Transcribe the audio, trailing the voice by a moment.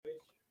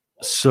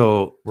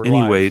So We're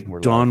anyway, live. We're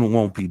Dawn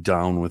won't be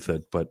down with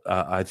it, but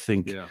I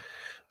think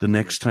the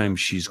next time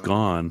she's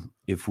gone,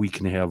 if we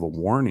can have a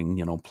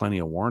warning, plenty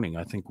of warning,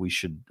 I think we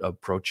should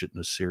approach it in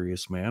a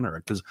serious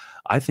manner because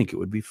I think it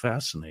would be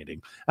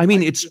fascinating. I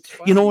mean, it's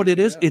you know what it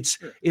is?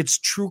 It's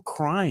true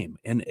crime,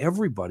 and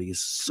everybody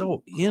is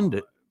so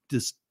into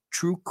this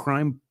true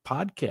crime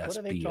podcast. What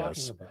are they BS.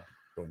 talking about?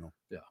 Don't know.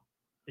 Yeah.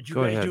 Did you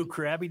Go guys ahead. do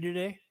Krabby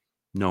today?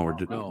 No,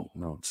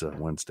 no, it's a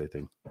Wednesday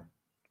thing.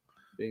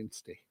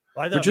 Wednesday.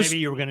 I thought maybe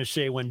you were going to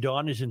say when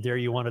Dawn isn't there,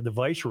 you wanted the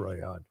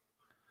Viceroy on.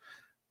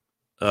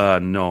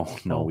 No,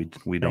 Oh, we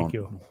don't.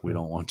 We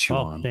don't want you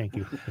on. Thank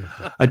you.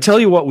 I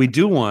tell you what, we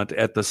do want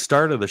at the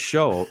start of the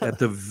show, at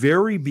the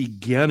very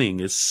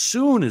beginning, as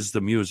soon as the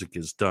music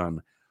is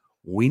done,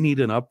 we need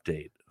an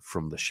update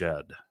from the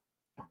shed.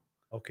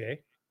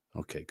 Okay.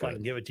 Okay, I can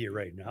good. give it to you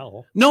right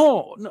now.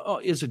 No,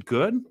 is it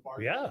good?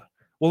 Yeah.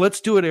 Well, let's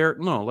do it, Eric.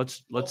 No,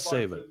 let's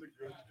save it.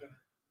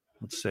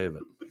 Let's save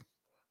it.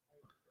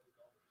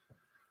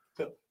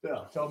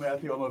 Yeah, tell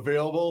Matthew I'm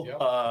available.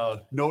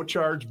 Yep. No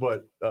charge,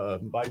 but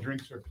my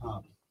drinks are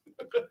comp.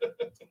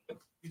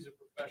 He's a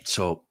professional.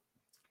 So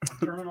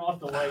Turning off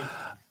the light.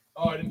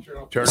 Oh, I didn't turn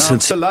off. Turn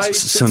since off the lights.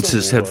 since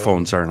his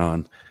headphones aren't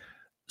on.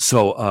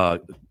 So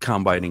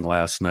combining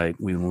last night,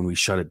 when we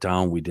shut it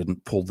down, we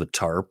didn't pull the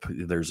tarp.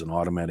 There's an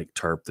automatic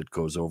tarp that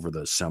goes over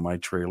the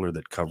semi-trailer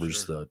that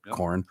covers the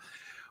corn.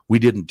 We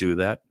didn't do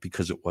that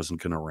because it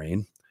wasn't going to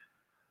rain.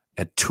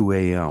 At 2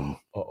 a.m.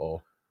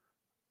 Uh-oh.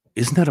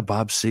 Isn't that a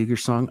Bob Seger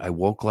song? I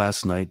woke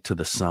last night to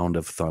the sound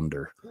of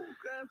thunder.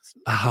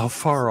 How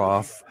far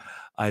off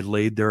I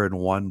laid there in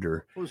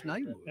wonder. Those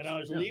night moves. And I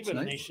was leaving,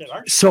 and they said,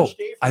 "Aren't you So gonna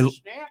stay for a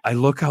snack?" I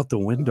look out the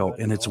window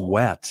and it's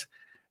wet,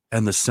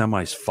 and the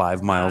semi's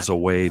 5 miles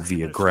away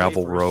via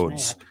gravel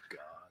roads.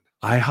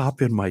 I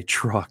hop in my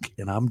truck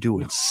and I'm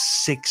doing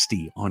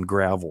 60 on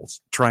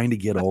gravels, trying to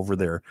get over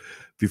there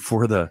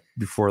before the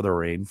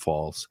rain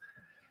falls.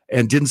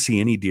 And didn't see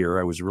any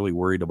deer. I was really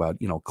worried about,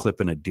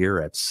 clipping a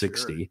deer at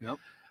 60. Sure. Yep.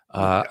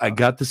 I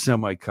got the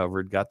semi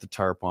covered, got the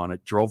tarp on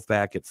it, drove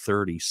back at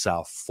 30,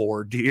 saw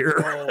 4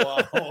 deer.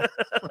 Oh, wow.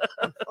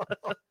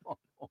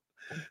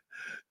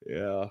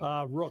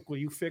 Yeah. Rook, will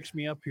you fix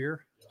me up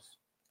here?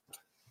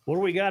 What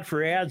do we got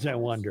for ads, I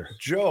wonder?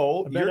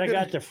 Joe, I bet I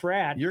got the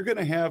frat. You're going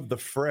to have the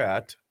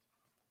frat.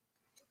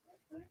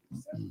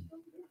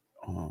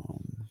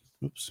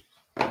 Oops.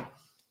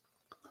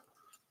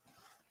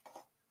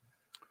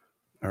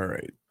 All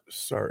right.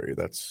 Sorry,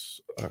 that's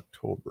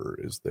October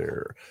is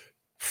there.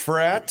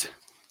 Frat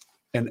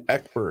and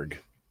Eckberg.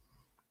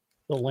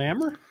 The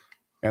Lammer?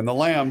 And the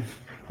Lamb.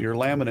 You're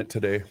lambing it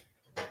today.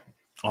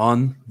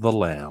 On the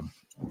lamb.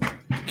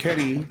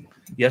 Kenny,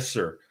 Yes,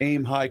 sir.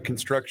 Aim High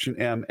Construction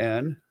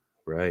MN.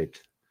 Right.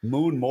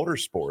 Moon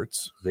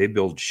Motorsports. They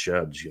build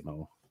sheds,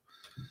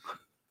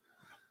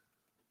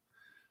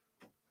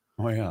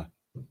 Oh, yeah.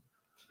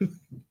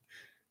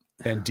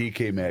 And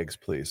DK Mags,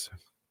 please.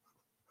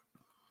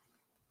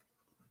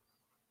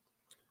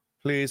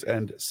 Please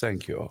and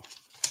thank you.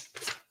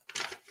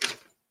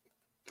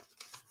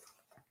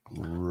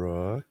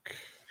 Rook.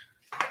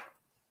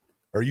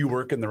 Are you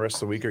working the rest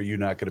of the week? Or are you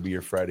not going to be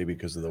here Friday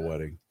because of the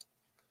wedding?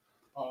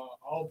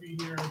 I'll be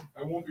here.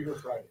 I won't be here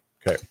Friday.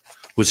 Okay.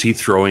 Was he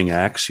throwing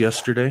axe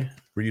yesterday?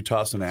 Were you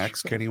tossing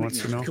axe? Kenny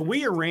wants to know. Can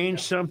we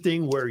arrange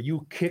something where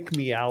you kick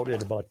me out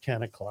at about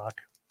 10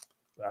 o'clock?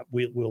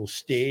 We'll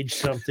stage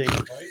something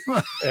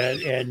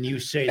and you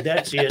say,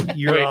 that's it.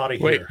 You're out of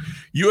here.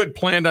 You had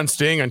planned on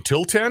staying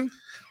until 10?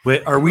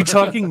 Wait, are we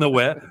talking the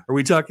Are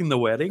we talking the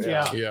wedding?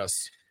 Yeah.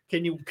 Yes.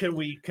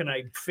 Can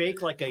I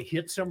fake like I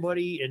hit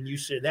somebody and you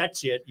say,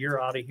 that's it.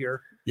 You're out of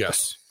here.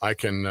 Yes, I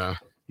can.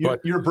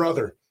 But your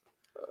brother.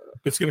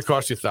 It's going to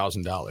cost you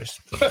 $1,000.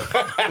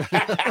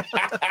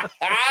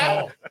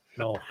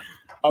 No.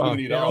 I'm going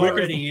to need It all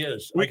already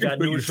is. we I can got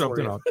figure news for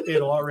something you. out.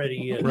 It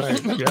already is.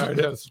 Right. Yeah, it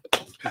is.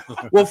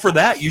 Well, for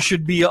that, you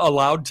should be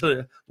allowed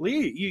to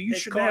leave. You It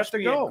shouldn't have cost to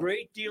me go. a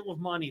great deal of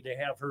money to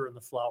have her in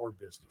the flower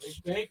business.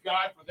 Thank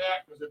God for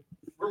that because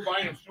we're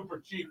buying them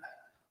super cheap.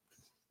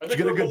 Did you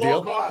get a good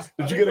deal?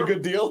 Did you get a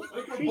good deal?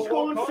 She's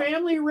going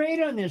family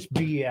rate on this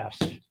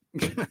BS.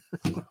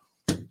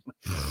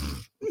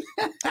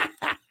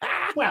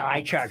 Well,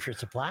 I charge for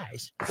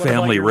supplies. What about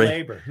Family your rate.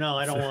 labor? No,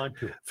 I don't want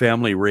to.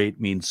 Family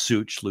rate means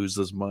Such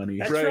loses money.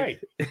 That's right.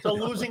 It's a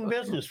losing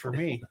business for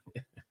me.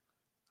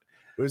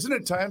 Isn't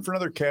it time for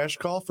another cash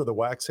call for the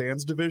Wax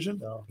Hands division?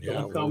 So Yeah,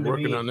 don't we're come to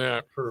working me, on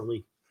that.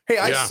 Hurley. Hey,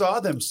 I Yeah. saw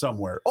them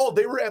somewhere. Oh,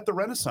 they were at the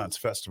Renaissance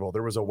Festival.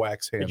 There was a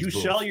Wax Hands. Did you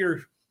booth. sell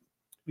your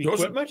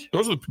equipment?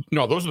 Those are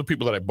the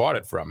people that I bought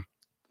it from.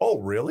 Oh,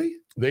 really?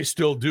 They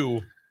still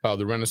do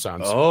the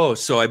Renaissance. Oh,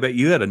 so I bet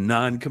you had a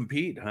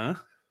non-compete, huh?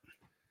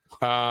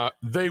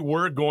 They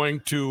were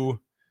going to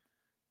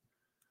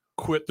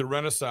quit the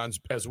Renaissance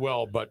as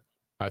well, but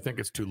I think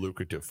it's too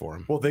lucrative for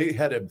them. Well, they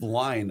had a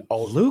line.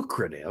 Oh,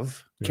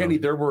 Lucrative. Kenny,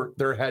 there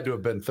had to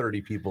have been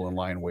 30 people in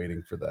line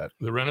waiting for that.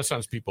 The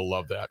Renaissance people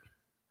love that.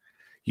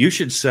 You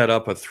should set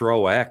up a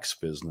throw axe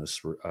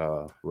business,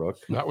 Rook.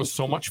 That was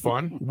so much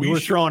fun. We were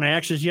throwing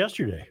axes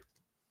yesterday.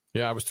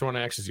 Yeah, I was throwing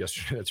axes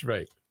yesterday. That's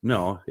right.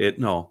 No,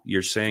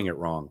 you're saying it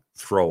wrong.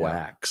 Throw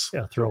axe.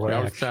 Yeah, throw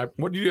Yeah, axe.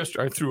 what did you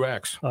yesterday? I threw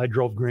axe. I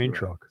drove grain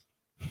truck.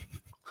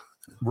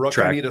 Brooke,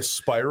 I need a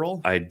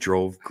spiral. I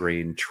drove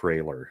grain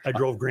trailer. I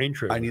drove grain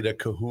truck. I need a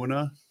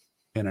Kahuna,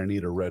 and I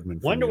need a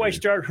Redmond. When do I Fumigator.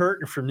 start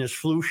hurting from this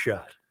flu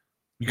shot?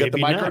 You got the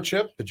Maybe not.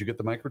 microchip? Did you get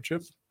the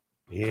microchip?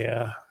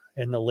 Yeah,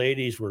 and the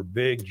ladies were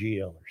big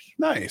GLers.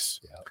 Nice.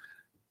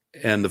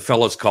 And the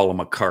fellas call them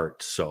a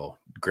cart, so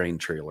grain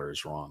trailer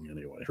is wrong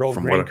anyway. Drove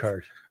from grain what,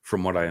 cart.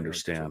 From what I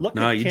understand. Look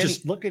No, at you Kenny,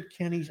 just look at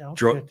Kenny's outfit.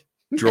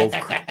 drove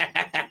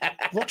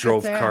Look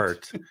drove at that.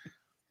 cart.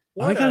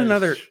 What I got a-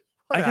 another-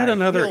 what I got a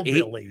another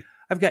hillbilly.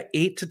 I've got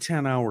 8 to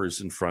 10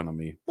 hours in front of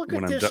me. Look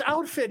when at I'm this done.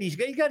 outfit.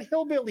 He got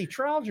hillbilly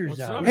trousers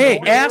What's on. up? Hey,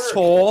 Going to work.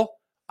 asshole!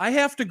 I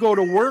have to go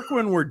to work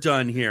when we're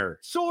done here,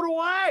 So do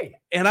I.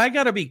 and I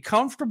got to be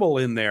comfortable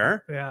in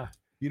there. Yeah.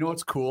 You know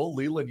what's cool?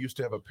 Leland used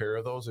to have a pair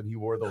of those, and he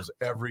wore those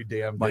every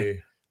damn Mike- day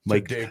to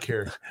Mike-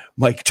 daycare.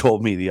 Mike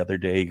told me the other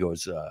day.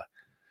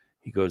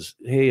 He goes,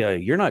 "Hey,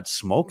 you're not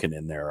smoking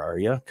in there, are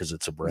you? Because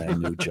it's a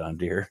brand new John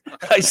Deere."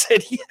 I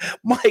said, "Yeah,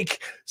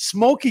 Mike,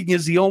 smoking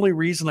is the only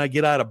reason I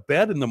get out of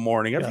bed in the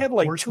morning. I've Yeah, had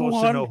like we're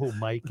supposed to know 200. who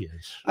Mike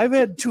is. I've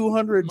had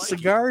 200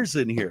 cigars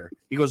in here."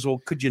 He goes, "Well,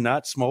 could you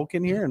not smoke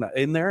in here?" And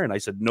in there, and I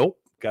said, "Nope,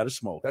 got to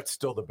smoke." That's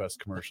still the best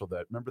commercial.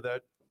 That remember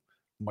that?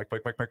 Mike.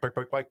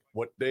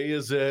 What day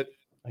is it?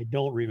 I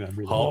don't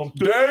remember that. Hump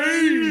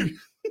day.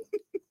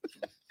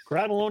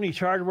 Grattaloni's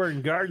Hardware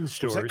and Garden Was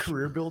Stores. that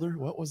Career Builder?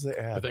 What was the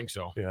ad? I think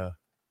so. Yeah.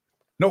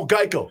 No,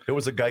 Geico. It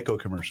was a Geico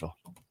commercial.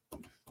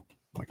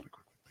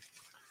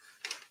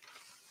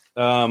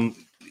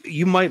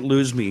 You might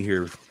lose me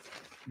here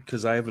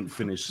because I haven't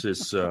finished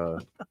this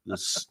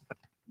this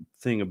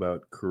thing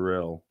about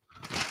Corel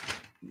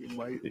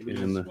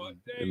in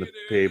the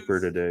paper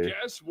today.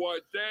 Guess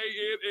what day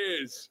it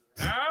is?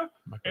 Huh?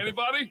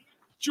 Anybody?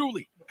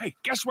 Julie, hey,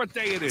 guess what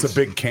day it is? It's a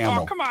big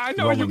camel. Oh, come on. I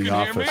know roaming you the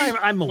can hear me. office.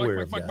 I'm aware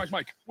Mike, of Mike, that.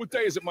 Mike. What day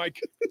is it, Mike?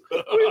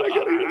 Wait, I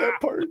gotta hear that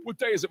part. What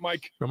day is it,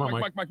 Mike? Come on,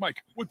 Mike. Mike.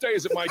 What day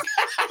is it, Mike?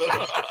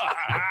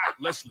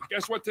 Leslie,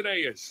 guess what today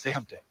is? Say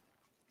hump day.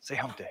 Say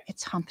hump day.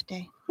 It's hump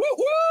day. Woo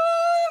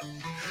woo!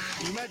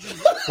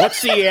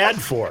 What's the ad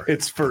for?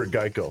 It's for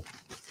Geico.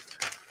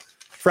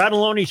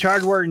 Fratelloni's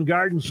Hardware and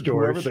Garden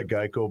Whoever Stores. the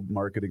Geico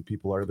marketing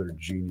people are, they're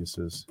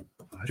geniuses.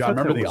 I John, thought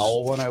remember that the was-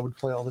 owl one I would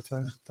play all the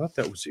time? I thought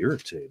that was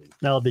irritating.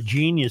 Now the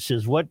genius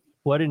is what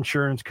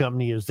insurance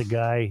company is the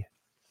guy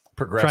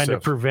Progressive. trying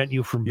to prevent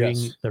you from being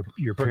Yes.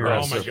 your Oh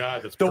parents? my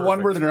God, that's the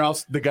one perfect. where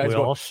the guys We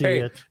go, all see hey,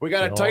 it. we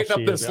got We to all tighten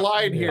see up this it.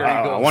 line here.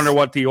 Yeah. He I goes, wonder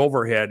what the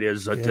overhead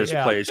is at this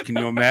Yeah. place. Can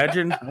you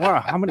imagine? Wow,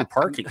 how many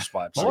parking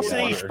spots? Most of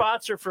are these there?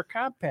 spots are for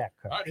compact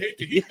cars. I'd hate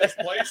to heat this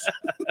place.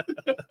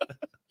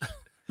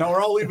 Now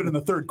we're all leaving in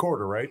the third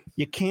quarter, right?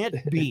 You can't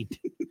beat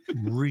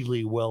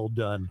really well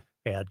done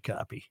ad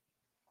copy.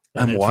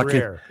 I'm And it's walking-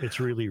 rare. It's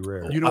really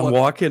rare. You know I'm what?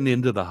 walking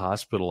into the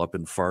hospital up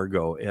in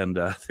Fargo, and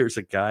there's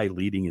a guy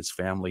leading his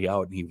family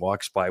out, and he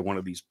walks by one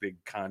of these big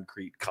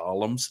concrete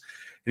columns,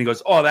 and he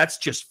goes, "Oh, that's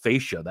just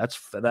fascia. That's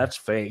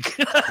fake."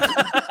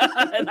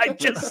 And I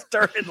just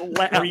started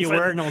laughing. Are you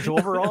wearing those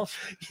overalls?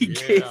 He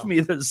Yeah. gave me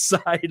the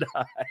side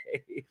eye.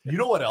 You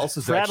know what else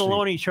is actually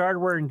Fratelloni's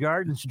Hardware and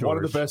Garden Stores.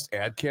 one of the best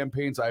ad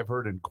campaigns I've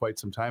heard in quite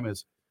some time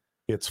is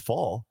it's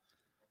fall.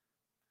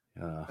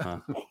 Uh-huh.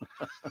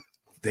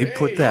 They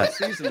put that.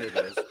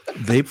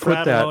 They put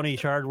that.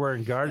 Fratelloni's Hardware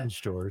and Garden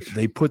Stores.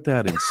 They put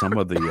that in some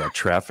of the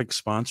traffic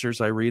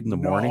sponsors I read in the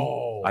morning.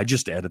 No. I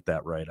just edit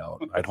that right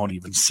out. I don't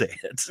even say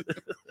it.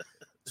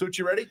 Suit,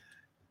 you ready?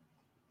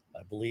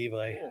 I believe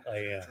I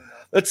am.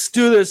 Let's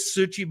do this,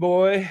 Suchi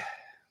boy.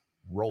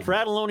 Roll.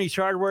 Fratelloni's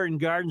Hardware and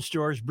Garden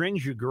Stores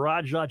brings you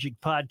Garage Logic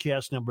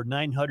podcast number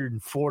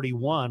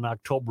 941,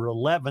 October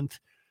 11th,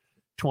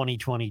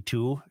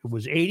 2022. It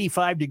was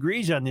 85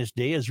 degrees on this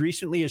day as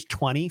recently as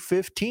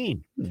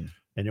 2015.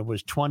 And it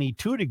was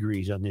 22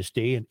 degrees on this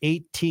day in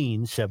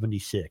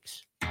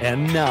 1876.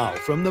 And now,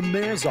 from the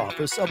mayor's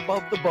office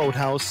above the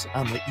boathouse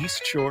on the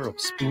east shore of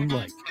Spoon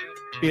Lake,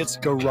 it's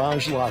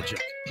Garage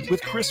Logic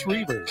with Chris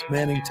Reavers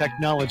manning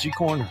Technology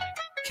Corner,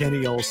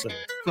 Kenny Olson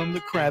from the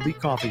Krabby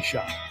Coffee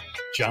Shop,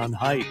 John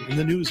Height in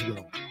the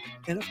newsroom,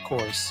 and of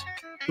course,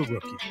 the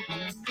rookie.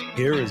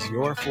 Here is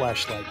your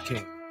flashlight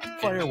king,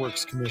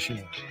 fireworks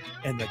commissioner,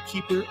 and the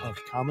keeper of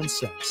common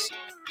sense,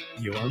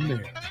 your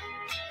mayor,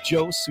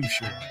 Joe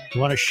Sushiro.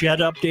 You want a shed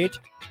update?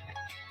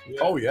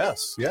 Oh,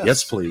 yes.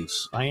 Yes,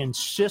 please. I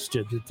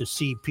insisted that the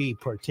CP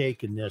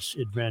partake in this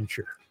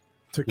adventure.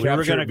 To We were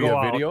capture going to it via go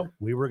out. video.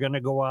 We were going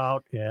to go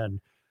out, and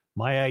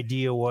my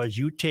idea was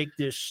you take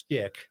this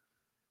stick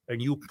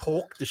and you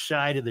poke the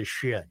side of the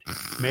shed,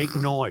 make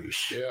noise,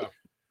 Yeah.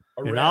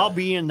 and I'll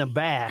be in the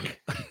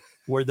back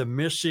where the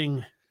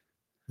missing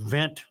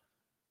vent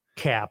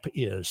cap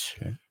is,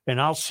 Okay. and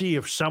I'll see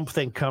if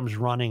something comes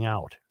running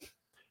out.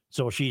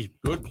 So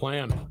Good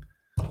plan.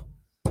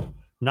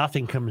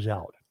 nothing comes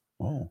out.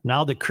 Oh.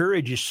 Now the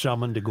courage is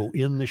summoned to go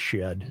in the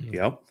shed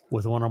Yep.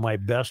 with one of my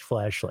best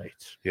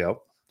flashlights. Yep.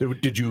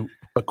 Did you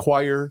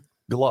acquire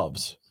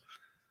gloves?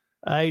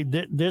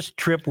 This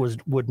trip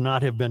would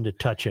not have been to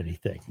touch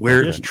anything.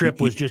 Where this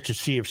trip was just to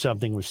see if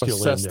something was still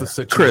Assess in the there.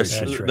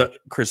 situation. Chris, That's right.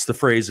 Chris, the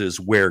phrase is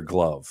wear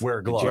glove.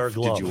 Wear glove. Wear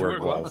glove. Did you wear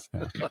glove?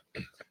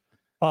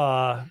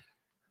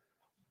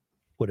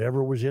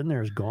 Whatever was in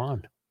there is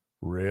gone.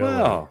 Really?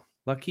 Well,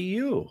 lucky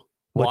you.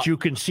 But you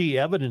can see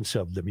evidence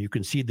of them. You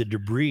can see the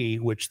debris,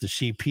 which the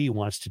CP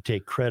wants to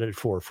take credit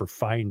for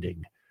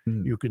finding.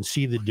 You can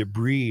see the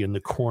debris in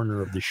the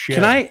corner of the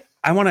shed.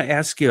 I want to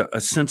ask you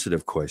a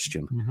sensitive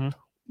question. Mm-hmm.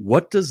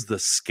 What does the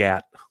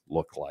scat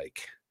look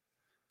like?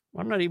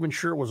 I'm not even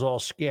sure it was all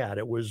scat.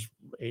 It was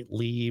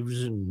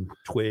leaves and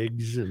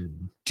twigs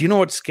and. Do you know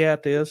what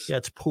scat is?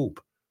 That's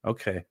poop.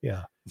 Okay.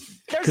 Yeah.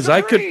 Because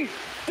debris!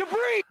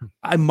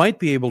 I might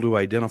be able to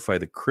identify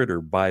the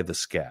critter by the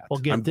scat. Well,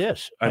 get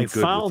this. I'm I good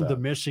with found the that.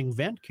 missing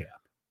vent cap.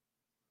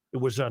 It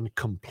was on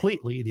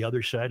completely the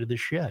other side of the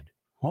shed.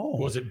 Oh,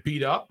 Was it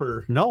beat up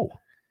or? No,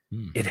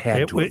 It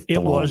had to have it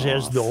blown was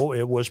as off. though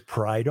it was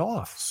pried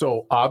off.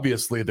 so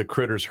obviously the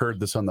critters heard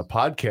this on the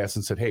podcast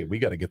and said, "Hey, we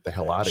got to get the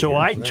hell out of here." So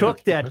I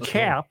took that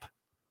cap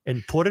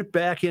and put it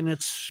back in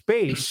its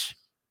space.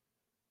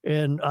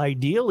 And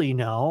ideally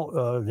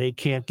now they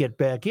can't get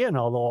back in,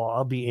 although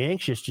I'll be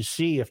anxious to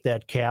see if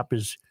that cap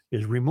is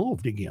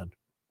removed again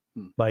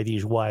by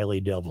these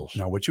wily devils.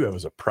 Now, what you have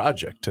is a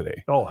project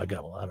today. Oh, I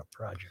got a lot of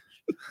projects.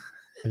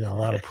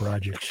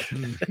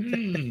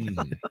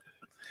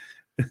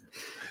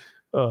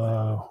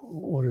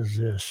 What is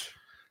this?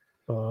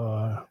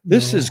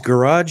 This is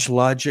Garage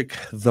Logic,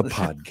 the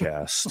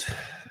podcast.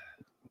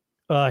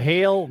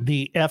 Hail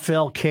the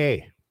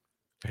FLK.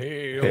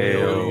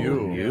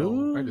 Hail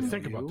you. I had to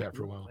think about that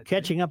for a while.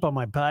 Catching up on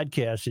my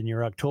podcast in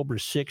your October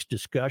 6th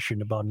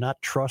discussion about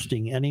not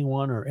trusting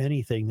anyone or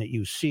anything that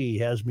you see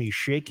has me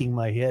shaking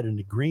my head in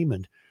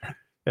agreement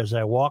as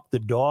I walk the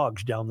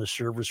dogs down the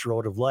service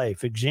road of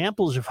life.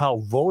 Examples of how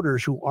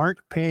voters who aren't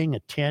paying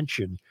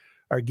attention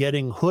are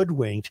getting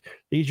hoodwinked.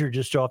 These are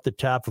just off the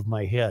top of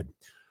my head.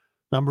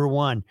 Number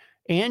one,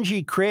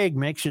 Angie Craig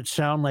makes it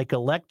sound like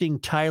electing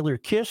Tyler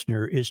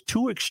Kistner is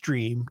too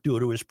extreme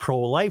due to his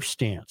pro-life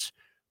stance.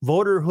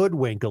 Voter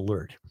hoodwink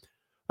alert.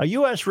 A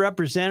U.S.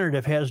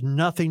 representative has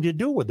nothing to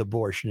do with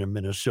abortion in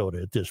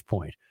Minnesota at this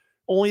point.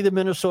 Only the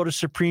Minnesota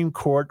Supreme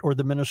Court or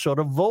the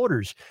Minnesota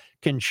voters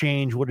can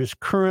change what is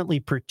currently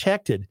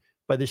protected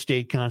by the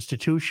state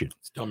constitution.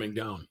 It's dumbing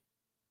down.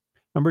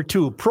 Number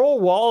two, Pro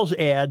Walls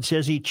ad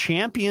says he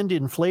championed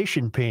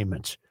inflation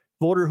payments.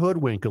 Voter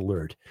hoodwink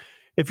alert.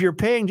 If you're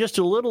paying just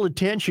a little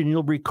attention,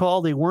 you'll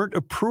recall they weren't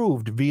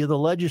approved via the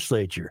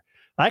legislature.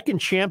 I can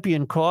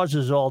champion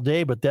causes all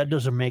day, but that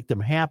doesn't make them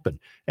happen,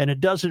 and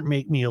it doesn't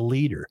make me a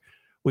leader.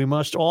 We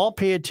must all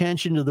pay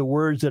attention to the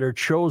words that are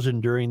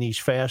chosen during these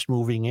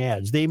fast-moving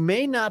ads. They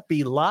may not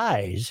be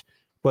lies,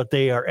 but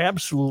they are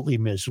absolutely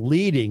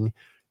misleading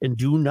and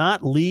do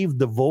not leave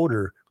the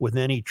voter with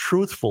any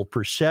truthful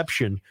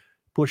perception.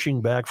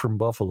 Pushing back from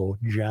Buffalo,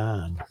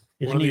 John.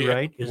 Isn't he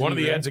right? One of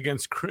the ads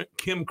against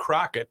Kim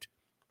Crockett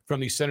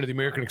from the Center of the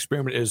American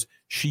Experiment is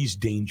she's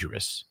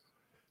dangerous.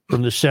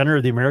 From the Center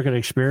of the American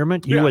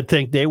Experiment, you Yeah. would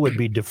think they would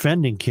be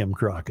defending Kim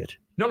Crockett.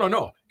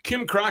 No.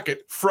 Kim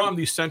Crockett from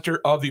the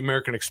Center of the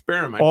American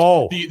Experiment.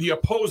 Oh. The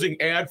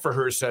opposing ad for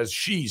her says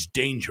she's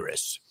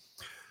dangerous.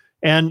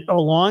 And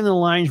along the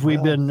lines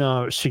we've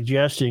been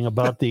suggesting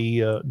about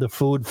the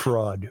food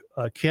fraud,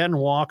 Ken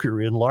Walker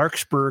in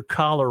Larkspur,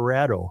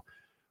 Colorado,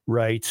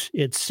 writes,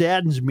 "It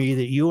saddens me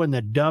that you and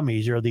the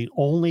dummies are the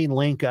only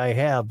link I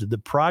have to the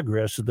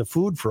progress of the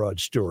food fraud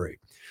story.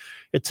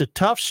 It's a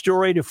tough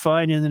story to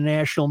find in the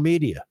national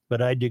media,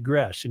 but I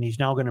digress." And he's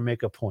now going to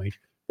make a point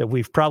that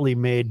we've probably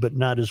made, but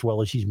not as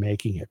well as he's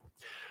making it.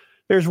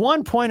 There's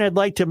one point I'd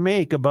like to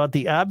make about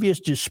the obvious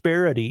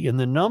disparity in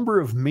the number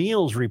of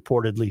meals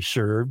reportedly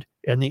served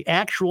and the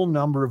actual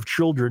number of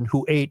children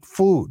who ate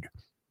food.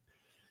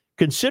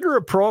 Consider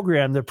a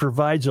program that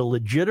provides a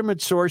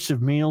legitimate source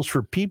of meals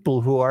for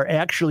people who are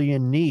actually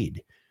in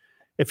need.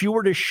 If you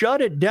were to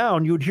shut it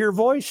down, you'd hear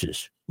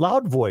voices,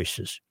 loud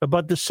voices,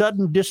 about the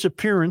sudden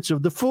disappearance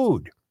of the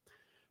food.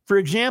 For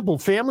example,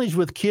 families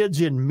with kids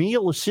in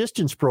meal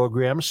assistance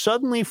programs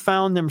suddenly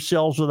found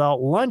themselves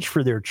without lunch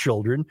for their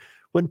children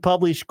when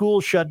public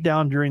schools shut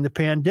down during the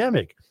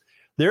pandemic.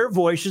 Their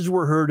voices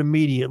were heard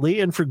immediately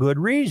and for good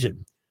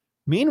reason.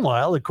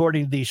 Meanwhile,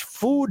 according to these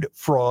food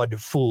fraud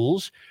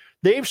fools,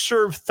 they've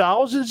served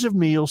thousands of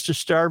meals to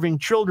starving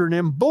children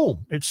and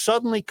boom, it's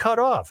suddenly cut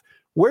off.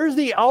 Where's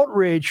the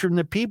outrage from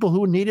the people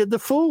who needed the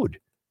food?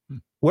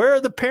 Where are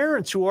the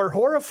parents who are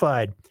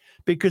horrified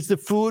because the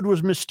food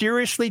was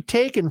mysteriously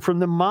taken from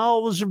the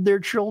mouths of their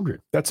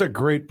children? That's a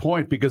great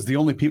point because the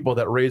only people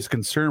that raised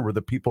concern were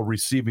the people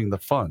receiving the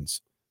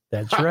funds.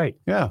 That's right.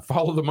 Yeah.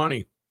 Follow the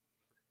money.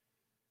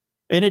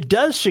 And it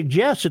does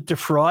suggest that the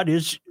fraud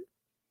is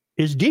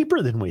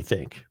deeper than we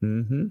think.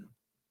 Mm-hmm.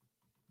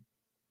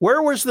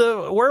 Where was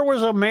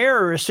a mayor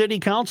or a city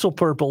council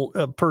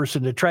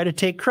person to try to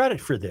take credit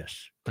for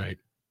this? Right.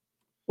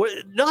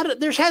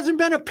 There hasn't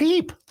been a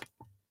peep.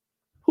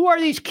 Who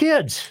are these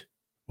kids?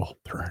 Well,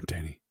 there aren't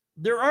any.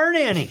 There aren't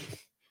any.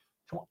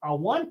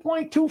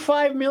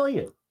 1.25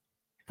 million.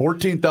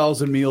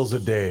 14,000 meals a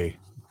day.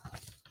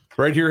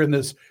 Right here in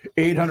this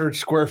 800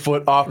 square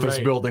foot office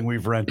Right. building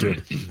we've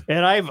rented.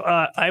 And I've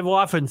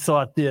often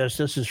thought this.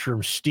 This is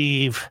from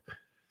Steve.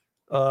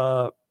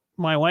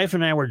 My wife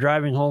and I were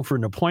driving home for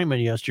an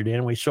appointment yesterday,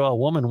 and we saw a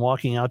woman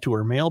walking out to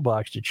her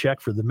mailbox to check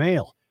for the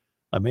mail.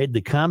 I made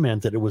the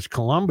comment that it was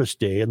Columbus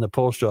Day and the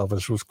post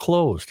office was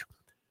closed.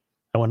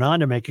 I went on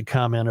to make a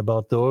comment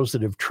about those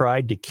that have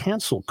tried to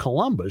cancel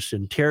Columbus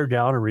and tear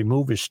down or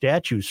remove his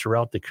statues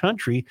throughout the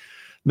country.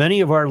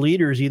 Many of our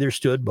leaders either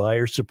stood by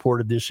or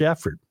supported this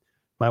effort.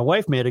 My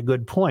wife made a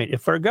good point.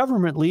 If our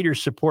government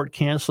leaders support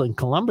canceling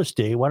Columbus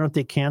Day, why don't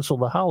they cancel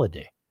the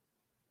holiday?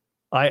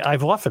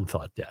 I've often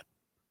thought that.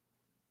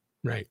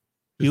 Right.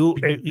 You're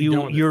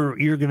done with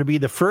it. going to be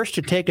the first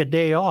to take a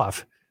day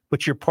off,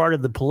 but you're part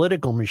of the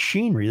political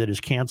machinery that has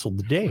canceled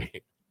the day.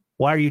 Right.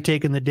 Why are you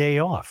taking the day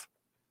off?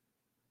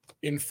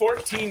 In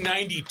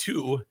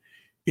 1492,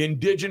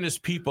 indigenous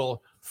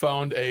people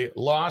found a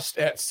lost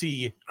at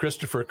sea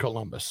Christopher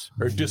Columbus,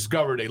 or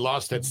discovered a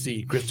lost at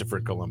sea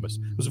Christopher Columbus.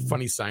 It was a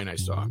funny sign I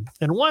saw.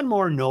 And one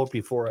more note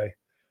before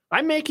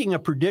I'm making a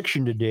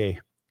prediction today,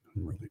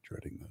 I'm really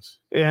dreading this.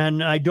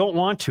 and I don't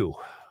want to.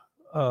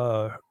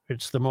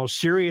 It's the most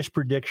serious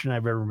prediction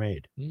I've ever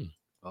made.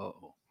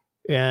 Oh,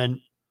 And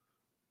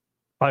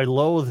I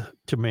loathe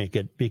to make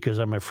it because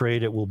I'm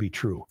afraid it will be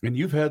true. And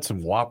you've had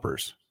some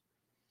whoppers.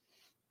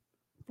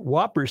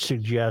 Whopper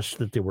suggests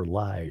that they were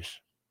lies.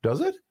 Does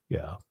it?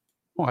 Yeah.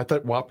 Oh, I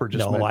thought whopper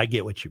just No, meant I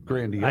get what you mean.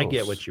 grandiose. I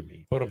get what you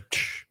mean. But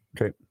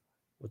Okay.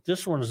 But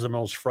this one is the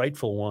most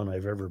frightful one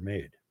I've ever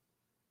made.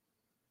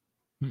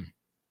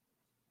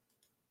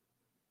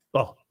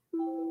 Oh.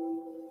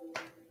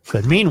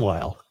 But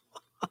meanwhile,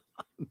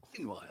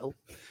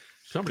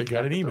 somebody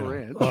got an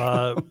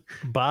email.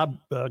 Bob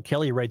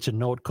Kelly writes a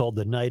note called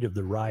The Night of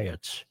the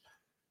Riots.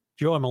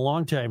 Joe, I'm a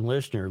longtime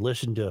listener.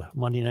 Listened to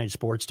Monday Night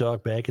Sports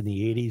Talk back in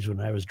the 80s when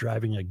I was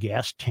driving a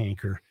gas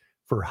tanker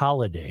for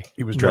holiday.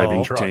 He was driving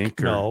No, truck.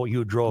 tanker. No,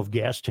 you drove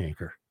gas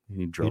tanker.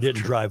 He You drove.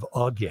 didn't drive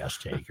a gas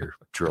tanker.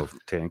 Drove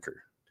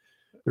tanker.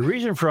 The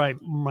reason for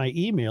my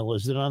email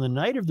is that on the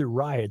night of the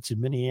riots in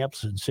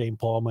Minneapolis and St.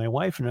 Paul, my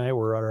wife and I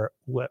were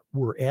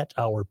at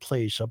our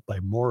place up by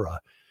Mora.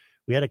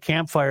 We had a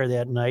campfire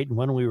that night, and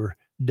when we were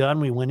done,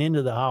 we went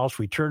into the house.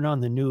 We turned on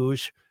the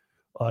news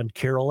on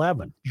Carol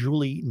Evan.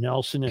 Julie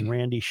Nelson and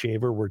Randy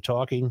Shaver were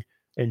talking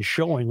and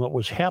showing what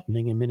was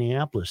happening in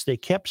Minneapolis. They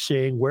kept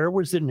saying, where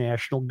was the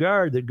National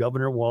Guard that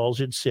Governor Walz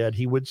had said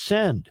he would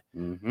send?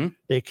 Mm-hmm.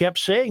 They kept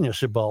saying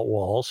this about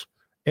Walz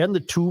and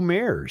the two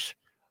mayors.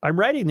 I'm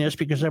writing this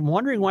because I'm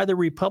wondering why the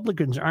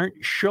Republicans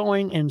aren't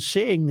showing and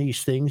saying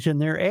these things in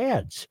their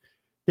ads.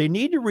 They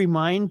need to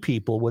remind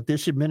people what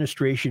this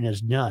administration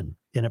has done.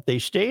 And if they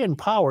stay in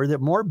power,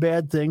 that more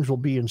bad things will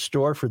be in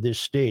store for this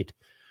state.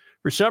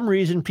 For some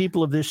reason,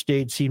 people of this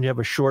state seem to have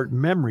a short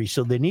memory,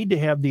 so they need to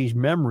have these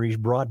memories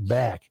brought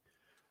back.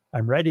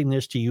 I'm writing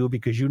this to you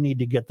because you need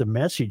to get the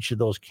message to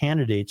those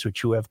candidates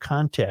which you have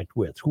contact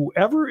with.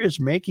 Whoever is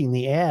making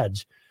the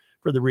ads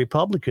for the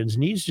Republicans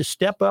needs to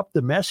step up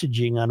the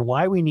messaging on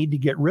why we need to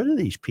get rid of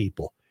these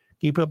people.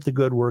 Keep up the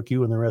good work,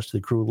 you and the rest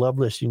of the crew. Love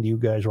listening to you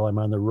guys while I'm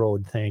on the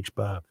road. Thanks,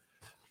 Bob.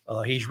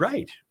 He's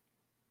right.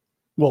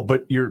 Well,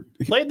 but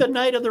Played the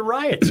night of the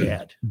riots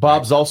ad.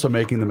 Bob's also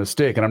making the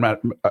mistake,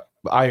 and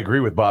I agree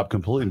with Bob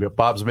completely, but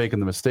Bob's making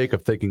the mistake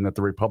of thinking that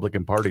the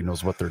Republican Party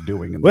knows what they're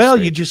doing. In the Well,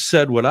 state. you just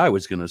said what I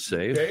was going to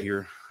say. Okay.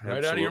 You're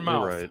Right out of your absolutely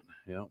mouth. Right.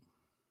 Yeah.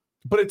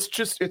 But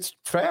it's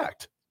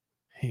fact.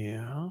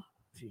 Yeah.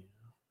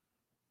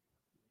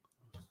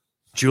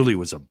 Julie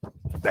was a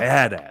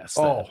badass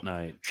Oh. that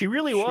night. She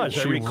really was.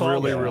 I She recall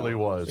really, that. really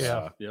was.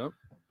 Yeah. Yep.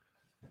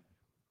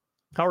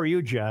 How are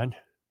you, John?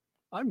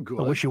 I'm good.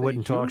 I wish you thank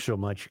wouldn't talk so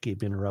much. You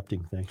keep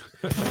interrupting things.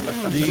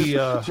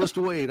 Just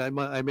wait. I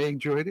may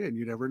join in.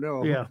 You never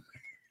know. Yeah.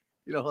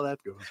 You know how that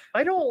goes.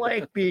 I don't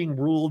like being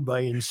ruled by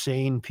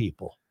insane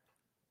people,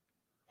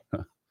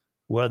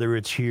 whether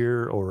it's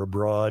here or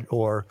abroad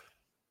or,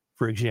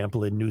 for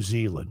example, in New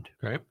Zealand.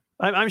 Okay.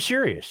 I'm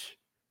serious.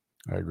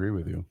 I agree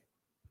with you.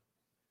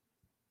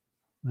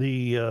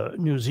 The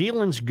New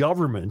Zealand's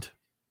government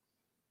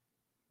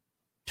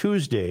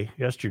today,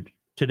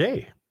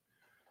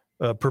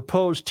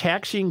 proposed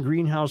taxing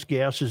greenhouse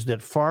gases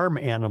that farm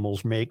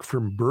animals make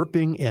from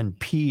burping and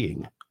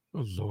peeing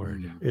Oh,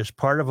 Lord. as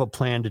part of a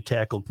plan to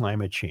tackle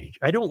climate change.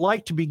 I don't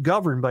like to be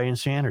governed by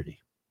insanity.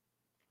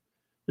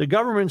 The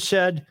government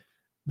said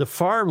the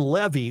farm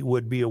levy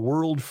would be a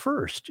world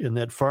first and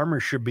that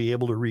farmers should be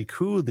able to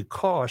recoup the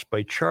cost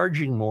by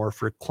charging more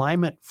for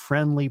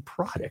climate-friendly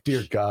products.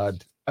 Dear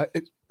God.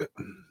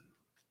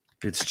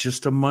 It's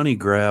just a money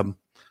grab.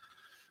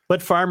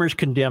 But farmers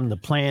condemned the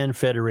plan.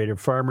 Federated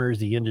Farmers,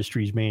 the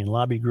industry's main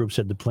lobby group,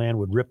 said the plan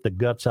would rip the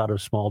guts out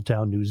of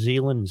small-town New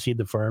Zealand and see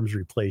the farms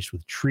replaced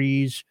with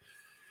trees.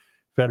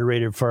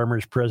 Federated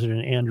Farmers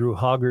President Andrew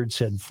Hoggard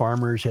said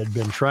farmers had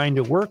been trying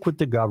to work with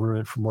the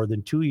government for more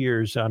than 2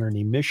 years on an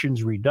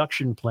emissions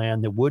reduction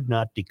plan that would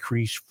not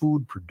decrease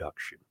food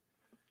production.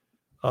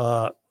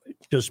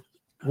 Does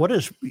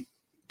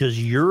does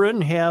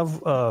urine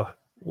have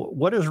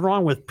what is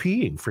wrong with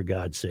peeing, for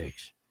God's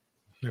sakes?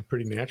 They're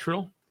pretty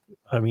natural.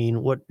 I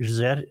mean, what is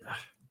that?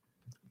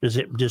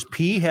 Does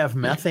pee have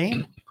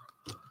methane?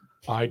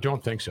 I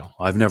don't think so.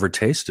 I've never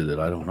tasted it.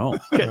 I don't know.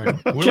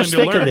 Just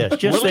think of this.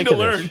 Just Willing think to of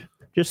learn. this.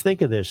 Just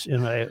think of this.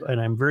 And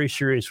I'm very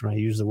serious when I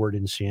use the word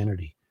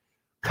insanity.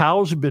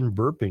 Cows have been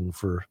burping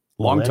for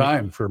Long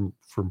time. for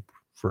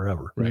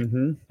forever, Right.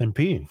 Mhm. and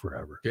peeing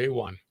forever. Day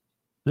one.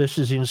 This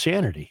is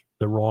insanity.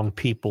 The wrong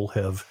people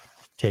have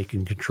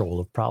taken control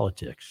of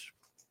politics.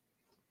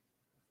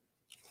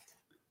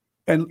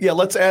 And yeah,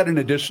 let's add an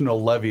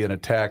additional levy and a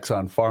tax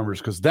on farmers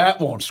because that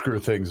won't screw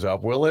things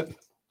up, will it?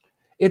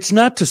 It's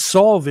not to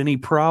solve any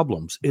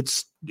problems.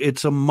 It's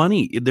a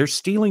money. They're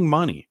stealing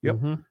money. Yep.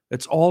 Mhm.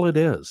 That's all it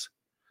is.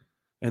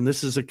 And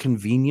this is a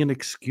convenient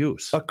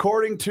excuse.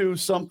 According to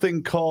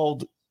something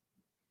called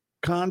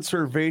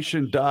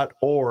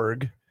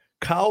conservation.org,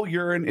 cow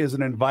urine is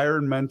an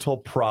environmental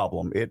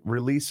problem. It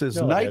releases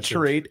No, that's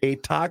nitrate, a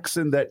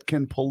toxin that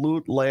can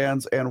pollute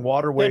lands and Then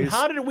waterways,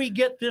 how did we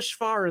get this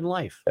far in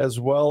life? as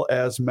well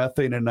as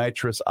methane and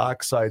nitrous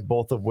oxide,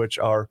 both of which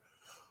are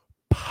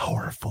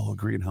powerful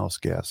greenhouse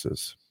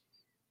gases.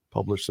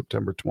 Published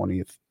September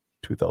 20th,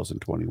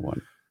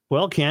 2021.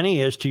 Well,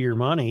 Kenny, as to your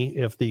money,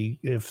 if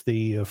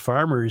the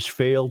farmers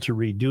fail to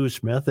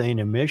reduce methane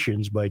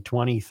emissions by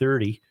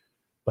 2030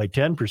 by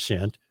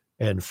 10%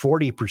 and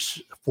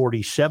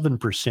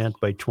 47%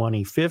 by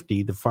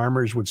 2050, the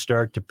farmers would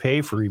start to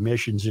pay for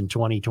emissions in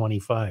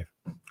 2025.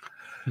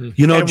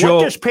 You know, And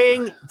Joe,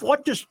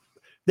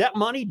 that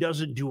money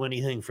doesn't do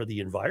anything for the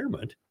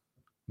environment.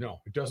 No,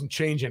 it doesn't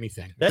change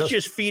anything. That's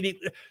just feeding.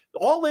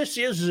 All this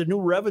is a new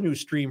revenue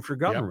stream for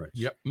government.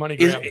 Yep. Money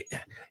is, grab.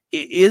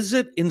 is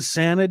it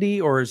insanity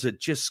or is it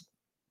just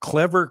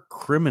clever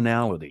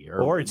criminality?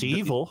 Or it's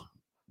evil.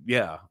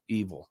 Yeah,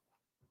 evil.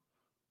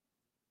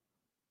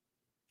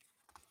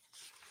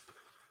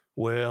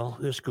 Well,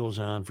 this goes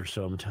on for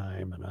some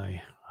time, and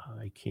I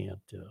can't.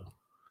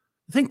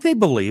 Think they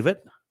believe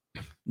it?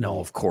 No,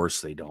 of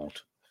course they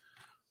don't.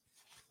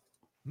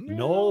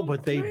 No,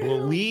 but they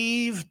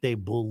believe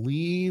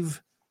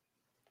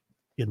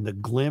in the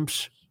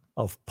glimpse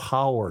of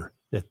power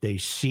that they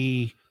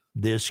see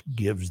this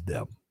gives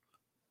them.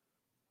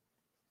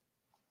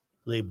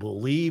 They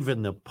believe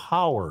in the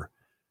power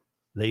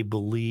they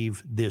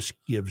believe this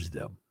gives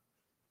them.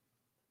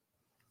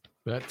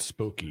 That's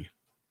spooky.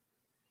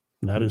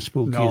 Not as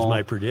spooky No, as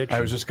my prediction.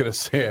 I was just going to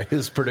say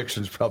his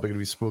prediction is probably going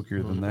to be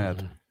spookier than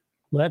that.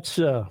 Let's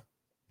well,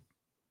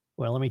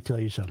 let me tell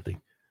you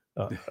something.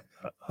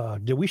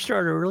 Did we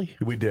start early?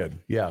 We did.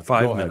 Yeah.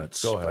 5 go ahead.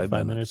 minutes. Go ahead.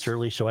 5 minutes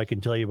early, so I can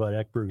tell you about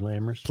Eckberg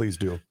Lammers? Please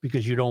do.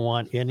 Because you don't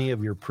want any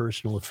of your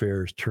personal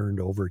affairs turned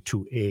over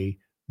to a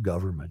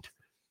government,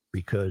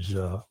 because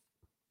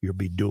you'll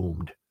be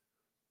doomed.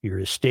 Your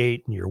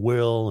estate and your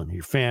will and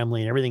your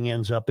family and everything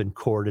ends up in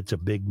court. It's a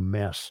big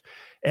mess.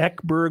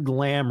 Eckberg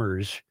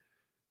Lammers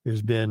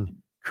has been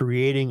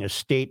creating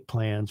estate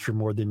plans for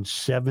more than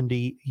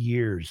 70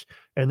 years.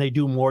 And they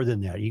do more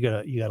than that. You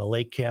got a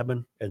lake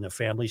cabin and the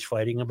family's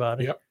fighting about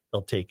it. Yep.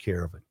 They'll take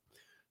care of it.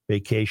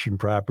 Vacation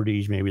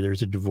properties, maybe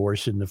there's a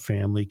divorce in the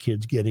family,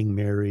 kids getting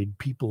married,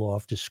 people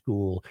off to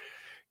school.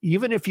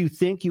 Even if you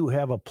think you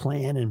have a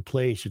plan in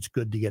place, it's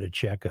good to get a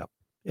checkup.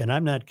 And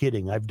I'm not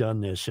kidding. I've done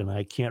this and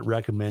I can't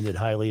recommend it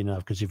highly enough,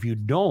 because if you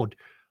don't,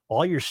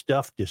 all your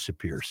stuff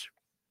disappears.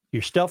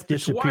 Your stuff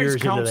disappears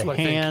into counsel, the I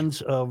think.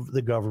 hands of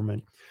the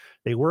government.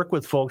 They work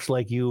with folks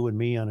like you and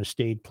me on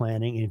estate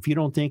planning. And if you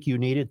don't think you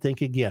need it,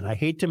 think again. I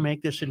hate to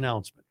make this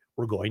announcement.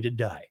 We're going to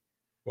die.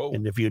 Whoa.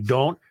 And if you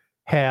don't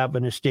have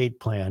an estate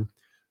plan,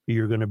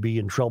 you're going to be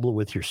in trouble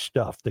with your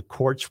stuff. The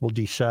courts will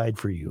decide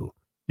for you.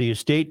 The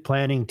estate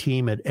planning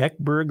team at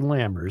Eckberg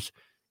Lammers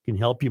can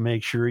help you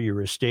make sure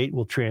your estate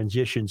will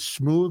transition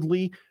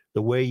smoothly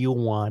the way you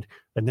want.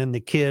 And then the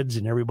kids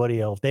and everybody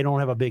else, they don't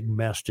have a big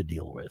mess to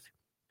deal with.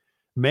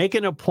 Make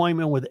an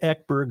appointment with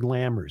Eckberg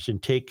Lammers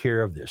and take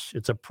care of this.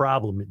 It's a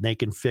problem and they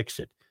can fix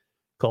it.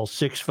 Call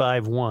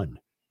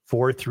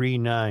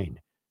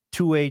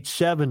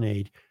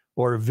 651-439-2878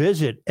 or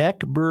visit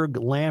Eckberg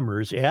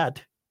Lammers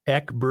at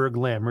Eckberg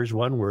Lammers,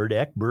 one word,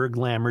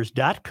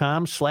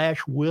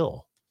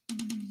 eckberglammers.com/will.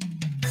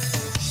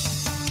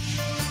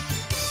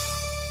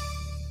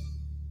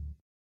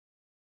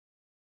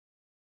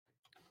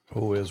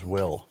 Who is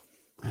Will?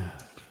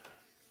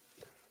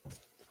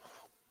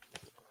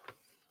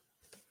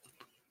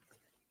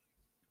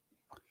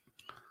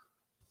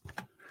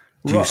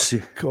 Do you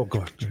see? Go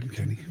ahead,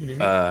 Kenny.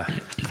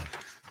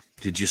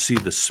 Did you see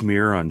the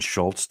smear on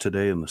Schultz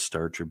today in the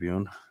Star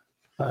Tribune?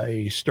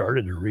 I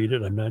started to read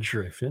it. I'm not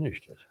sure I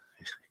finished it.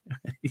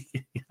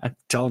 I'm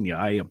telling you,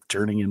 I am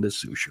turning into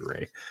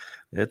Souchere.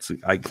 That's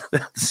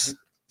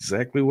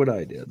exactly what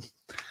I did.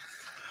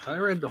 I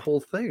read the whole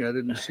thing. I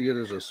didn't see it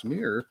as a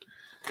smear.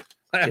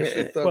 I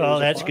actually thought it Well,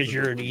 was a that's because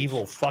positive. you're an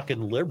evil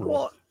fucking liberal.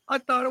 Well, I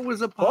thought it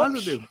was a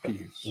positive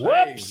piece.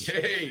 Whoops.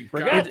 Hey,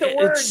 Forgot it- the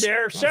word it's-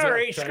 there.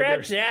 Sorry, Sorry,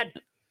 scratch that.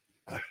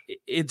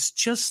 It's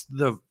just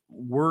the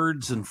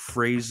words and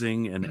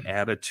phrasing and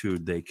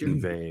attitude they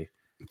convey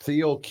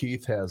Theo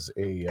Keith has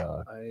a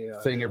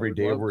thing every would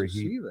day love where to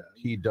see that.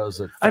 he does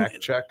a I'm-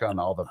 fact check on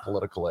all the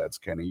political ads.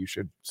 Kenny, you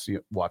should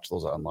watch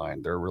those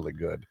online. They're really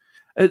good.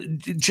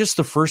 Just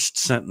the first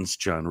sentence,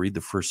 John. Read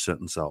the first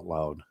sentence out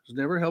loud. Has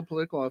never held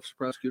political office to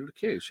prosecute a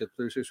case. Yet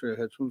there's history of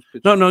hedge funds.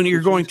 No,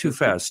 you're going too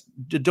fast.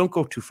 Don't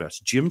go too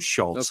fast. Jim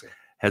Schultz Okay.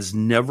 has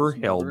never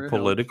held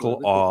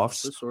political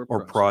office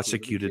or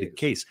prosecuted a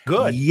case.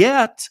 Good.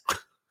 Yet,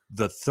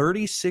 the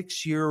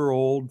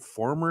 36-year-old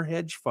former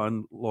hedge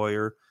fund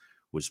lawyer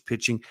was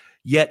pitching.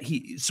 Yet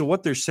so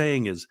what they're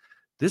saying is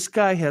this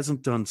guy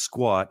hasn't done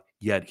squat,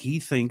 yet he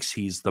thinks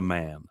he's the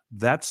man.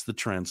 That's the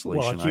translation.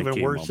 Well, it's I even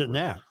came worse up than with.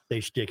 that.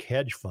 They stick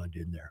hedge fund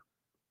in there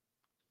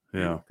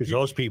Yeah. because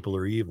those people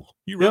are evil.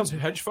 He runs a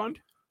hedge fund.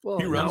 Well,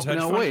 He runs hedge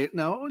now fund? wait,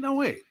 no,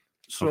 wait.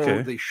 So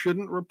Okay. they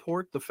shouldn't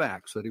report the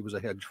facts that he was a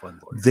hedge fund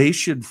lawyer. They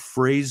should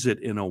phrase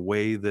it in a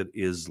way that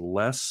is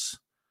less.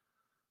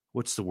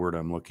 What's the word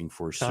I'm looking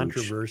for? Such?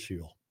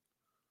 Controversial.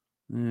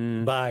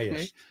 Mm, Bias. Okay.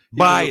 He was a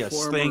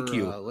bias. Thank former,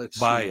 you. Let's see,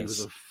 he Bias. was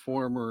a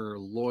former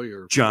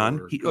lawyer. John,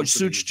 for Such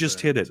companies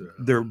just hit it.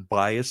 that, Their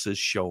bias is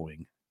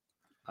showing.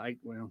 I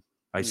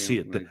I see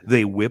it. right.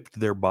 They whipped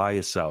their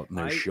bias out and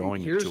they're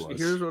showing it here's, to us.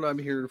 Here's what I'm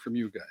hearing from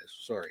you guys.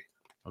 Sorry.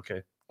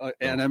 Okay.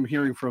 And I'm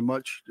hearing from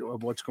much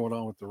of what's going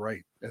on with the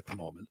right at the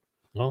moment.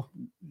 Well,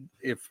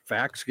 If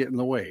facts get in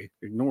the way,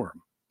 ignore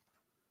them.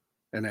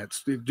 And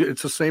it's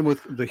the same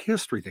with the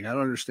history thing. I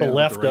don't understand. The what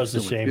left right's does the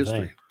doing with same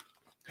history. thing.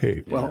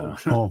 Hey, Well,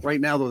 oh,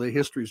 right now though, the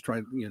history is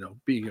trying,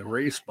 being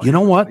erased. By You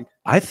know what? everybody.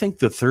 I think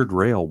the third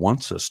rail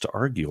wants us to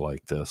argue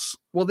like this.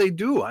 Well, they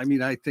do. I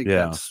mean, I think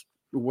Yeah. that's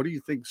what do you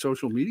think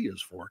social media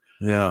is for?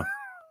 Yeah.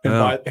 and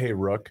Yeah. hey,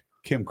 Rook,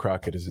 Kim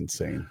Crockett is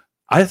insane.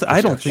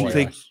 I don't think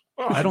they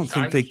Oh, I don't think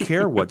I'm- they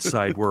care what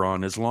side we're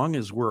on as long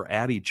as we're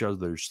at each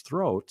other's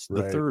throats.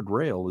 The Right. third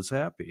rail is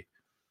happy.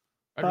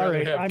 I'd All rather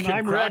right, have I'm Kim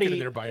Crockett ready. in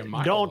there by a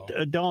mile, Don't,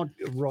 though.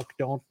 Rook,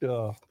 don't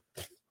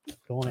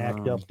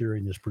act up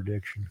during this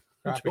prediction.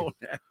 Copy. Don't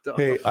act up.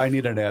 Hey, I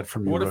need an ad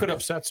from you. What if Rook. it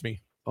upsets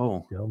me?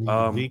 Oh,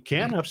 He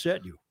can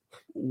upset you.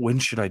 when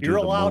should I do You're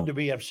the allowed move? to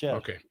be upset.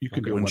 Okay. You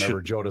can do it When whenever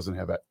should- Joe doesn't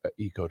have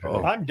eco today.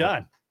 Oh. I'm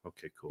done.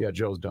 Okay, cool. Yeah,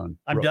 Joe's done.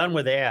 I'm Rook, done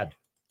with ad.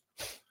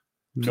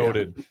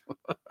 Noted.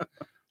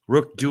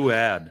 Rook, do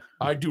ad.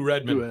 I do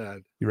Redmond. Too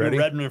bad. You ready?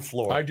 Redmond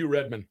floor. I do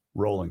Redmond.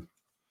 Rolling.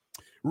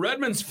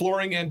 Redmond's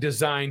Flooring and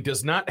Design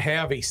does not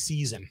have a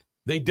season.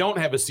 They don't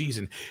have a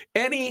season.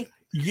 Any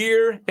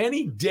year,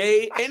 any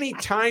day, any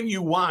time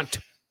you want,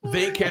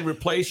 they can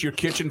replace your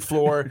kitchen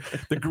floor,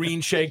 the green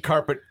shade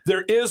carpet.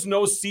 There is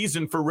no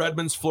season for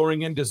Redmond's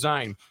Flooring and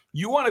Design.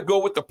 You want to go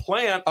with the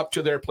plan up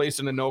to their place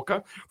in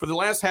Anoka. For the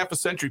last half a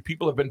century,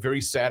 people have been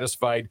very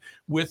satisfied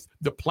with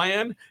the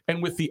plan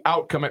and with the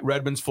outcome at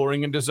Redmond's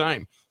Flooring and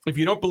Design. If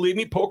you don't believe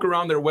me, poke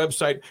around their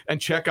website and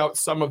check out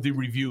some of the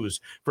reviews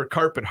for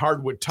carpet,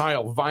 hardwood,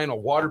 tile, vinyl,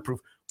 waterproof,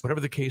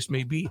 whatever the case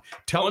may be.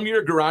 Tell them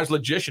you're a garage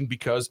logician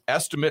because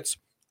estimates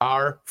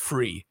are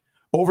free.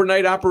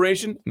 Overnight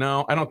operation?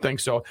 No, I don't think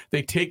so.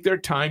 They take their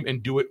time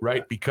and do it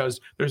right because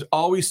there's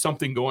always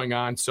something going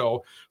on.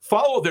 So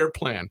follow their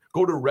plan.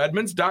 Go to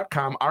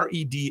redmonds.com,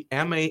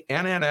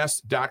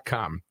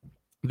 redmanns.com.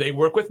 They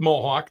work with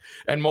Mohawk,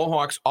 and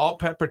Mohawk's All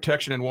Pet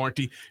Protection and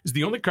Warranty is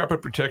the only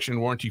carpet protection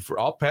and warranty for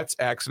all pets,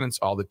 accidents,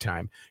 all the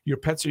time. Your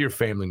pets are your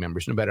family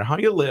members. No matter how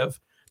you live,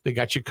 they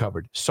got you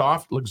covered.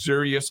 Soft,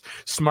 luxurious,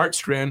 Smart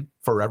Strand,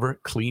 forever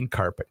clean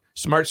carpet.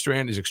 Smart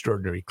Strand is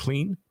extraordinarily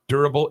clean,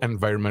 durable, and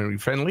environmentally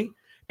friendly.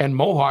 And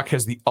Mohawk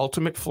has the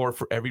ultimate floor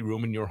for every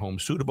room in your home,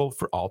 suitable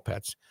for all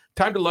pets.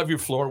 Time to love your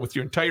floor with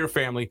your entire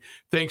family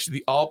thanks to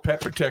the All Pet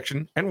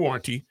Protection and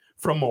Warranty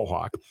from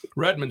Mohawk.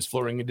 Redmond's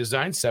Flooring and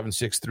Design,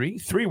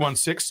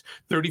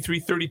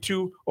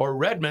 763-316-3332 or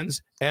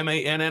Redmond's,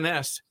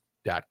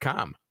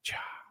 MANNS.com.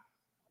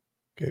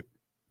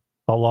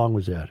 How long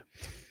was that?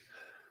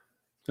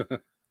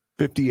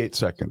 58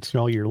 seconds.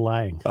 No, you're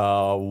lying.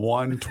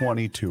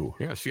 122.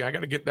 Yeah, see, I got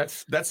to get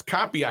that's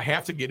copy I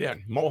have to get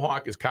in.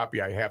 Mohawk is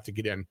copy I have to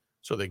get in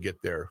so they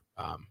get their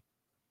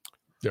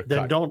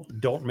Then cut.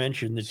 don't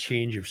mention the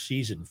change of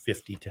season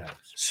 50 times.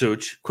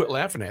 Such, Quit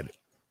laughing at it.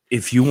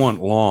 if you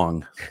want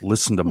long,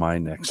 listen to my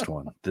next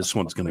one. This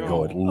one's going to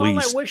go at Well, I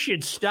least wish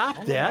you'd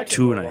stop that.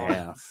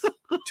 2.5.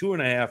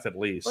 2.5 at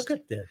least. Look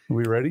at that. Are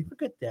we ready?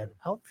 Look at that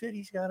outfit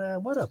he's got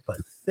on. What a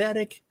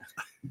pathetic.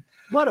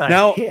 What a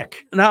Now-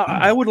 hick. Now,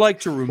 I would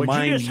like to Would you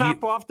remind just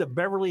hop off the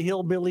Beverly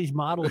Hillbillies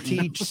Model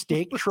T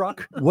steak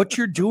truck? what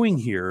you're doing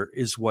here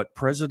is what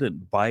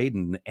President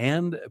Biden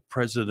and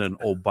President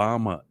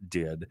Obama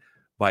did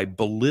by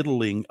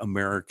belittling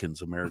Americans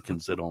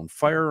that own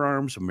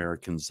firearms,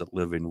 Americans that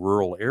live in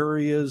rural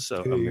areas, You're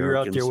out there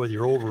Americans. with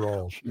your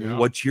overalls.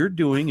 What you're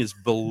doing is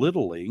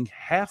belittling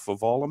half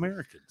of all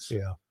Americans.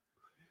 Yeah.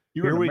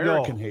 You're Here an we go.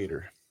 American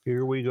hater.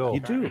 Here we go. You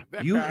do.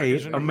 That You guy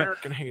is hate an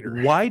American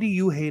hater. Why do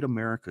you hate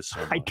America so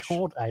much? I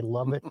don't. I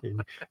love it.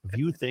 And if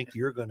you think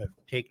you're going to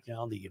take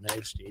down the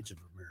United States of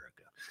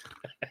America,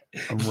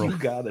 You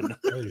got it.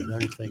 there's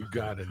another thing. You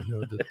gotta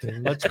know the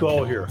thing. Let's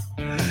go here.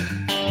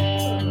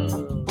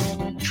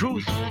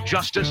 Truth,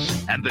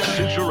 justice, and the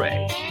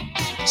Suture.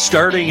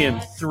 Starting in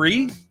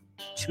 3,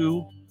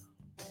 2,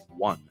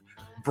 1.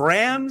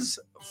 Brands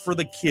for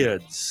the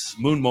kids.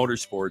 Moon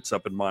Motorsports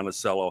up in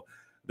Monticello.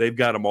 They've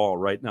got them all.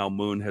 Right now,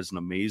 Moon has an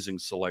amazing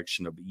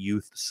selection of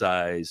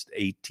youth-sized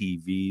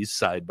ATVs,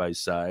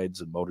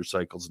 side-by-sides, and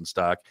motorcycles in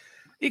stock.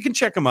 You can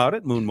check them out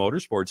at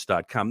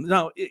moonmotorsports.com.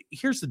 Now,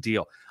 here's the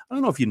deal. I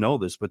don't know if you know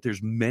this, but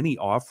there's many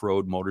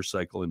off-road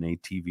motorcycle and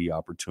ATV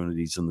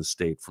opportunities in the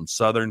state, from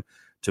southern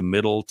to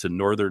middle to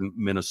northern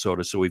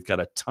Minnesota. So we've got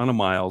a ton of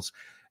miles.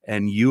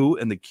 And you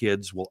and the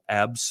kids will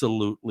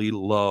absolutely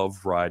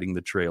love riding the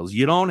trails.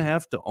 You don't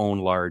have to own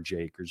large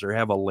acres or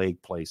have a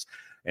lake place.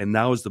 And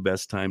now is the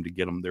best time to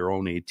get them their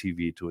own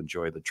ATV to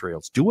enjoy the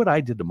trails. Do what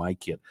I did to my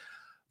kid.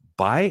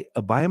 Buy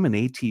them an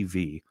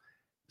ATV.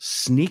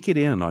 Sneak it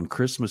in on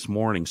Christmas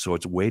morning so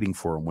it's waiting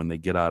for them when they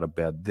get out of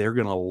bed. They're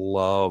going to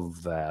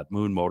love that.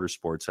 Moon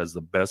Motorsports has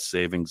the best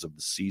savings of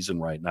the season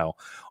right now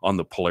on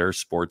the Polaris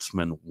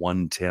Sportsman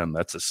 110.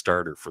 That's a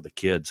starter for the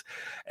kids.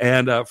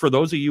 And for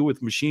those of you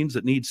with machines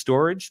that need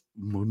storage,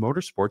 Moon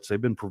Motorsports,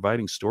 they've been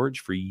providing storage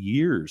for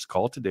years.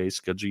 Call today,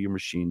 schedule your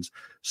machine's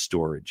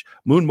storage.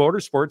 Moon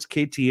Motorsports,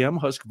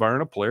 KTM,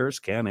 Husqvarna, Polaris,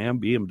 Can-Am,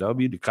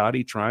 BMW,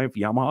 Ducati, Triumph,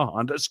 Yamaha,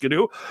 Honda,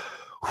 Skidoo.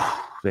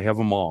 They have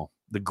them all.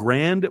 The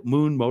Grand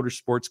Moon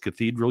Motorsports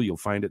Cathedral, you'll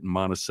find it in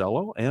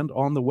Monticello and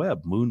on the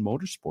web,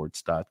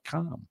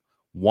 moonmotorsports.com.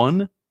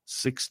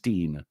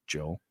 116,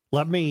 Joe.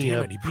 Let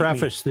me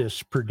preface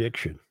this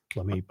prediction.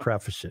 Let me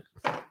preface it.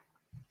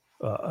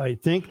 I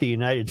think the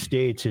United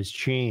States has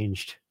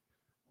changed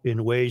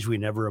in ways we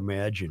never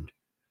imagined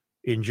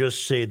in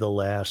just, say, the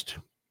last,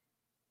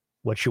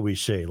 what should we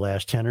say,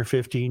 last 10 or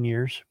 15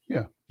 years?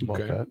 Yeah,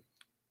 about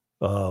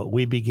that.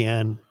 We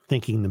began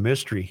thinking the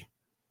mystery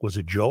was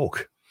a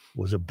joke.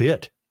 Was a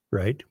bit,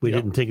 right? We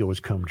didn't think it was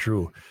come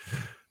true.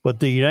 But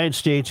the United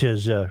States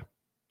has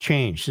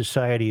changed.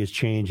 Society has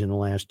changed in the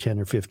last 10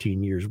 or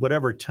 15 years,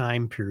 whatever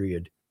time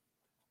period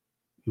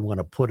you want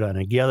to put on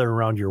it. Gather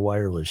around your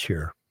wireless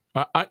here.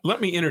 Let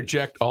me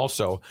interject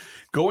also.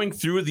 Going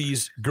through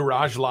these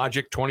Garage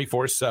Logic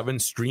 24/7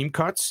 stream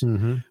cuts,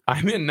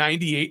 I'm in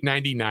 98,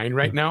 99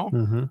 right now,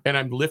 and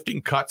I'm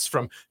lifting cuts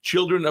from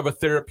Children of a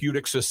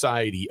Therapeutic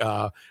Society.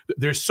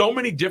 There's so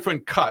many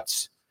different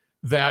cuts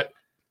that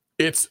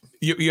it's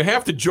you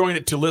have to join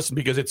it to listen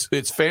because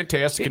it's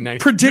fantastic.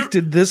 And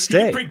predicted this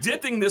day.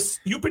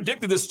 You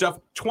predicted this stuff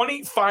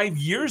 25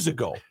 years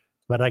ago.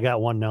 But I got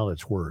one now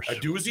that's worse. A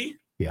doozy?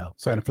 Yeah.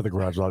 Sign up for the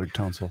Garage Logic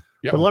Council.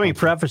 Yep. But let me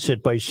preface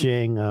it by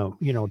saying,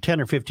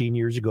 10 or 15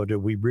 years ago, did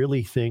we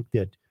really think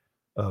that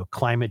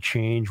climate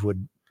change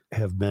would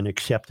have been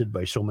accepted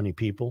by so many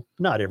people?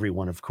 Not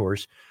everyone, of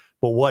course.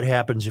 But what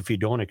happens if you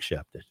don't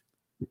accept it?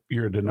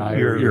 You're a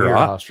denier. You're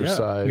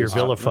ostracized. You're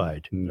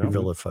vilified. No. You're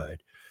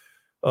vilified.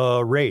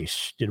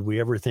 Race. Did we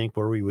ever think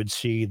where we would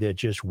see that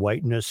just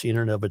whiteness in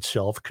and of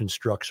itself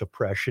constructs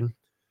oppression?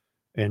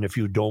 And if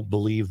you don't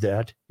believe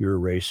that, you're a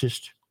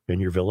racist and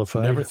you're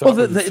vilified? Well,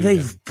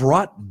 they've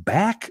brought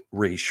back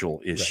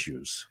racial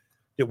issues.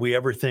 Did we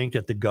ever think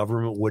that the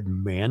government would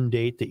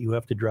mandate that you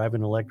have to drive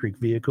an electric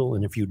vehicle?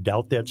 And if you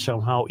doubt that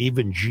somehow,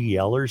 even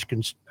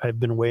GLers have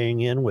been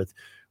weighing in with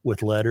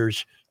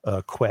letters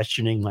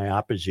questioning my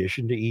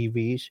opposition to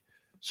EVs.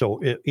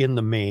 So in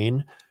the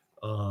main,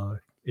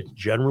 it's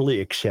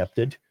generally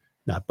accepted,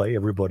 not by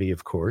everybody,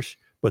 of course,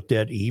 but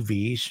that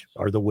EVs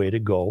are the way to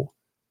go.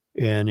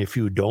 And if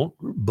you don't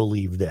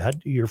believe that,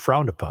 you're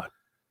frowned upon,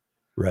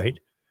 right?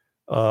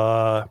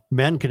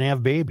 Men can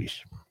have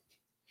babies.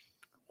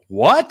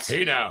 What?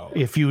 Hey, now.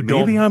 If you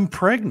don't, maybe I'm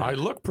pregnant. I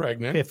look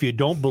pregnant. If you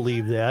don't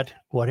believe that,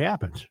 what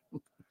happens?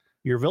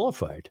 You're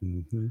vilified.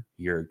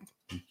 You're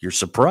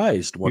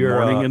surprised one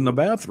morning in the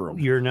bathroom.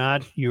 You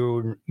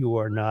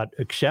are not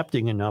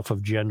accepting enough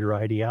of gender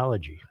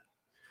ideology.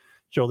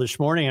 So this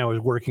morning I was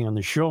working on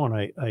the show and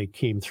I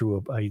came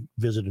through, I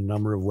visited a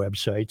number of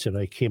websites and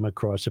I came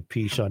across a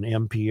piece on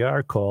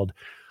NPR called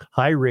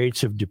High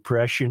Rates of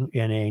Depression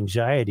and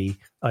Anxiety,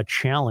 a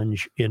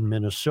Challenge in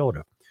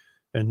Minnesota.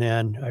 And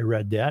then I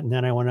read that and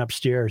then I went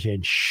upstairs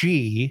and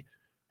she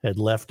had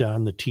left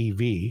on the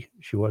TV.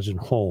 She wasn't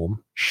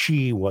home.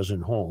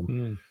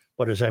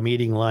 But as I'm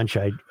eating lunch,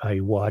 I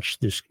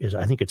watched this,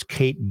 I think it's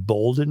Kate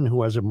Bolden,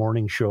 who has a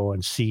morning show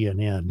on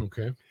CNN.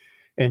 Okay.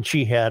 And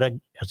she had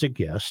as a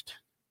guest,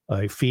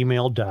 a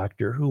female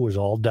doctor who was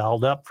all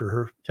dolled up for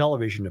her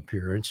television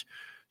appearance,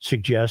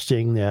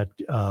 suggesting that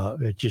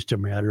it's just a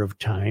matter of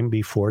time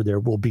before there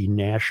will be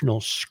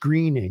national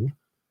screening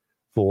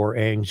for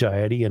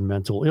anxiety and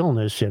mental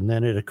illness. And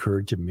then it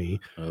occurred to me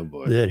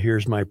that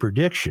here's my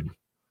prediction.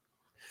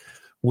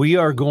 We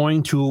are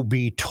going to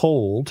be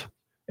told,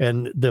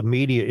 and the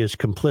media is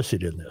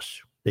complicit in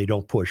this. They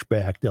don't push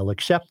back. They'll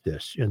accept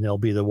this, and they'll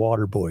be the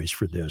water boys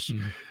for this.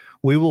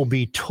 We will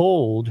be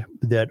told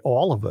that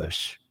all of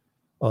us,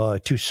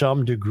 to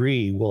some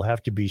degree, will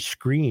have to be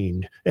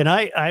screened. And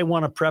I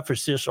want to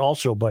preface this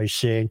also by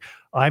saying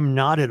I'm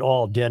not at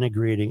all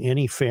denigrating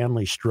any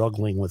family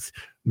struggling with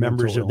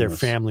members of their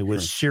family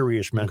with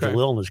serious mental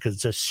illness, because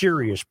it's a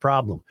serious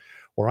problem.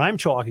 What I'm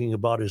talking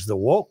about is the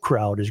woke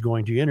crowd is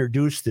going to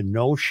introduce the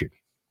notion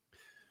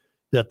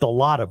that the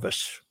lot of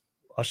us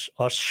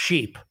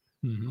sheep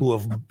who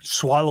have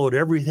swallowed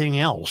everything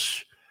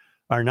else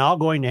are now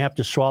going to have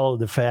to swallow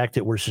the fact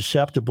that we're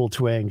susceptible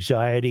to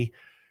anxiety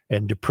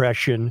and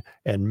depression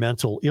and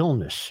mental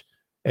illness,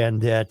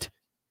 and that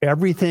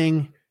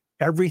everything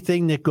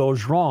that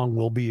goes wrong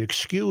will be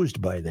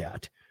excused by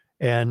that.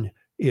 And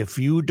if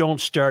you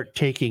don't start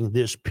taking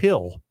this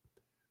pill,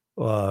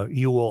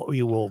 you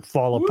will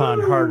fall upon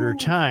harder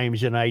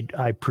times. And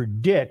I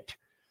predict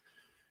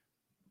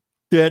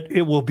that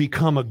it will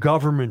become a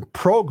government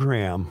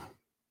program.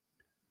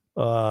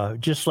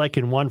 Just like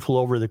in One Flew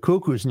Over the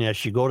Cuckoo's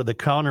Nest, you go to the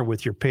counter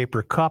with your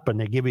paper cup and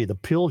they give you the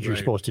pills you're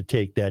supposed to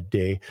take that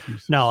day.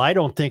 Now, I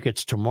don't think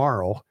it's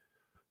tomorrow,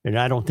 and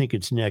I don't think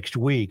it's next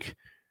week,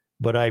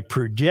 but I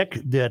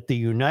predict that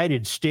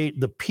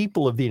the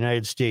people of the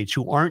United States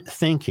who aren't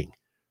thinking,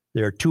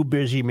 they're too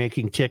busy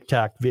making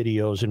TikTok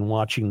videos and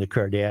watching the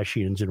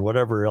Kardashians and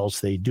whatever else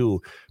they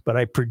do. But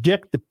I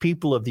predict the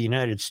people of the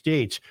United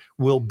States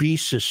will be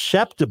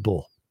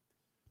susceptible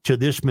to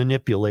this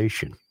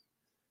manipulation,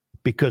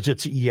 because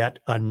it's yet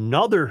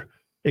another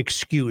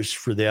excuse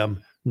for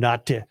them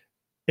not to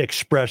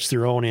express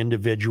their own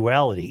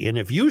individuality. And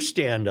if you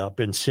stand up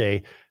and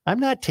say, I'm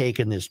not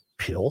taking this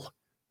pill,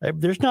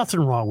 there's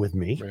nothing wrong with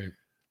me,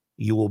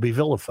 you will be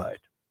vilified.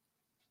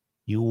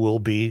 You will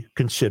be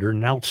considered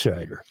an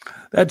outsider.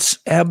 That's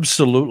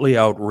absolutely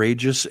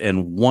outrageous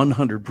and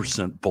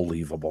 100%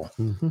 believable.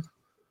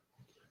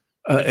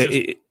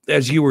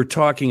 As you were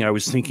talking, I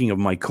was thinking of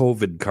my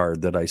COVID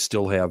card that I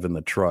still have in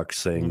the truck,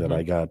 saying that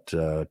I got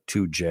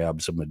 2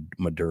 jabs of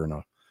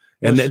Moderna,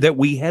 and that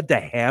we had to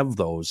have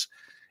those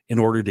in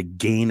order to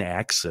gain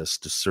access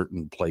to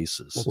certain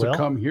places. Well, to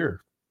come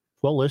here.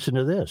 Well, listen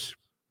to this.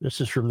 This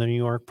is from the New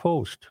York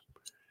Post.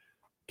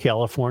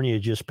 California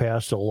just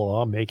passed a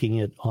law making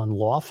it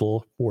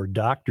unlawful for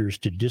doctors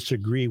to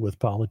disagree with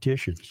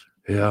politicians.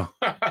 Yeah.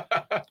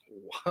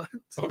 What?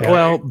 Okay.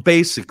 Well,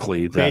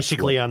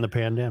 basically on the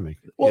pandemic.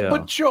 Well,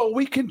 but Joe,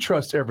 we can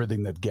trust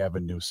everything that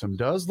Gavin Newsom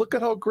does. Look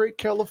at how great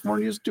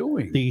California is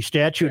doing. The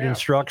statute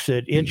instructs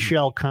that it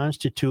shall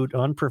constitute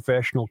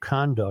unprofessional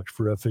conduct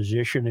for a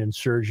physician and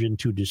surgeon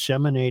to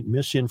disseminate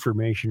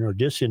misinformation or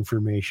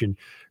disinformation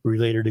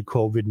related to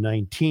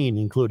COVID-19,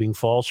 including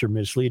false or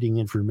misleading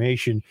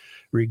information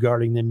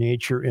regarding the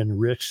nature and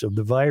risks of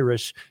the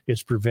virus,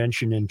 its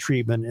prevention and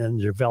treatment, and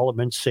the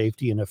development,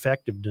 safety, and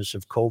effectiveness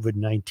of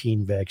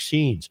COVID-19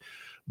 vaccines.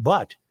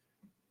 But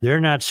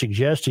they're not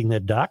suggesting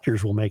that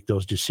doctors will make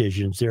those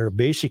decisions. They're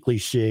basically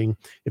saying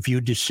if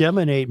you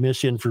disseminate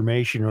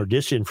misinformation or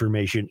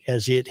disinformation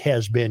as it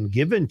has been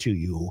given to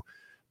you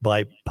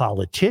by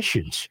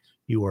politicians,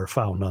 you are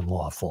found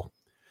unlawful.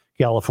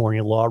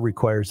 California law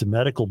requires the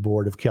Medical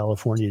Board of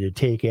California to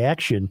take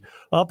action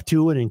up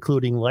to and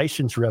including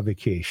license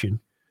revocation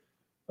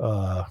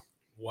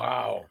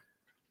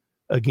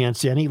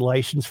against any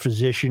licensed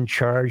physician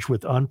charged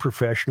with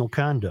unprofessional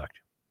conduct.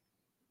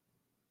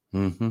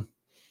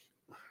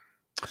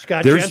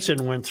 Scott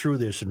Jensen went through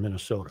this in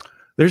Minnesota.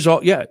 There's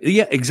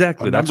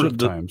exactly. That's what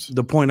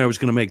the point I was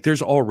going to make.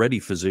 There's already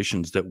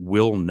physicians that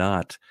will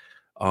not,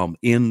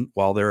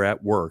 while they're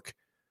at work,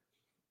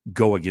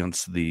 go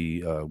against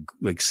the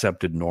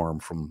accepted norm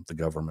from the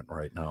government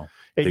right now.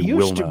 It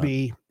used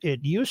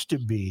to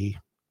be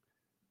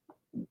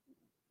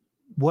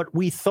what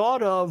we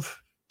thought of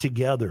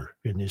together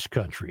in this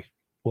country.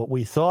 What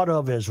we thought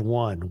of as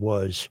one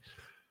was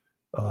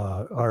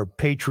our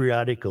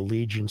patriotic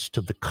allegiance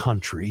to the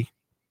country,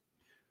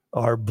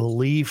 our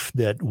belief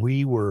that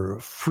we were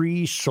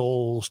free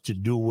souls to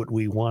do what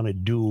we want to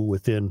do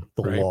within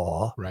the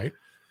law,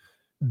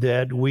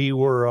 that we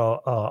were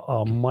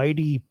a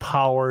mighty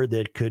power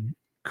that could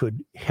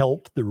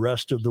help the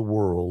rest of the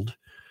world.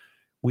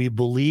 We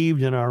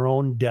believed in our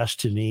own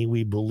destiny.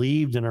 We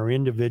believed in our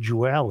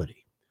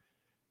individuality.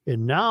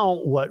 And now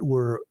what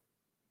we're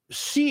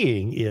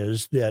seeing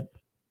is that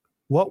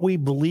what we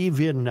believe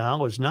in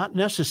now is not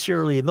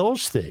necessarily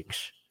those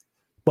things,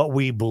 but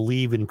we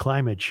believe in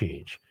climate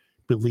change,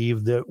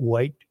 believe that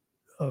white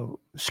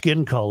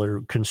skin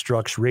color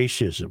constructs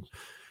racism.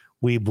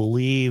 We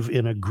believe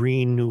in a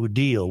Green New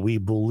Deal. We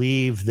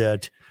believe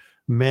that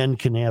men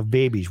can have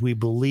babies. We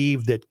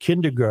believe that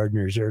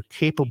kindergartners are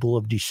capable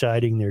of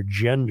deciding their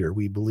gender.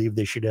 We believe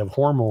they should have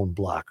hormone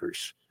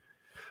blockers.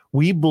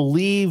 We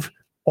believe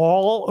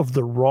all of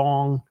the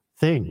wrong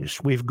things.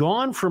 We've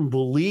gone from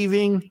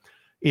believing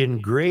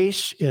in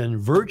grace and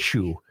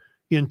virtue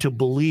into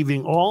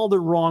believing all the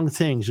wrong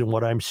things. And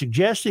what I'm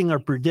suggesting or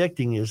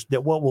predicting is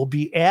that what will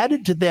be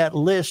added to that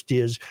list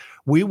is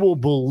we will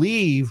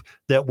believe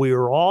that we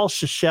are all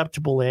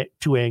susceptible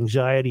to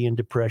anxiety and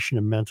depression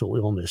and mental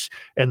illness.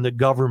 And the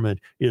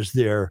government is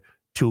there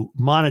to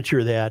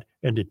monitor that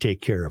and to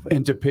take care of it.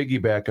 And to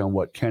piggyback on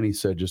what Kenny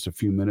said just a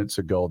few minutes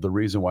ago, the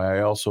reason why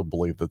I also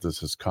believe that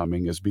this is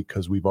coming is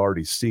because we've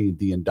already seen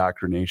the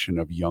indoctrination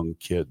of young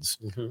kids,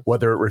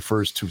 whether it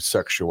refers to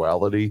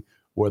sexuality,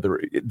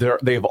 whether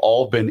they've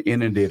all been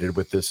inundated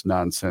with this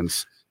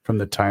nonsense from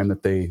the time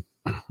that they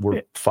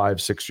were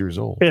 5-6 years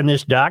old. And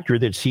this doctor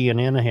that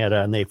CNN had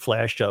on, they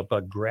flashed up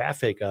a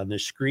graphic on the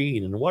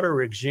screen. And what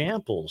are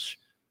examples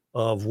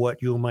of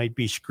what you might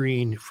be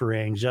screened for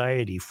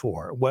anxiety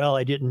for? Well,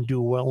 I didn't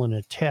do well in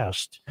a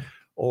test,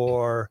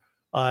 or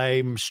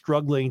I'm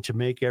struggling to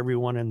make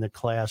everyone in the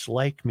class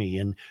like me.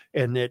 And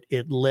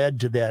it led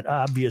to that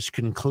obvious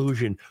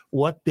conclusion.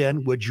 What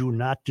then would you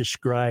not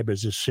describe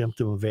as a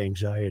symptom of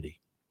anxiety?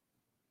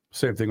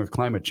 Same thing with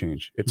climate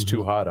change. It's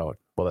too hot out.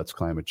 Well, that's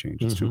climate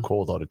change. It's too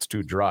cold out. It's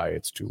too dry.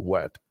 It's too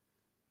wet.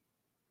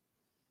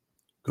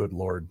 Good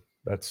Lord.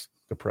 That's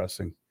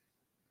depressing.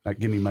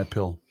 Give me my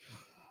pill.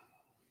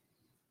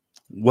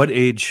 What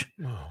age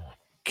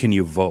can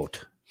you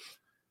vote?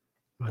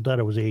 I thought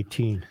it was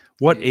 18.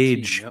 What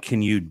age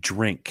can you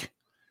drink?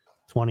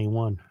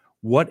 21.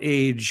 What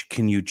age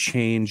can you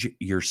change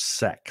your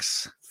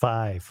sex?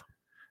 5.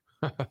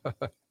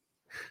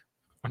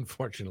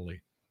 Unfortunately.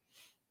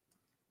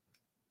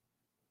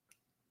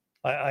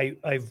 I've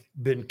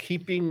been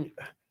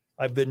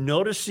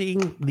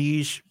noticing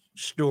these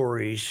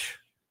stories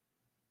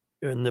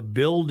and the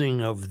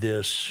building of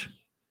this.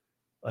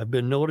 I've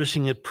been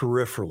noticing it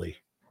peripherally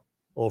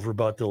over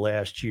about the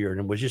last year.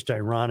 And it was just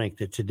ironic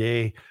that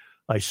today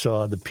I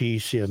saw the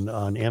piece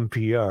on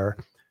NPR.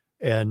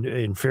 And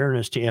in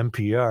fairness to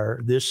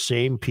NPR, this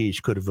same piece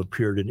could have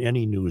appeared in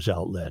any news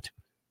outlet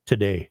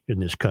today in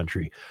this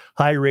country.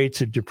 High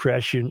rates of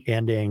depression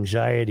and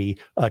anxiety,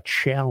 a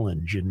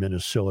challenge in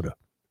Minnesota.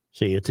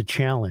 See, it's a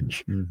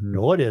challenge.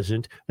 No, it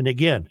isn't. And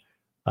again,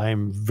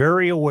 I'm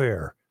very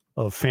aware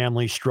of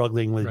families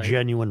struggling with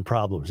genuine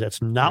problems.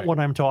 That's not what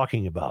I'm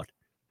talking about.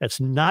 That's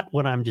not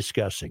what I'm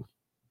discussing.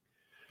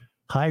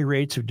 High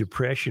rates of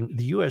depression.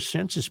 The U.S.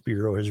 Census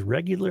Bureau has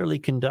regularly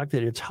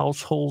conducted its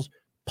household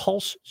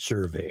pulse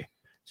survey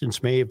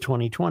since May of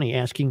 2020,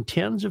 asking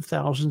tens of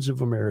thousands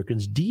of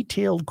Americans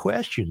detailed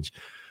questions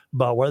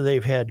about whether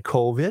they've had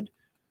COVID,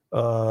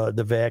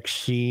 the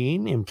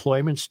vaccine,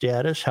 employment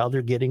status, how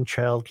they're getting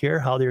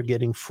childcare, how they're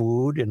getting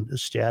food, and the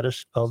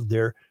status of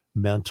their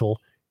mental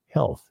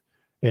health.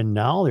 And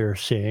now they're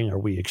saying, are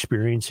we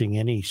experiencing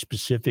any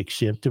specific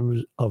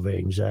symptoms of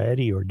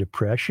anxiety or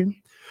depression?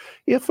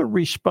 If a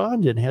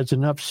respondent has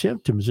enough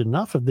symptoms,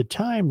 enough of the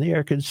time, they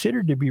are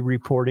considered to be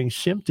reporting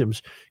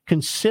symptoms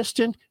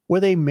consistent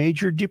with a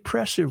major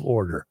depressive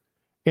order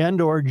and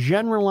or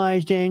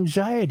generalized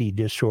anxiety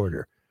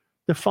disorder.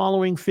 The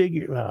following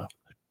figure...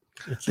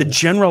 The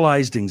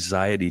generalized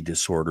anxiety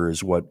disorder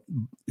is what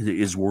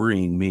is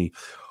worrying me.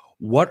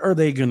 What are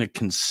they going to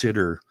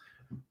consider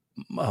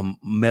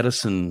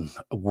medicine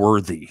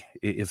worthy,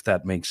 if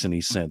that makes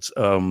any sense?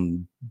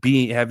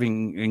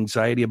 Having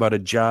anxiety about a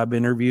job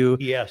interview?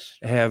 Yes.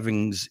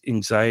 Having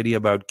anxiety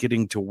about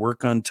getting to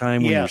work on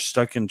time when you're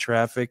stuck in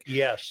traffic?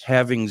 Yes.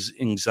 Having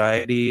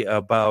anxiety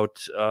about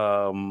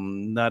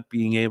not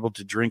being able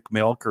to drink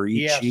milk or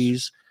eat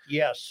cheese?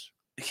 Yes.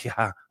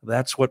 Yeah,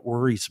 that's what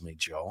worries me,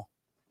 Joe.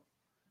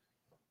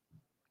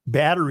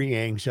 Battery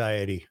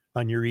anxiety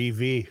on your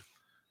EV.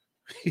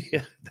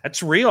 Yeah,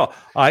 that's real.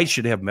 I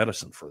should have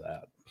medicine for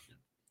that.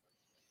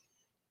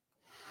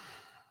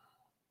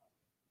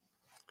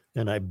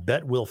 And I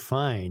bet we'll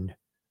find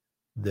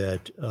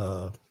that,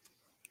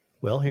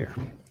 here,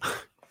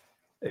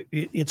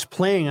 it's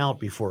playing out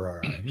before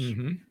our eyes.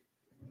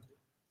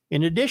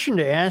 In addition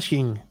to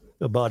asking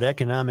about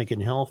economic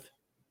and health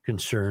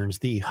concerns,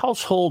 the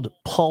Household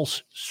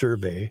Pulse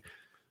Survey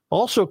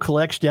also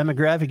collects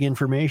demographic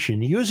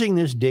information. Using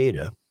this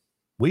data,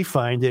 we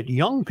find that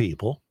young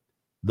people,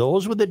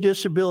 those with a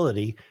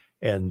disability,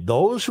 and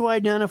those who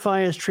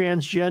identify as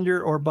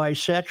transgender or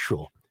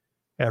bisexual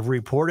have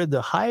reported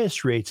the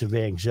highest rates of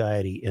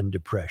anxiety and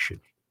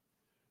depression.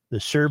 The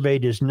survey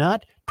does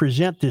not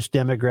present this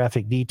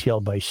demographic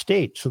detail by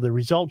state, so the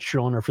results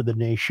shown are for the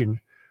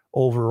nation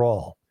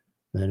overall.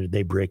 Then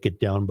they break it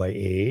down by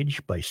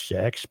age, by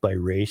sex, by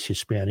race,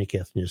 Hispanic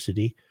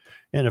ethnicity.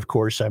 And of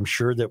course, I'm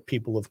sure that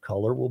people of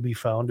color will be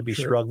found to be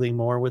struggling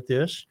more with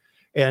this.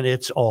 And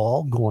it's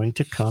all going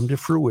to come to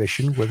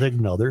fruition with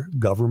another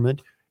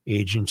government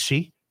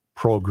agency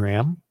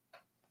program.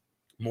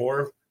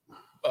 More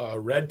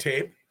red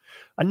tape.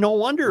 No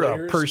wonder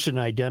layers. A person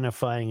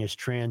identifying as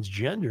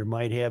transgender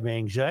might have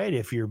anxiety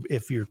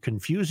if you're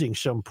confusing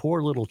some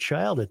poor little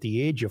child at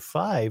the age of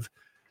 5.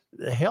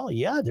 Hell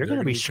yeah, they're going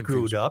to be screwed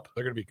confused. up.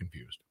 They're going to be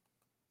confused.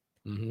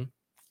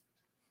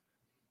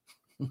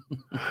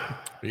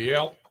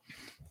 Yep.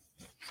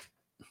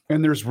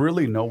 And there's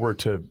really nowhere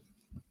to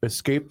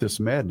escape this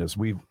madness.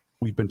 We've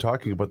been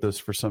talking about this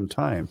for some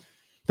time.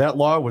 That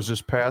law was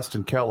just passed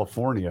in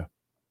California.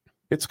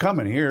 It's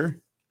coming here.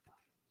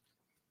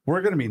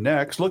 We're going to be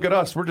next. Look at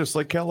us. We're just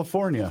like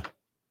California.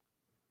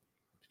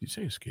 Did you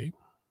say escape?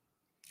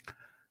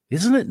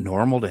 Isn't it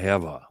normal to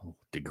have a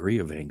degree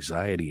of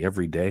anxiety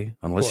every day,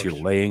 unless you're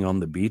laying on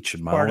the beach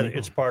and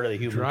it's part of the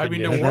human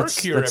driving condition. to work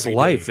here. That's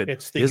life.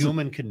 It's the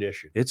human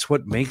condition. It's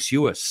what makes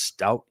you a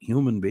stout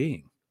human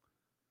being.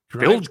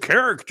 Build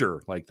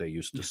character, like they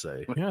used to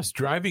say. Yes,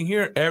 driving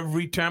here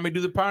every time I do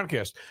the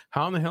podcast.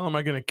 How in the hell am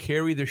I going to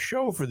carry the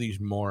show for these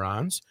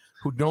morons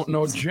who don't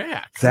know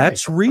jack?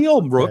 That's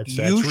real, Brooke. That's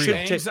you real. should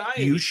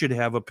Anxiety. you should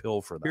have a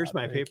pill for that. Here's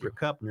my Thank paper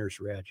cup, Nurse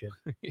Ratchet.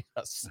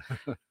 Yes.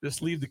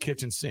 Just leave the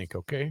kitchen sink,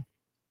 okay?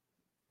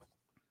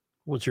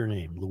 What's her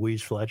name?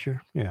 Louise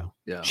Fletcher? Yeah.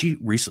 Yeah, She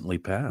recently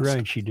passed.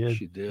 Right, she did.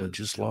 she We did.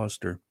 just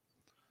lost her.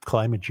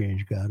 Climate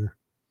change got her.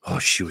 Oh,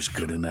 she was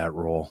good in that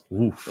role.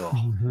 Oof. Oh,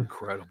 Mhm.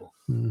 incredible.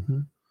 Mm-hmm.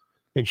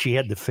 And she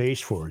had the face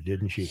for it,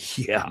 didn't she?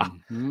 Yeah.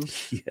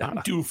 Mhm. Yeah.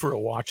 I'm due for a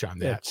watch on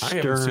that. That I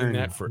haven't seen stern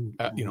that for,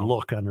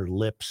 look on her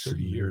lips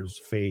 30 and her years.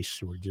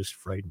 face were just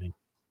frightening.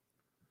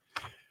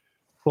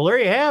 Well, there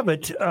you have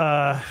it.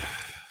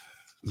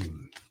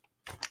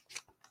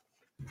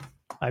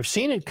 I've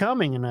seen it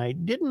coming, and I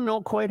didn't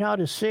know quite how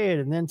to say it.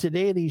 And then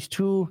today, these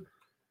two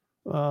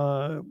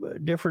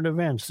different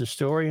events. The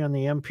story on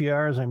the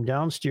NPR as I'm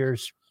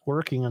downstairs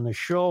working on the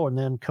show, and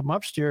then come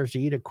upstairs to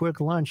eat a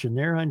quick lunch, and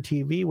there on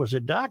TV was a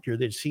doctor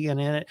that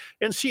CNN,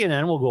 and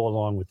CNN will go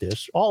along with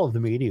this. All of the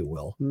media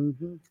will.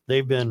 Mhm.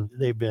 They've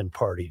been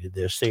party to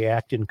this. They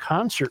act in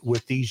concert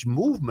with these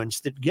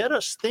movements that get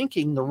us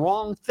thinking the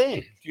wrong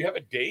thing. Do you have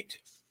a date?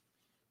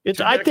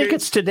 I think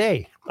it's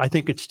today. I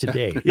think it's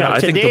today. Yeah, Now, I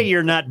think today the-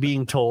 you're not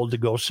being told to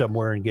go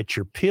somewhere and get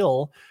your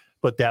pill,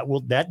 but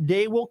that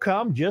day will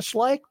come, just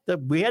like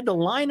we had to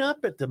line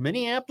up at the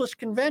Minneapolis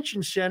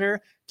Convention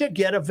Center to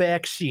get a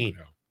vaccine.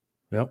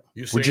 Yep.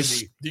 You We're saying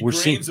just- the we're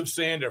grains seeing- of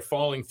sand are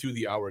falling through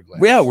the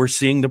hourglass. Yeah, we're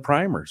seeing the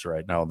primers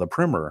right now. The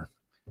primer.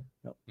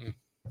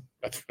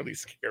 That's really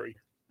scary.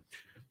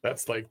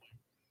 That's like,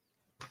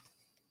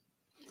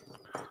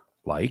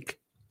 Like.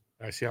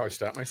 I see how I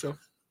stop myself.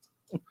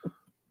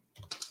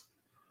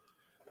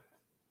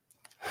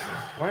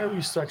 Why are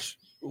we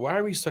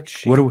such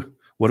sheep?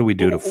 What do we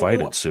do to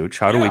fight it, Such?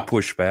 How do we Yeah.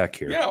 push back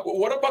here? Yeah, well,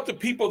 what about the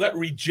people that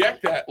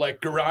reject that,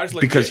 like garage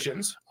Because-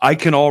 logicians? I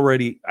can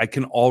already,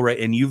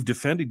 and you've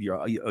defended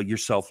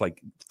yourself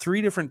like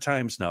 3 different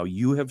times now.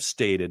 You have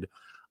stated,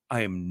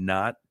 I am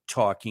not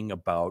talking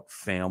about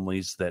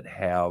families that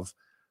have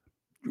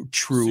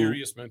true,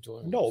 Serious mental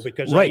illness. No,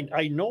 because Right.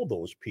 I know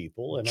those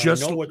people, and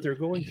Just- I know what they're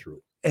going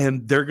through.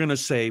 and they're going to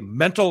say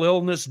mental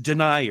illness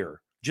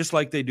denier, just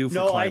like they do for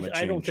No, climate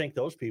change. I don't think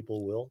those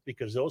people will,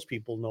 because those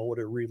people know what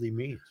it really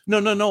means. No.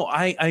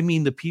 I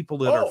mean the people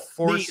that are Oh,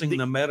 forcing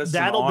the medicine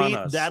that'll on be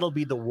us. that'll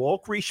be the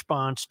woke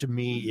response to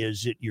me,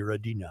 is that you're a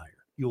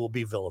denier. You will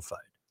be vilified.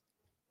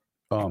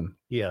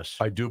 Yes.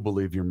 I do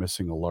believe you're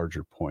missing a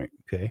larger point.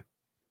 Okay.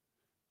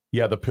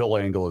 Yeah, the pill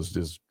angle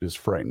is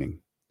frightening.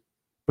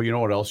 But you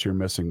know what else you're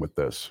missing with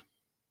this?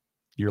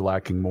 You're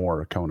lacking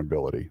more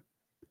accountability.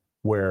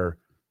 Where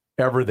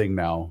everything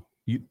now,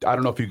 I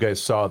don't know if you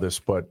guys saw this,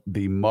 but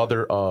the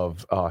mother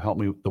of help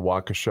me, the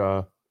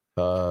Waukesha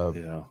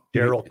yeah.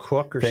 Daryl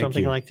Cook or Thank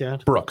something you. like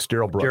that. Brooks,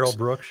 Daryl Brooks. Daryl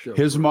Brooks.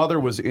 His mother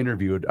was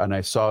interviewed, and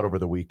I saw it over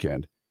the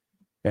weekend.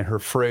 And her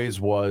phrase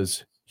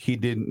was, "He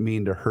didn't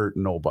mean to hurt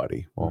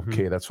nobody." Well, Mhm.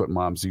 okay, that's what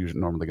mom's usually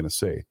normally going to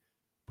say.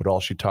 But all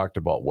she talked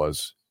about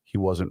was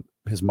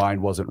his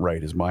mind wasn't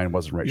right. His mind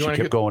wasn't right. You She wanna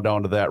kept get- going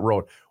down to that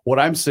road. What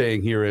I'm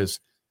saying here is,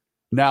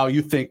 now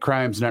you think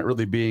crime's not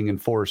really being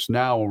enforced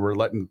now, and we're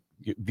letting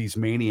these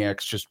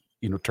maniacs just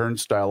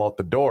turnstile out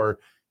the door.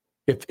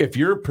 If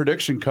your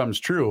prediction comes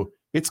true,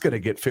 it's going to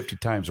get 50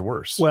 times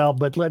worse. Well,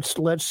 but let's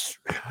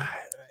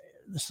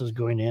this is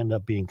going to end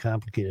up being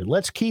complicated.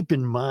 Let's keep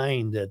in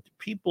mind that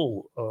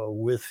people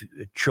with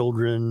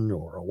children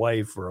or a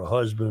wife or a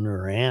husband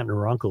or aunt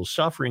or uncle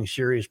suffering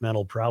serious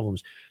mental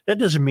problems, that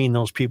doesn't mean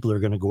those people are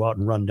going to go out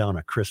and run down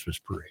a Christmas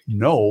parade.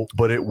 No,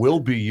 but it will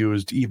be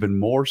used even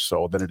more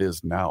so than it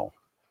is now.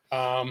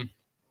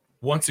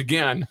 Once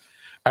again,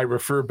 I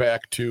refer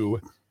back to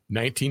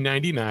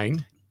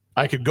 1999.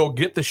 I could go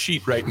get the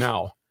sheet right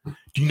now.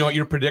 Do you know what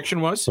your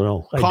prediction was?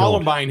 So I don't.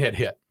 Columbine had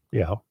hit.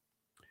 Yeah.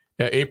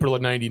 April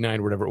of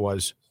 99, whatever it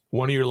was.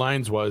 One of your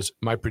lines was,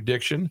 my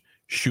prediction,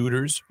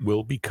 shooters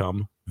will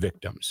become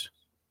victims.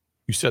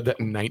 You said that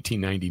in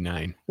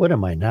 1999. What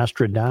am I,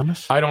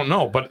 Nostradamus? I don't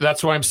know, but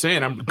that's what I'm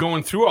saying. I'm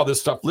going through all this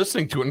stuff,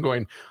 listening to it and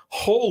going,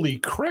 holy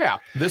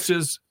crap,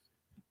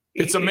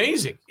 it's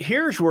amazing.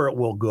 Here's where it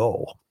will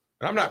go.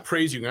 And I'm not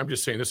praising you. I'm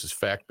just saying this is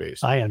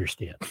fact-based. I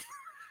understand.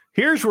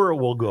 Here's where it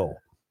will go.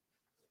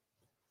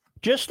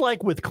 Just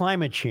like with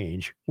climate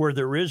change, where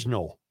there is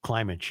no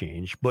climate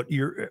change, but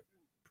you're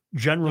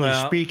generally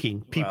Well,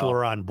 speaking, people well.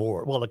 are on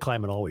board. Well, the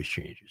climate always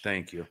changes.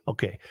 Thank you.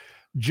 Okay.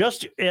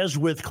 Just as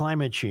with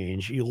climate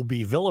change, you'll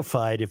be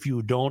vilified if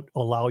you don't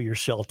allow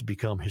yourself to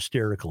become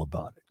hysterical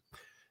about it.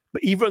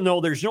 But even though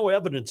there's no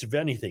evidence of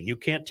anything, you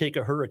can't take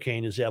a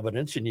hurricane as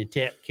evidence, and you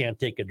can't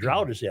take a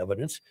drought as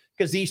evidence,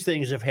 because these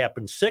things have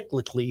happened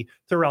cyclically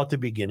throughout the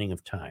beginning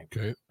of time.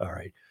 Okay. All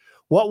right.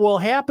 What will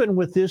happen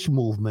with this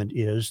movement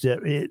is that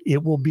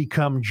it will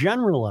become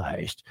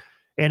generalized.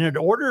 And in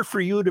order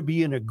for you to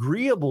be an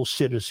agreeable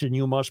citizen,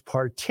 you must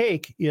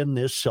partake in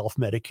this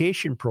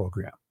self-medication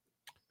program.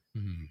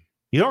 Hmm.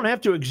 You don't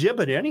have to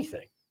exhibit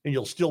anything, and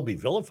you'll still be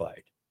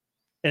vilified.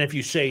 And if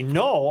you say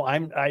no,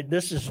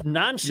 this is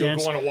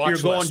nonsense. You're going to watch You're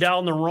going list.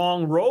 down the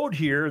wrong road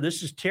here.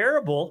 This is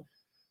terrible.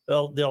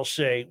 They'll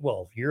say,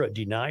 well, you're a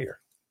denier.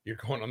 You're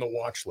going on the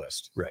watch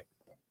list. Right.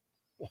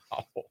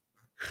 Wow.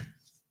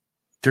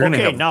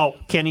 Okay, now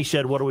Kenny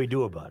said, what do we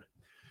do about it?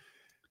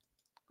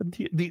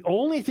 The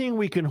only thing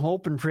we can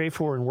hope and pray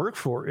for and work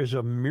for is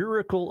a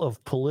miracle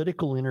of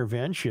political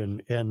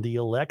intervention and the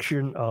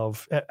election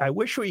of. I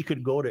wish we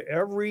could go to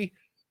every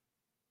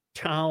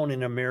town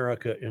in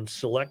America and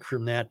select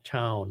from that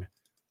town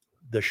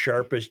the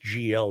sharpest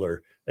GLer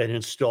and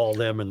install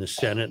them in the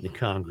Senate and the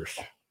Congress,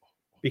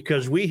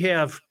 because we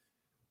have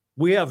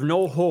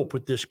no hope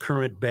with this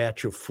current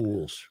batch of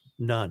fools.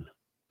 None.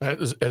 That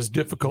is as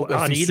difficult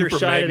as on the either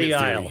side of the Supermagnet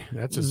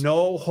aisle. theory.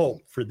 No hope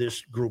for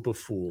this group of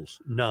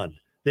fools. None.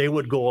 They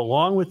would go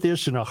along with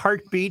this in a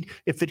heartbeat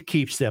if it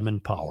keeps them in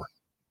power.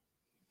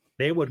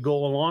 They would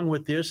go along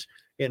with this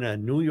in a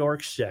New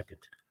York second.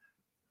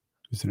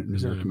 Isn't it New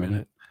Isn't York it a minute?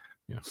 minute?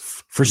 Yeah.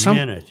 For some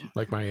minute.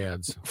 Like my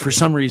ads. For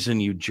some reason,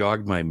 you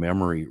jogged my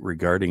memory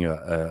regarding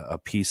a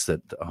piece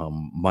that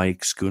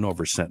Mike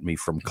Schoonover sent me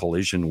from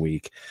Collision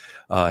Week.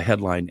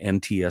 Headline: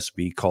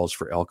 NTSB calls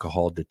for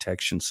alcohol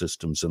detection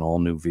systems in all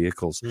new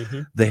vehicles.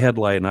 Mm-hmm. The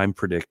headline I'm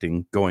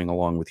predicting, going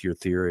along with your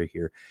theory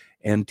here,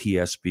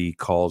 NTSB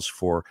calls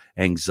for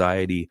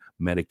anxiety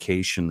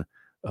medication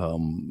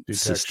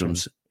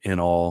systems in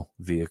all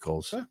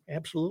vehicles.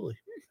 Absolutely.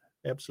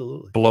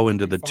 Absolutely. Blow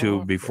into the Far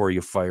tube off. before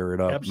you fire it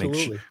up.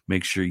 Absolutely.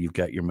 Make sure you've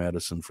got your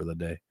medicine for the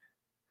day.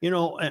 You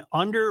know,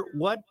 under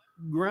what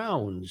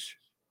grounds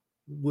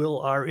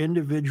will our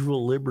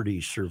individual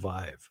liberties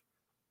survive?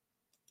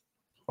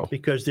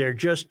 Because they're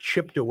just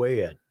chipped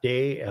away at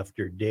day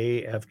after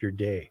day after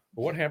day.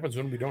 But what happens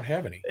when we don't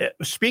have any?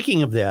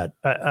 Speaking of that,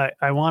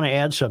 I want to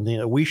add something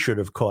that we should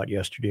have caught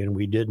yesterday and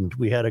we didn't.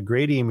 We had a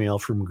great email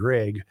from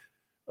Greg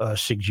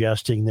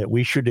suggesting that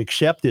we should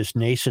accept this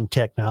nascent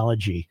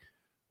technology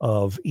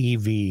of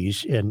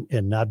EVs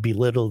and not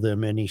belittle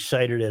them. And he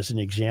cited as an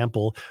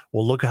example,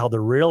 well, look how the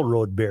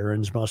railroad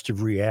barons must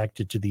have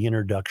reacted to the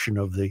introduction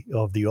of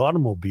the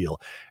automobile.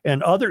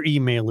 And other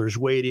emailers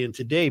weighed in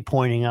today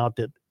pointing out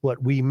that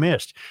what we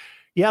missed.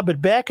 Yeah,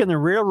 but back in the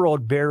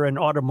railroad baron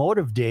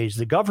automotive days,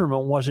 the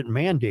government wasn't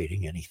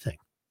mandating anything.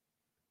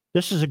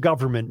 This is a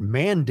government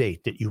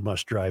mandate that you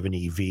must drive an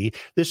EV.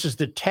 This is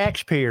the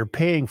taxpayer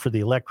paying for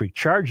the electric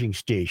charging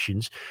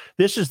stations.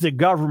 This is the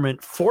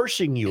government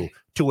forcing you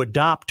to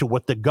adopt to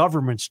what the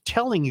government's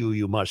telling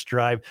you must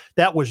drive.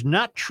 That was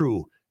not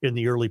true in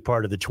the early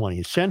part of the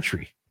 20th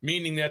century.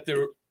 Meaning that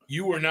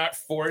you were not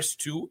forced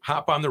to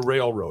hop on the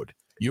railroad.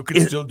 You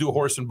could still do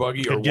horse and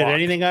buggy or did walk.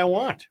 anything I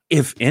want.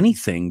 If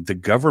anything, the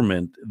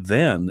government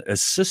then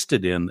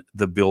assisted in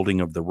the building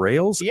of the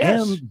rails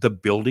Yes. and the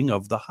building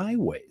of the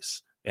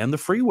highways and the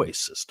freeway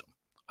system.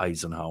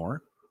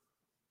 Eisenhower.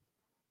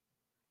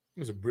 It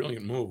was a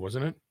brilliant move,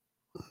 wasn't it?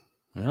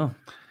 Yeah.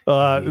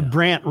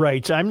 Brant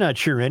writes, I'm not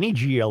sure any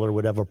GLer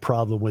would have a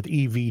problem with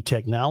EV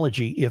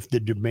technology if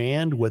the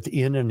demand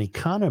within an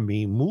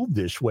economy moved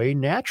this way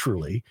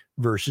naturally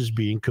versus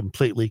being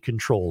completely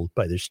controlled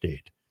by the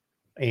state.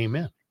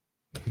 Amen.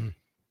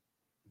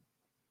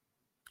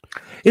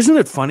 Isn't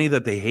it funny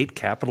that they hate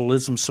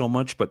capitalism so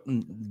much, but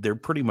they're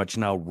pretty much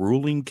now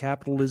ruling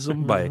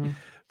capitalism by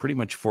pretty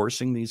much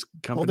forcing these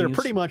companies? Well, they're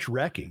pretty much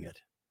wrecking it.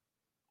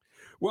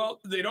 Well,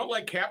 they don't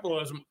like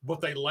capitalism, but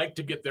they like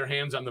to get their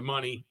hands on the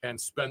money and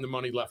spend the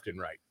money left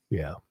and right.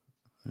 Yeah.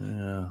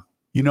 Yeah.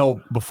 You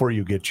know, before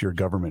you get your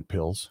government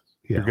pills,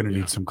 Yeah. you're going to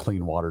need some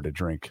clean water to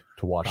drink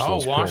to wash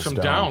those Wash pills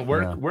them down.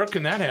 Yeah. Where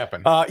can that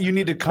happen? You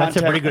need to That's contact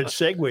a pretty good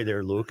segue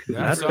there, Luke. Not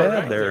That's all bad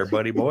right. there,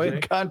 buddy boy.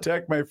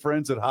 contact my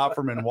friends at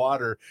Hofferman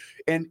Water,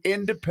 an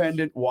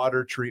independent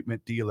water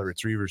treatment dealer.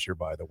 It's Reavers here,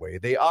 by the way.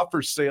 They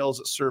offer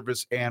sales,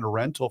 service, and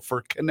rental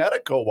for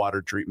Connecticut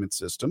water treatment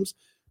systems.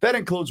 That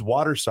includes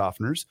water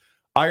softeners,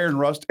 iron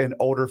rust and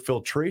odor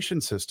filtration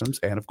systems,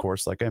 and of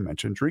course, like I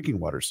mentioned, drinking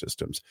water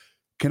systems.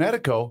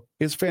 Connecticut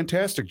is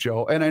fantastic,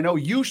 Joe. And I know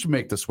you should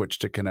make the switch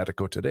to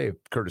Connecticut today,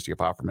 courtesy of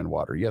Hofferman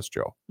Water. Yes,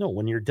 Joe. No,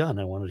 when you're done,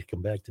 I wanted to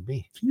come back to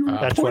me. You were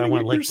That's why I pointing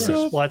went at like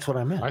yourself. this. Well, that's what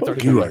I meant. I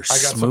thought You are I got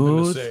something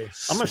smooth. to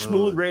say. I'm a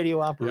smooth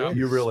radio operator.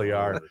 You really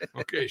are.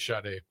 Okay,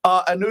 Sade.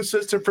 A new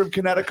system from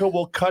Connecticut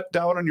will cut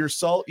down on your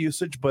salt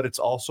usage, but it's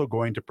also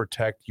going to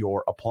protect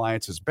your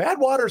appliances. Bad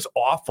water is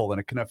awful,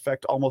 and it can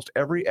affect almost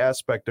every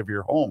aspect of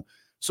your home.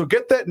 So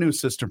get that new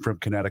system from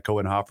Connecticut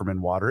and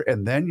Hofferman Water,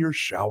 and then your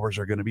showers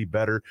are going to be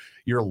better.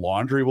 Your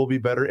laundry will be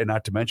better, and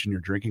not to mention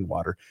your drinking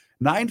water.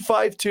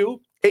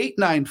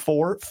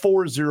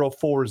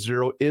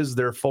 952-894-4040 is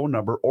their phone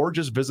number, or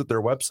just visit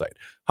their website,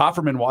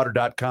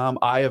 HoffermanWater.com.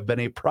 I have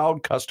been a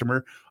proud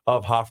customer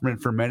of Hofferman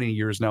for many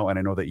years now, and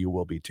I know that you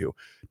will be too.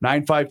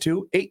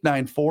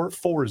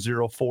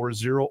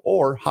 952-894-4040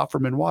 or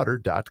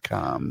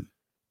HoffermanWater.com.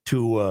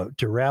 To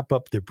wrap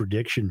up the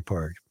prediction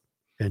part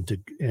and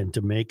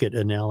to make it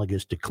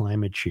analogous to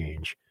climate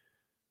change,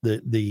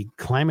 the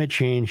climate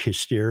change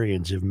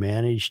hysterians have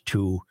managed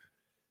to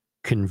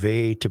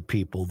convey to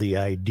people the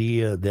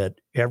idea that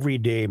every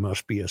day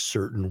must be a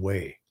certain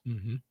way.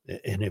 Mm-hmm.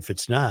 And if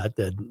it's not,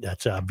 then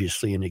that's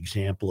obviously an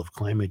example of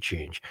climate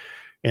change.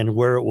 And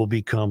where it will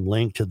become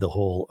linked to the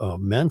whole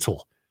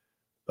mental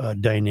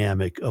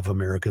dynamic of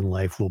American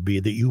life will be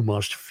that you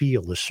must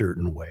feel a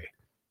certain way.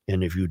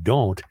 And if you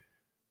don't,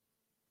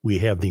 we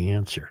have the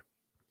answer.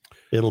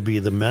 It'll be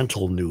the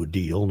mental New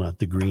Deal, not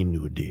the Green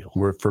New Deal.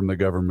 We're from the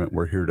government.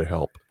 We're here to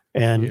help.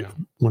 And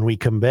when we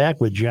come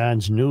back with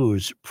John's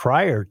news,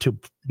 prior to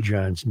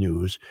John's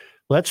news,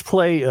 let's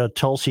play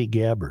Tulsi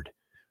Gabbard,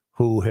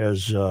 who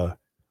has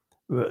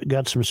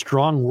got some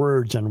strong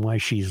words on why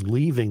she's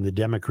leaving the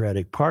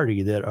Democratic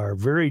Party that are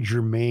very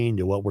germane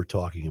to what we're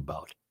talking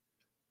about.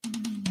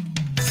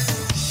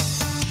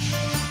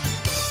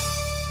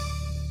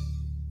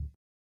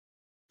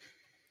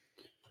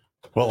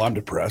 Well, I'm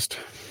depressed.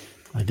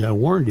 I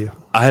warned you.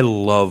 I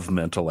love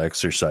mental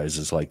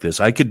exercises like this.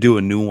 I could do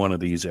a new one of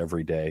these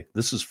every day.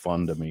 This is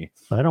fun to me.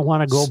 I don't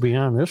want to go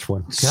beyond this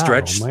one.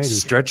 God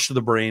Stretch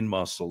the brain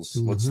muscles.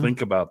 Mm-hmm. Let's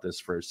think about this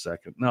for a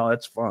second. No,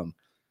 that's fun.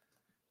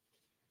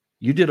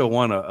 You did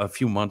one a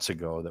few months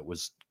ago that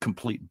was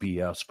complete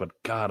BS, but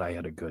God, I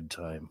had a good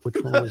time. Which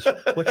one was?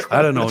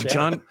 I don't know.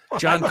 John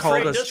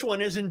called us. This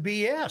one isn't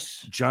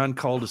BS. John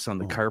called us on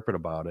the carpet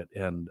about it,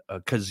 and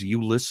because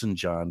you listened,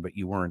 John, but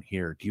you weren't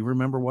here. Do you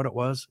remember what it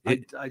was?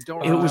 I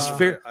don't. It was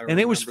fair, and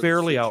it was remember the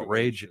fairly situation.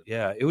 outrageous.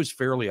 Yeah, it was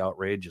fairly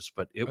outrageous,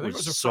 but it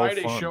was a so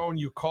Friday fun. show, and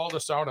you called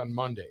us out on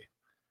Monday.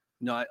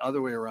 No,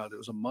 other way around. It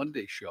was a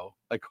Monday show.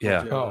 I called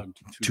Yeah. you Oh, on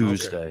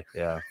Tuesday.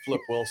 Yeah,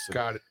 Flip Wilson.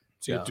 Got it.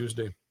 See you Yeah.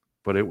 Tuesday.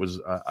 but it was.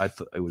 I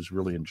thought it was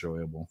really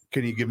enjoyable.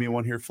 Can you give me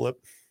one here, Flip?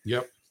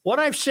 Yep. What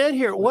I've said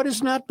here, what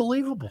is not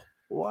believable?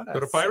 What? Go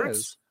to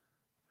Pirates.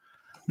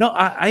 No,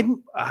 I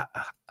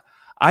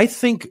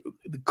think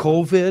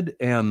COVID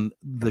and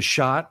the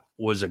shot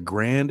was a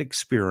grand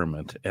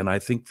experiment, and I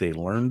think they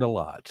learned a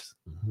lot.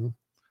 Mm-hmm.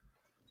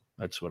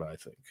 That's what I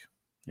think.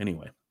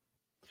 Anyway,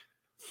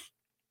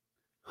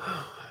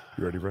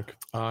 You ready, Rick?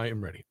 I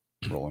am ready.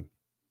 Rolling.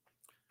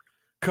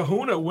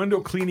 Kahuna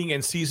Window Cleaning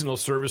and Seasonal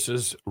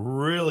Services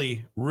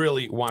really,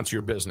 really wants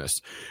your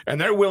business. And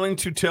they're willing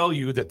to tell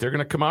you that they're going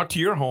to come out to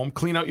your home,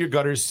 clean out your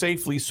gutters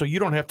safely so you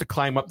don't have to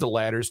climb up the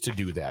ladders to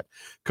do that.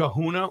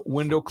 Kahuna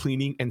Window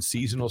Cleaning and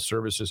Seasonal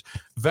Services.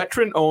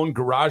 Veteran-owned,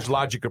 Garage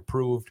Logic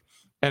approved.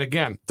 And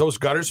again, those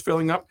gutters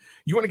filling up,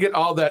 you want to get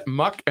all that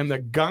muck and the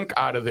gunk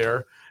out of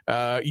there.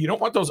 You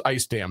don't want those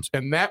ice dams.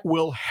 And that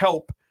will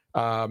help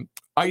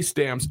ice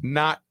dams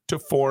not to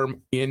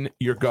form in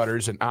your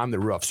gutters and on the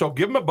roof. So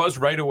give them a buzz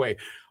right away.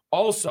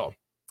 Also,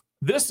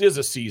 this is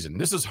a season.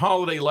 This is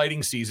holiday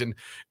lighting season,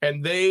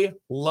 and they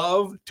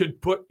love to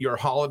put your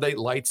holiday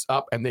lights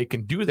up, and they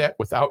can do that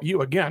without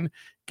you, again,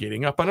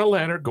 getting up on a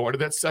ladder, going to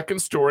that second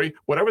story,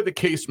 whatever the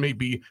case may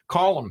be.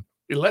 Call them.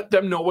 Let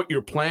them know what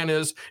your plan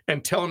is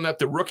and tell them that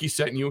the rookie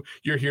sent you.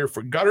 You're here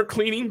for gutter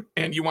cleaning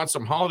and you want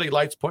some holiday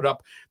lights put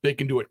up. They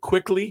can do it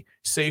quickly,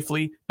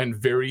 safely, and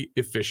very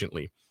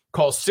efficiently.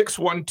 Call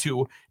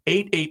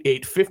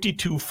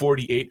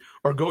 612-888-5248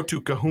 or go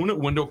to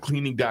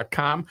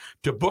kahunawindowcleaning.com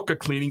to book a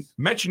cleaning.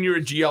 Mention you're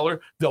a GLer.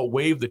 They'll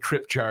waive the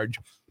trip charge.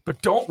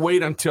 But don't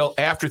wait until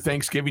after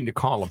Thanksgiving to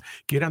call them.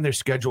 Get on their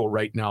schedule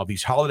right now.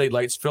 These holiday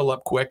lights fill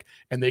up quick,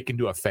 and they can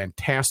do a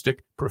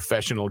fantastic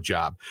professional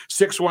job.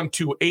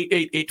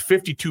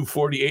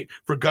 612-888-5248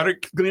 for gutter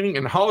cleaning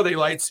and holiday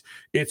lights.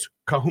 It's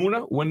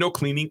Kahuna Window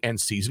Cleaning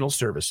and Seasonal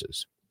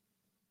Services.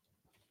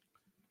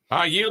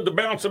 I yield the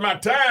balance of my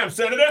time,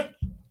 Senator.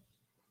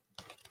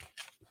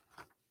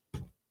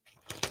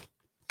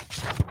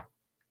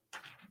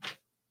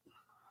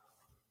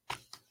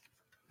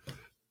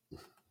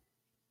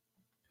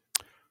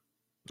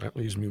 That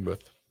leaves me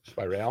with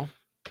Spiral.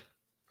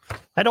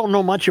 I don't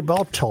know much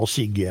about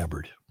Tulsi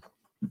Gabbard.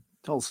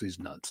 Tulsi's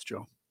nuts,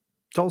 Joe.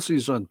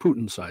 Tulsi's on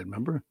Putin's side,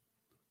 remember?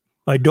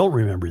 I don't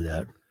remember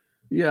that.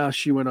 Yeah,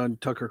 she went on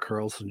Tucker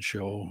Carlson's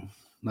show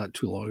not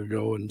too long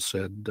ago and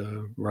said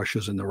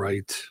Russia's in the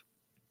right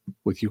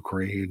with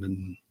Ukraine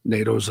and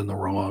NATO's in the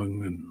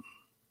wrong, and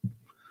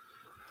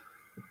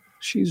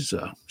she's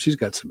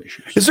got some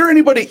issues. Is there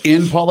anybody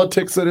in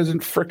politics that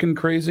isn't freaking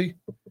crazy?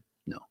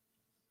 No.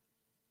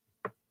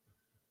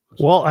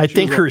 Well, I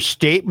think her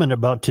statement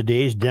about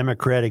today's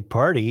Democratic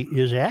Party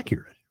is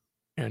accurate.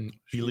 And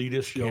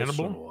elitist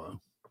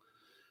cannibal.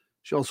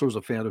 She also was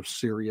a fan of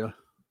Syria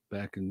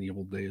back in the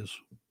old days,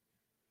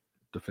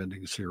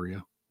 defending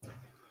Syria.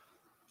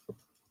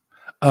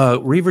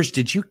 Reavers,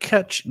 did you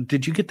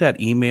get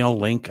that email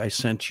link I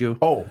sent you?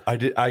 Oh, I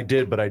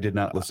did, but I did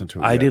not listen to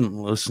it. I yet. didn't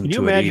listen to it.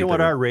 Can you imagine either. what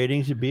our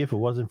ratings would be if it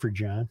wasn't for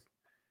John?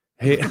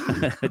 Hey,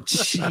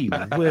 gee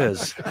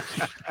whiz.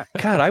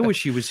 God, I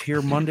wish he was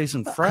here Mondays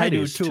and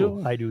Fridays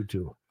too. I do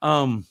too.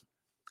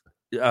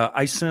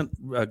 I sent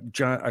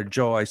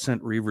Joe. I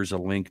sent Reavers a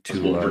link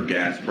to for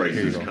gas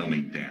prices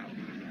coming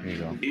down. There you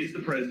go. Is the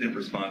president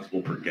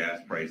responsible for gas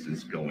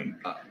prices going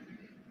up?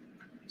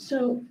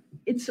 So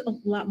it's a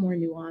lot more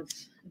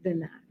nuanced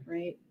than that,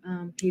 right?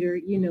 Peter,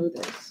 you know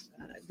this.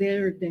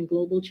 There have been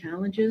global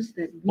challenges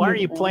that. Why are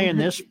you playing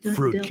this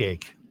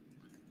fruitcake?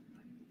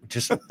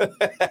 Just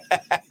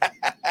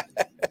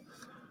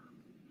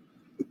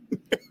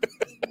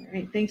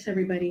Thanks,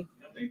 everybody.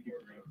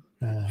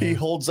 He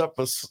holds up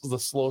the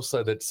slow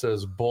side that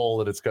says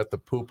bull and it's got the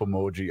poop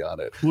emoji on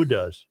it. Who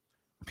does?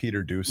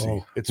 Peter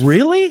Ducey. Oh, It's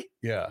Really?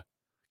 Yeah.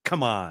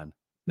 Come on.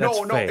 That's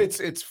No, fake.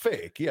 it's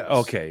fake. Yes.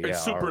 Okay. Yeah.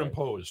 It's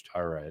superimposed.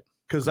 All right.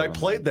 Because I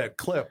played that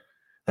clip.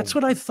 That's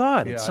what I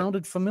thought. Yeah, It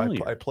sounded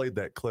familiar. I played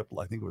that clip.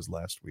 I think it was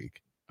last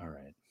week. All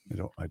right.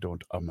 I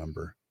don't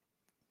remember.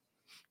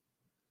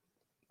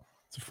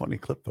 It's a funny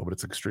clip though, but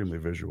it's extremely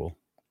visual.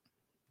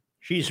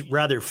 She's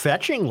rather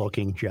fetching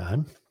looking,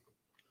 John.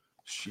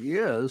 She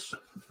is.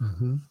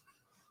 Mm-hmm.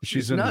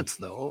 She's nuts,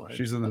 though.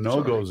 She's in the I'm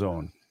no-go sorry.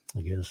 zone.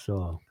 I guess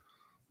so.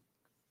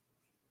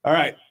 All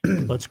right.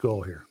 Let's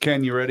go here.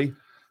 Ken, you ready?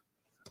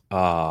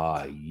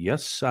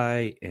 Yes,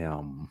 I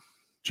am.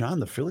 John,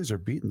 the Phillies are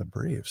beating the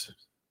Braves.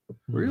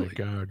 Really? Oh my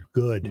God.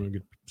 Good. I'm going to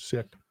get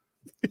sick.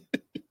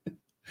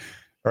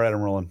 All right,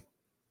 I'm rolling.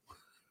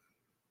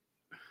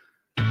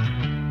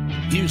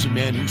 Here's a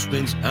man who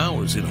spends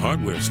hours in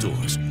hardware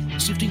stores,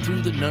 sifting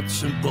through the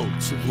nuts and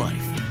bolts of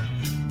life.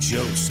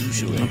 Joe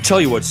Soucheray. I'll tell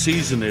you what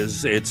season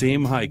is. It's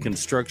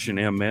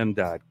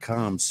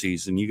aimhighconstructionmn.com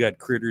season. You got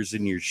critters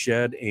in your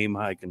shed, Aim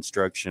High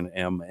Construction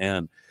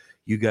MN.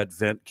 You got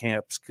vent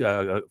caps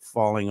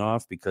falling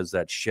off because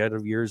that shed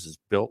of yours is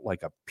built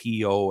like a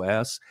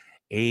POS.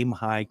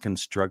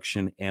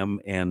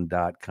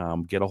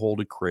 aimhighconstructionmn.com. Get a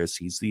hold of Chris.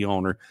 He's the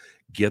owner.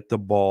 Get the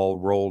ball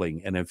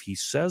rolling. And if he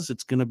says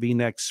it's going to be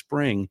next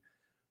spring,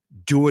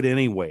 do it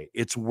anyway.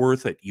 It's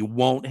worth it. You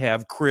won't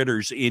have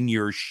critters in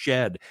your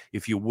shed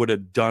if you would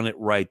have done it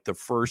right the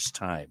first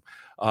time.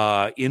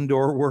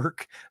 Indoor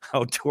work,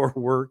 outdoor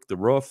work, the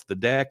roof, the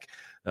deck,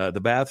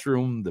 the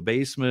bathroom, the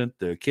basement,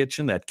 the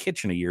kitchen. That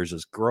kitchen of yours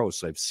is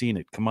gross. I've seen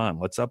it. Come on,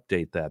 let's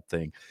update that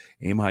thing.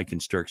 Aim High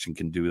Construction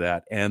can do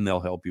that, and they'll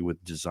help you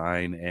with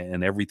design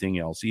and everything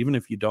else. Even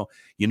if you don't,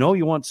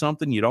 you want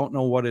something, you don't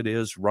know what it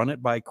is, run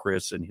it by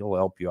Chris, and he'll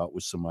help you out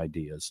with some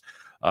ideas.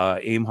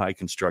 Aim High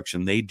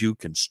Construction, they do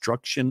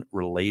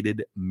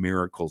construction-related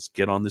miracles.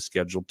 Get on the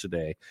schedule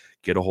today.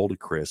 Get a hold of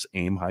Chris,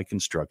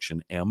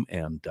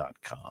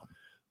 aimhighconstructionmn.com.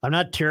 I'm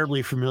not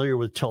terribly familiar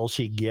with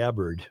Tulsi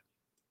Gabbard.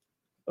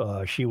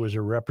 She was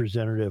a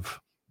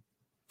representative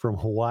from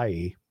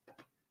Hawaii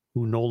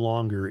who no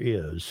longer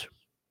is.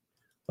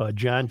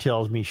 John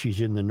tells me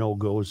she's in the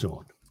no-go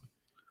zone.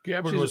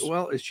 Gabbard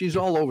she's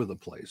all over the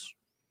place.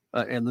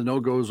 And the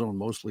no-go zone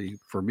mostly,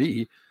 for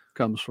me,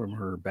 comes from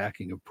her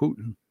backing of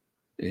Putin.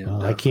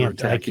 And, I can't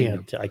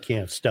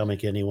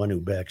stomach anyone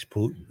who backs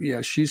Putin.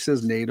 Yeah, she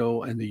says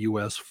NATO and the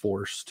U.S.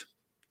 forced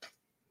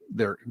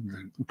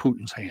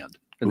Putin's hand,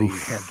 and they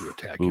had to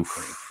attack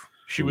Ukraine.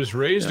 She was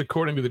raised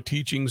according to the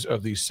teachings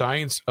of the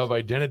Science of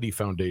Identity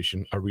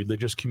Foundation, a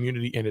religious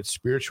community, and its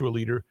spiritual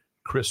leader,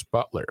 Chris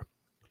Butler.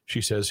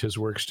 She says his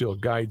work still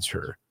guides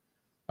her.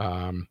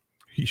 Gabbard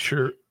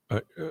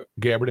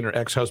and her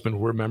ex-husband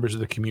were members of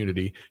the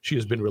community. She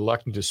has been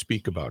reluctant to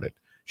speak about it.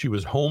 She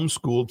was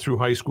homeschooled through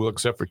high school,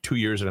 except for 2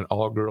 years at an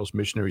all-girls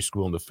missionary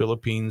school in the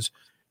Philippines.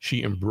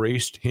 She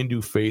embraced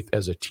Hindu faith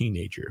as a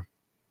teenager.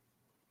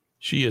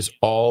 She is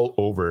all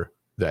over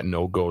that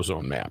no-go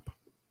zone map.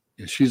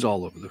 Yeah, she's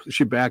all over.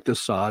 She backed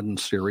Assad in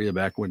Syria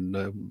back when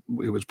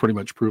it was pretty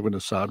much proven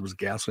Assad was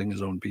gassing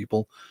his own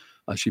people.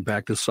 She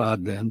backed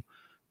Assad then.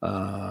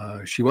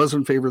 She was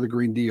in favor of the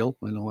Green Deal.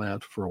 I know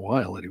that for a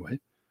while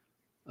anyway.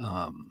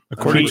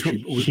 According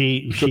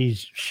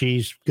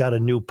she's got a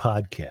new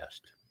podcast.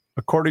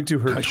 According to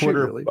her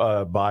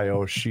Twitter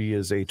bio, she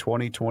is a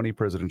 2020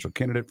 presidential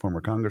candidate, former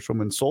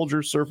congresswoman,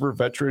 soldier, surfer,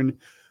 veteran.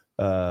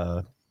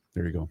 There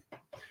you go.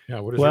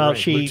 Yeah. What is well,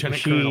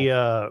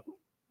 her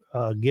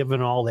rank?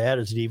 Given all that,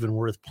 is it even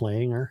worth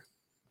playing her?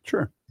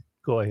 Sure.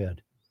 Go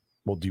ahead.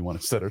 Well, do you want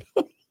to set it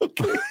up?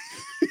 Okay.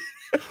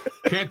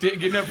 Can't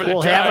get enough for the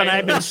Well, time.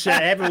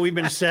 haven't we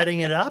been setting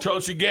it up?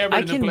 Tulsi Gabbard.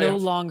 I can no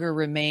longer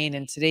remain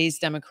in today's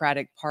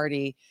Democratic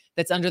Party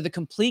that's under the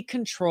complete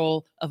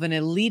control of an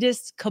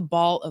elitist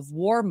cabal of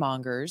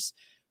warmongers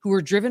who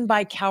are driven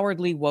by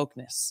cowardly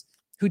wokeness,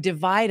 who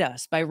divide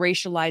us by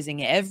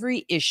racializing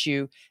every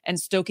issue and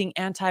stoking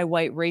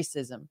anti-white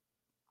racism,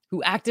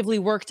 who actively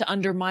work to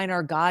undermine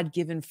our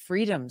God-given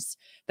freedoms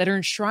that are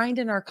enshrined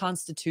in our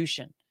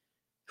Constitution,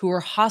 who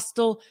are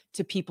hostile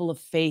to people of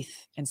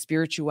faith and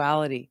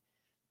spirituality,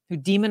 who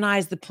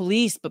demonize the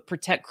police but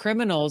protect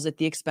criminals at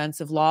the expense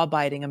of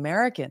law-abiding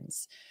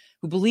Americans,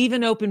 who believe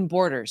in open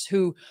borders,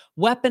 who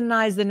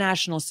weaponize the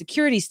national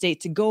security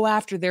state to go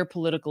after their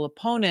political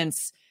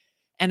opponents,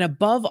 and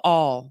above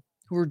all,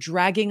 who are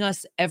dragging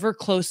us ever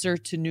closer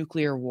to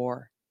nuclear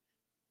war.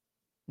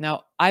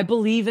 Now, I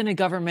believe in a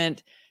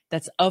government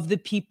that's of the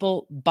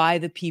people, by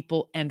the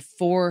people, and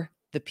for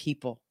the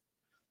people.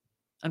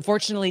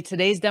 Unfortunately,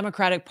 today's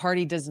Democratic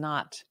Party does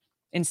not.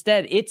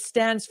 Instead, it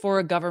stands for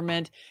a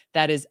government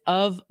that is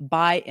of,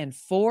 by, and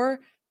for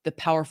the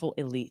powerful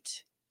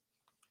elite.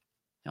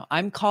 Now,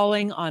 I'm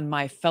calling on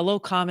my fellow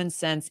common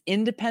sense,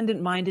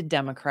 independent-minded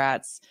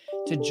Democrats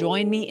to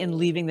join me in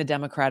leaving the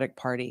Democratic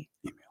Party.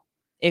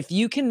 If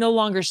you can no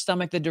longer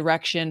stomach the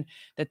direction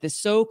that the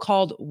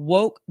so-called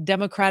woke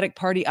Democratic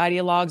Party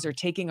ideologues are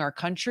taking our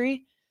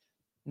country,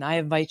 And I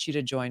invite you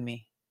to join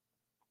me.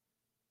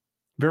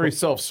 Very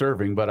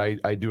self-serving, but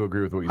I do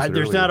agree with what you said.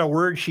 There's earlier. not a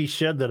word she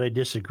said that I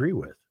disagree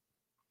with.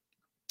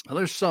 Well,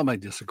 there's some I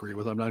disagree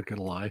with. I'm not going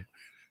to lie.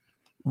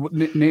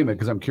 Name it,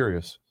 because I'm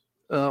curious.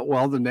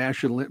 Well,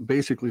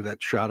 basically that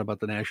shot about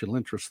the national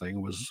interest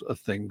thing was a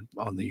thing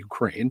on the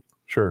Ukraine.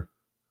 Sure.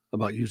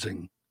 About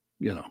using,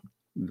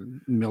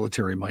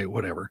 military might,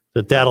 whatever.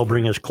 That'll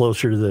bring us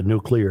closer to the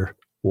nuclear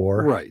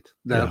war. Right.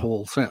 That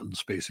whole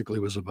sentence basically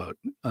was about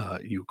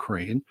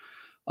Ukraine.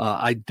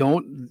 I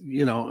don't,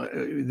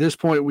 at this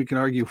point we can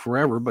argue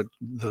forever, but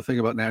the thing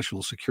about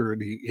national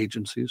security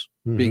agencies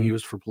being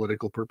used for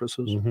political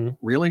purposes,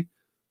 really?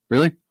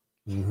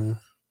 Mm-hmm.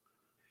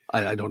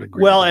 I don't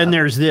agree. Well, and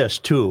there's this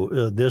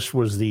too. This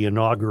was the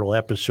inaugural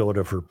episode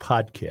of her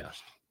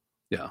podcast.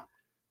 Yeah.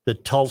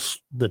 It's Tusley.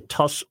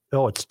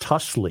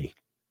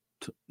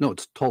 No,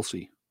 it's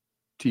Tulsi.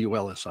 Tulsi.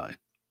 Well,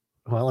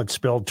 it's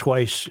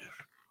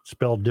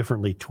spelled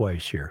differently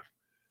twice here.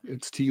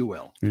 It's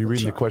TUL. Are you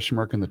reading the question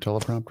mark in the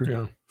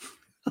teleprompter?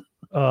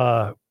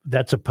 Yeah.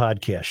 That's a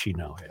podcast she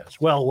now has.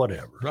 Well,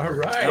 whatever. All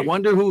right. I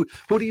wonder who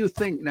do you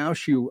think now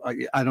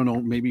I don't know,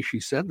 maybe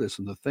she said this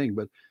in the thing,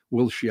 but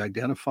will she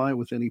identify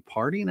with any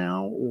party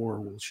now,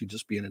 or will she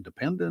just be an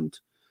independent?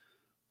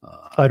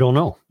 I don't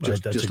know.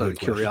 Just That's out of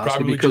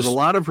curiosity, because a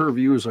lot of her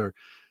views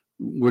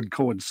would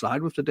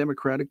coincide with the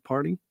Democratic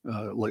Party,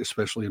 like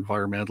especially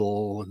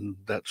environmental and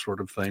that sort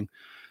of thing,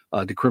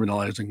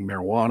 decriminalizing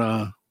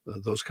marijuana,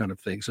 those kind of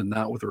things, and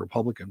not with the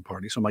Republican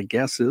Party. So my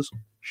guess is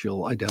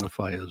she'll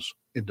identify as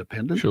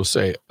independent. She'll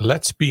say,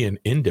 "Let's be an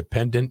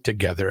independent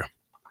together."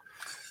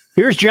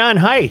 Here's John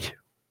Haidt.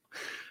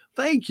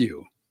 Thank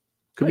you.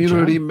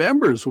 Community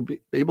members will be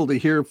able to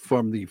hear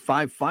from the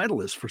 5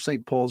 finalists for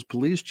St. Paul's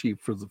Police Chief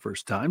for the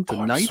first time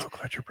tonight. I'm so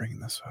glad you're bringing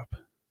this up.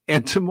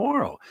 And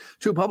tomorrow,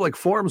 2 public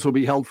forums will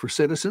be held for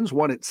citizens,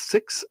 one at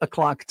 6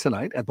 o'clock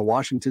tonight at the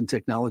Washington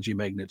Technology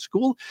Magnet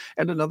School,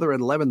 and another at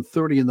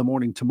 11:30 in the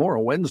morning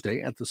tomorrow,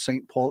 Wednesday, at the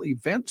St. Paul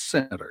Event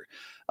Center.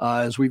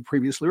 As we've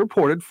previously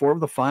reported, 4 of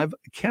the 5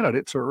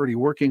 candidates are already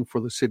working for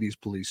the city's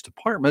police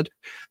department.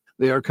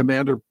 They are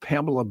Commander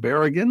Pamela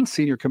Berrigan,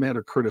 Senior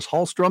Commander Curtis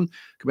Hallstrom,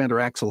 Commander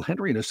Axel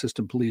Henry, and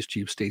Assistant Police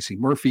Chief Stacy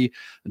Murphy.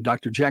 And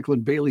Dr.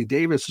 Jacqueline Bailey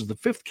Davis is the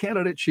 5th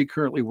candidate. She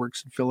currently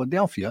works in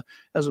Philadelphia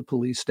as a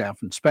police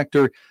staff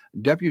inspector.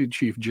 Deputy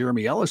Chief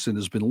Jeremy Ellison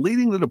has been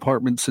leading the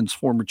department since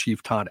former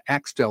Chief Todd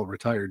Axtell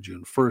retired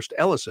June 1st.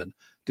 Ellison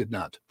did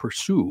not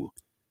pursue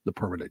the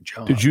permanent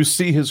job. Did you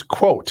see his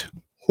quote?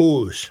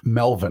 Whose?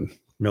 Melvin.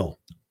 No.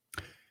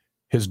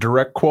 His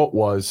direct quote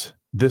was,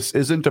 this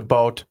is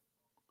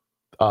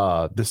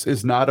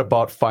not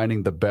about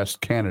finding the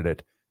best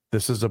candidate.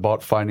 This is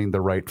about finding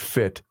the right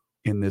fit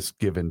in this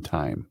given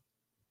time.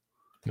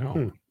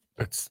 No,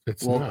 it's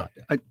Well, not.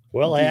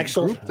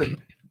 Axel.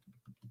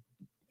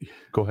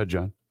 Go ahead,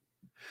 John.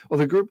 Well,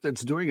 the group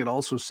that's doing it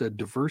also said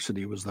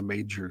diversity was the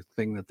major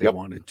thing that they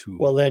wanted to.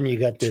 Well, then you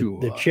got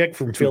the chick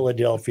from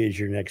Philadelphia is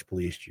your next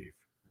police chief.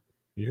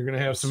 You're going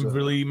to have some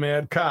really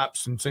mad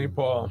cops in St.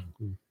 Paul.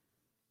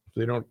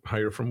 They don't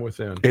hire from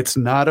within. It's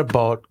not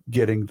about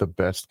getting the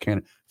best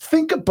candidate.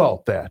 Think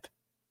about that.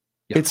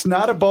 Yeah. It's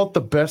not about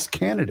the best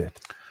candidate.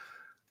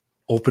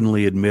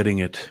 Openly admitting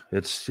it.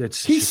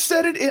 He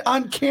said it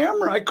on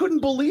camera. I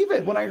couldn't believe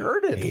it when I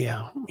heard it.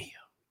 Yeah.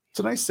 It's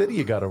a nice city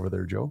you got over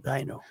there, Joe.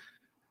 I know.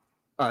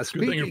 Good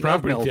thing your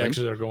property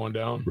taxes are going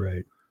down.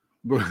 Right.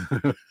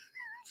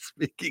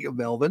 Speaking of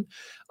Melvin,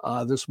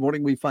 this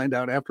morning we find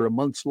out after a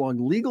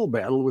months-long legal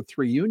battle with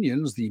 3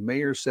 unions, the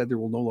mayor said there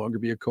will no longer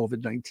be a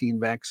COVID-19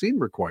 vaccine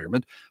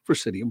requirement for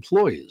city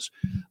employees.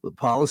 The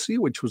policy,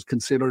 which was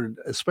considered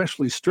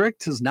especially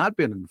strict, has not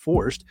been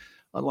enforced.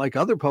 Unlike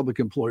other public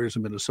employers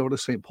in Minnesota,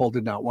 St. Paul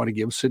did not want to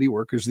give city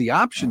workers the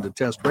option to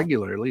test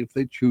regularly if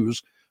they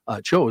chose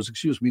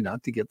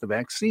not to get the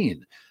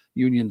vaccine.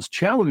 Unions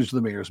challenged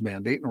the mayor's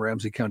mandate in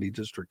Ramsey County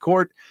District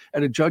Court,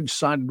 and a judge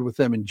sided with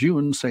them in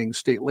June, saying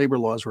state labor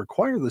laws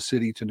require the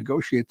city to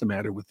negotiate the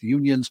matter with the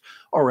unions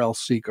or else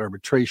seek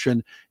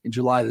arbitration. In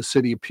July, the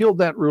city appealed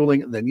that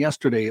ruling. Then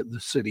yesterday, the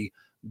city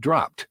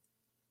dropped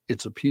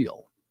its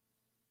appeal.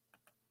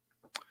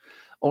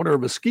 Owner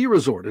of a ski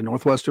resort in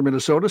northwestern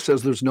Minnesota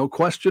says there's no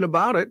question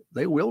about it.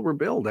 They will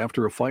rebuild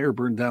after a fire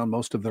burned down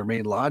most of their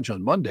main lodge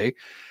on Monday.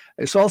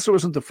 This also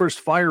isn't the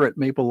first fire at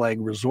Maple Lag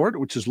Resort,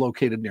 which is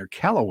located near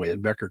Callaway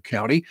in Becker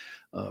County.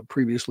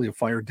 Previously, a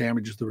fire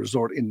damaged the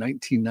resort in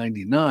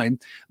 1999.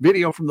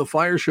 Video from the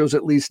fire shows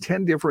at least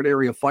 10 different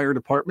area fire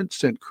departments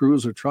sent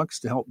crews or trucks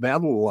to help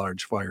battle a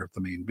large fire at the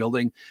main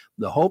building.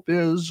 The hope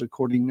is,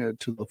 according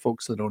to the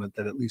folks that own it,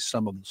 that at least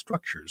some of the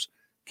structures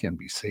can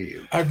be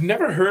saved. I've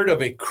never heard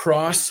of a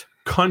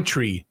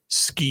cross-country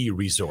ski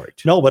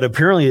resort. No, but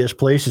apparently this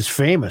place is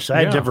famous.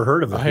 I had never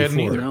heard of it before. I hadn't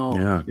either. No.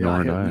 Yeah, nor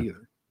had I. Either.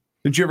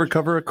 Did you ever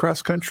cover a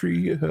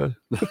cross-country No,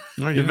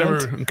 you've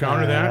never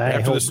encountered that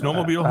after the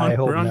snowmobile hunt?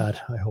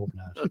 I hope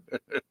not.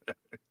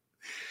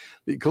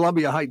 The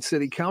Columbia Heights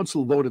City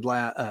Council voted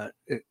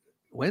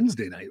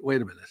Wednesday night.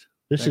 Wait a minute.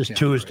 This is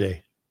Tuesday.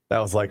 Right. That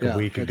was like a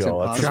week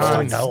ago. That's a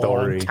long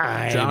story.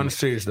 John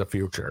sees the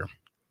future.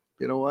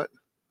 You know what?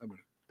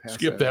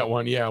 Skip that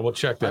one. Yeah, we'll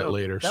check that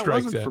later. That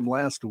Strike wasn't that. from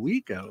last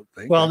week, I don't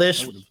think. Well, I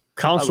this would've-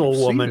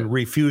 councilwoman it.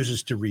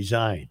 refuses to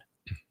resign.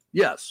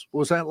 Yes.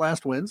 Was that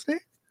last Wednesday?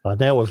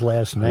 That was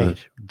last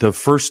night. The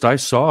first I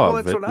saw Well,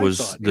 of that's it what I was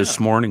thought, this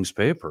yeah. morning's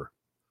paper.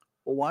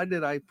 Well, why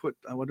did I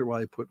wonder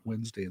why I put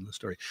Wednesday in the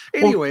story.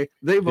 Anyway,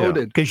 they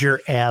voted. Because you're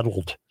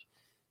addled.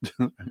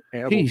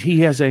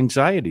 He has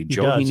anxiety,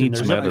 Joe. does, He and needs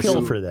there's a medicine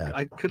pill for that.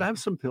 I could I have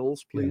some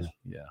pills, please.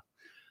 Yeah.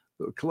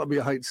 The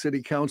Columbia Heights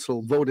City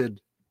Council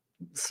voted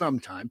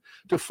sometime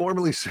to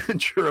formally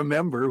censure a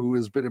member who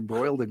has been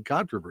embroiled in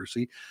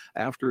controversy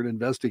after an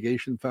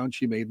investigation found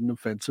she made an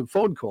offensive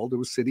phone call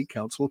to a city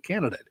council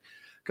candidate.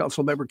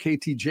 Council member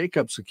KT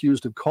Jacobs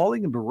accused of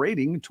calling and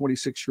berating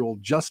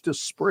 26-year-old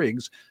Justice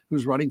Spriggs,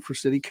 who's running for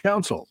city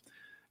council.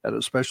 At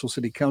a special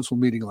city council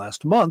meeting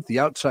last month, the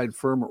outside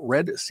firm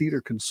Red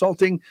Cedar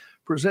Consulting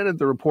presented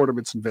the report of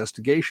its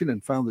investigation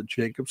and found that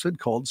Jacobs had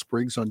called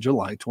Spriggs on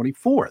July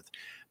 24th.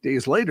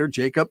 Days later,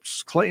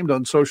 Jacobs claimed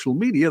on social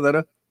media that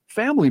a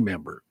family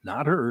member,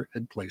 not her,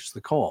 had placed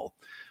the call.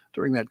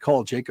 During that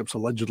call, Jacobs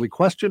allegedly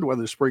questioned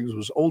whether Spriggs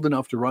was old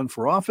enough to run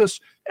for office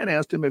and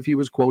asked him if he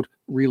was, quote,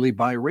 really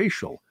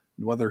biracial,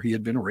 and whether he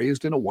had been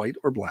raised in a white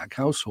or black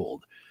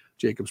household.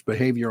 Jacobs'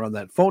 behavior on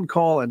that phone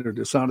call and her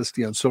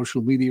dishonesty on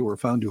social media were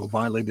found to have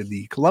violated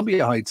the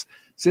Columbia Heights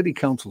City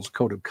Council's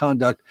code of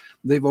conduct.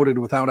 They voted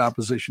without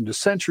opposition to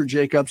censure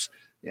Jacobs.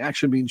 The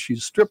action means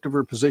she's stripped of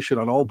her position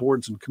on all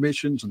boards and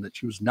commissions and that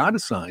she was not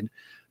assigned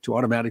to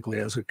automatically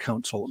as a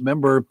council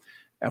member.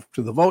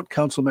 After the vote,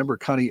 council member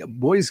Connie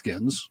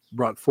Boyskins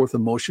brought forth a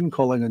motion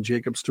calling on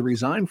Jacobs to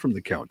resign from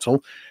the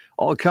council.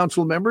 All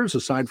council members,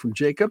 aside from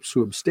Jacobs,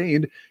 who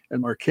abstained,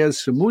 and Marquez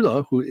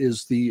Simula, who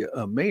is the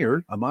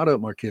mayor, Amada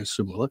Marquez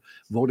Simula,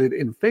 voted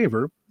in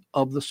favor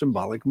of the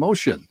symbolic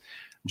motion.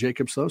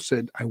 Jacobs, though,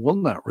 said, I will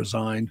not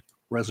resign.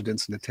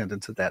 Residents in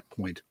attendance at that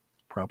point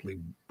probably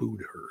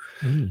booed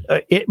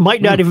her. It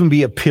might not even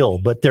be a pill,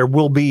 but there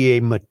will be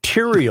a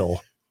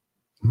material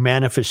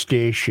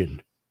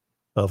manifestation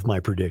of my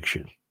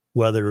prediction,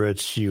 whether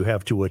it's you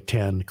have to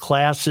attend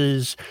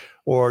classes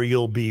or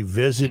you'll be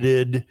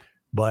visited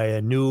by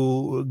a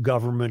new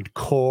government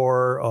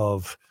corps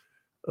of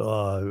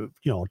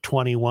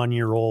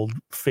 21-year-old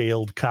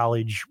failed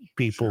college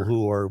people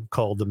who are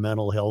called the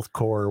mental health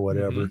corps or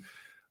whatever.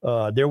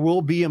 There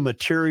will be a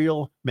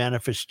material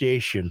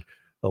manifestation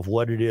of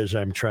what it is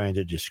I'm trying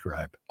to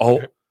describe.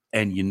 Oh,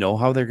 and you know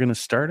how they're going to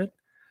start it?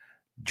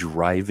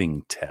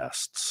 Driving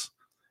tests.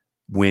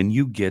 When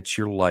you get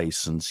your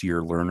license,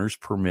 your learner's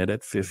permit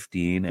at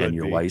 15 and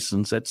your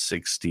license at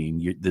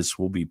 16, this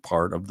will be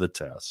part of the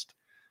test.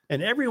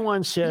 And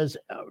everyone says,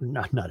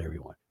 not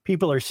everyone.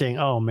 People are saying,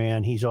 oh,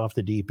 man, he's off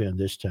the deep end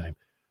this time.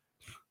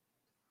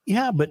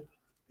 Yeah, but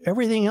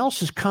everything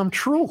else has come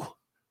true.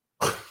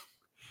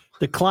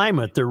 The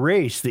climate, the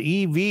race,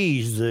 the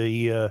EVs,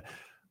 the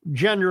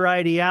gender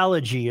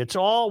ideology.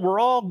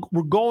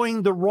 We're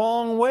going the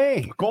wrong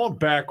way. We're going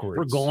backwards.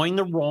 We're going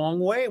the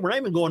wrong way. We're not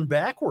even going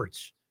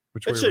backwards.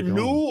 It's a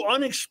new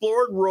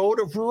unexplored road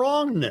of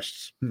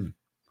wrongness.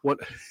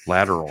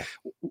 Lateral.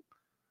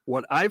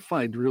 What I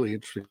find really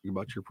interesting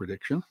about your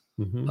prediction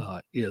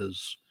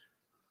is,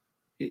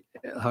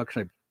 how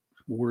can I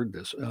word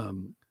this?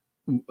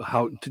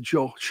 How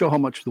to show how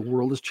much the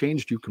world has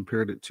changed. You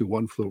compared it to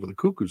One Flew Over the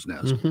Cuckoo's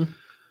Nest.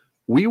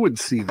 We would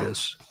see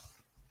this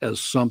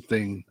as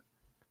something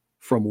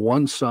from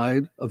one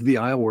side of the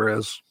aisle,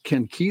 whereas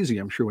Ken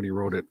Kesey, I'm sure when he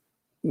wrote it,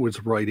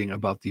 was writing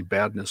about the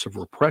badness of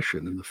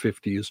repression in the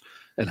 50s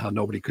and how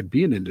nobody could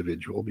be an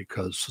individual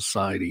because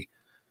society,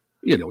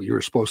 you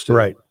were supposed to,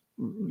 right?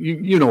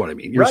 You know what I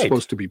mean? You're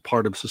supposed to be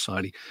part of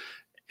society.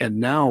 And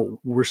now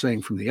we're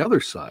saying from the other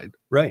side,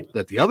 right,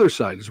 that the other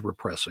side is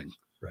repressing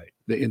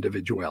the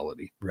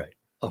individuality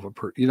of a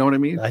person. You know what I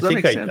mean? I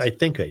think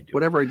I do.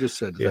 Whatever I just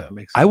said, that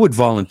makes sense. I would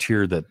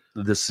volunteer that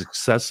the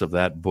success of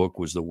that book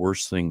was the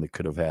worst thing that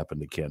could have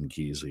happened to Ken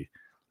Kesey.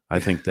 I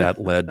think that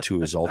led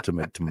to his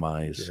ultimate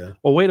demise. Yeah.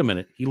 Oh, wait a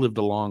minute. He lived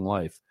a long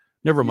life.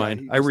 Never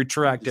mind. I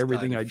retract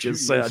everything I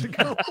just said.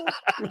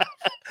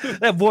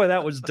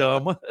 That was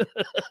dumb.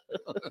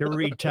 You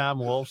read Tom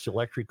Wolfe's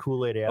Electric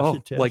Kool-Aid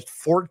Acid Test? Like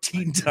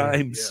 14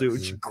 times,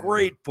 Such.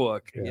 Great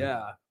book.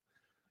 Yeah.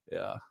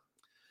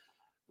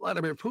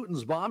 Vladimir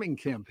Putin's bombing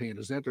campaign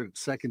has entered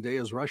its second day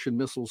as Russian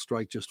missiles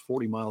strike just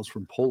 40 miles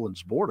from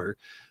Poland's border.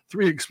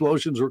 3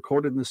 explosions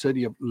recorded in the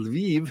city of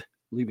Lviv,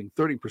 leaving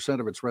 30%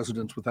 of its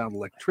residents without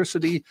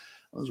electricity.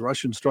 Those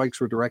Russian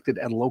strikes were directed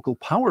at a local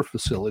power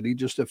facility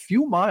just a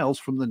few miles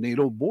from the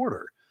NATO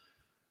border.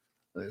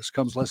 This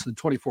comes less than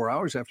 24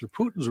 hours after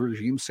Putin's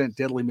regime sent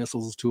deadly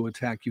missiles to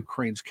attack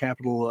Ukraine's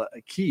capital,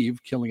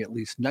 Kyiv, killing at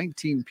least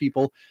 19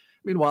 people.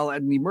 Meanwhile,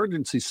 at an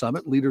emergency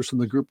summit, leaders from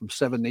the group of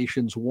 7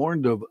 nations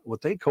warned of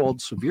what they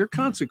called severe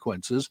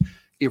consequences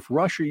if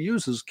Russia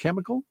uses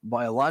chemical,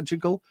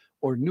 biological,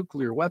 or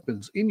nuclear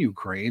weapons in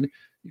Ukraine.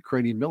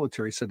 Ukrainian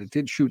military said it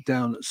did shoot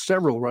down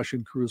several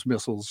Russian cruise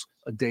missiles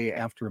a day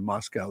after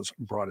Moscow's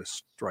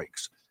broadest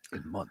strikes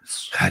in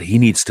months. God, he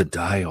needs to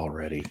die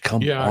already. Come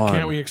on. Yeah,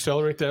 can't we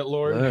accelerate that,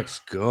 Lord? Let's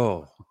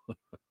go.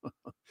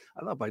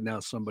 I thought by now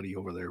somebody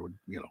over there would,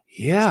 stab him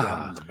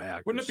Yeah. in the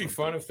back. Wouldn't it be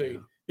fun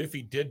if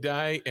he did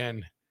die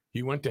and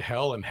he went to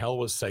hell and hell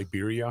was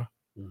Siberia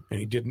and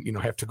he didn't,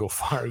 have to go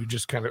far? He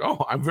just kind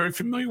of, I'm very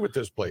familiar with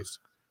this place.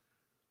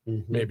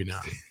 Maybe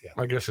not.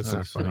 I guess it's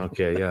not funny.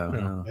 Okay,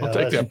 yeah. I'll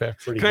take that back.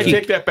 Can I Keep-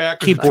 take that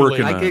back? Keep It's too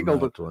working late. on I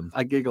giggled. that one.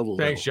 I giggled a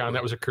little. Thanks, John.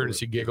 That was a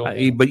courtesy giggle.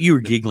 But you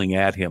were giggling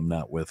at him,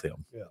 not with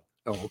him.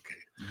 Oh, okay.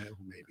 Yeah,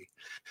 maybe.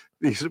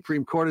 The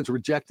Supreme Court has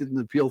rejected an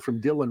appeal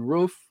from Dylan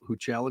Roof, who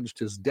challenged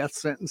his death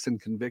sentence and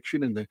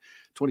conviction in the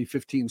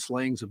 2015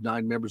 slayings of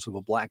 9 members of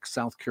a Black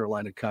South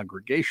Carolina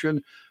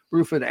congregation.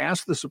 Roof had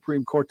asked the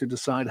Supreme Court to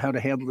decide how to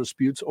handle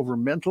disputes over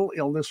mental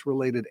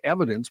illness-related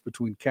evidence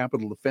between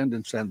capital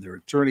defendants and their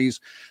attorneys.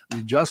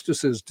 The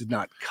justices did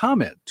not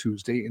comment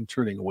Tuesday in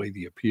turning away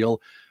the appeal.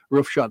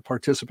 Roof shot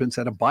participants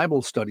at a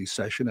Bible study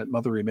session at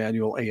Mother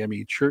Emanuel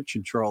AME Church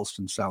in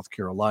Charleston, South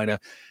Carolina.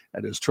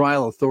 At his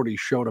trial,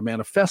 authorities showed a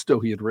manifesto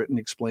he had written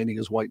explaining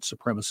his white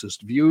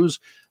supremacist views.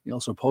 He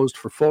also posed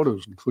for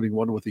photos, including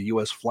one with a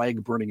U.S.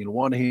 flag burning in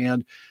one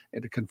hand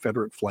and a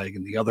Confederate flag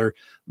in the other.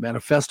 The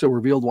manifesto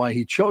revealed why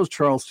he chose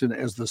Charleston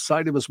as the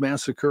site of his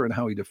massacre and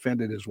how he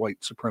defended his white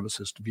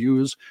supremacist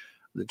views.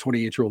 The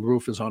 28-year-old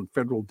Roof is on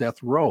federal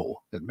death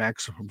row at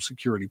maximum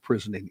security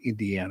prison in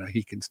Indiana.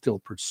 He can still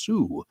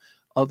pursue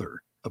other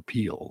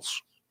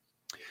appeals.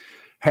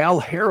 Hal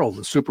Harrell,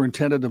 the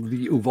superintendent of the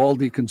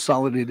Uvalde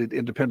Consolidated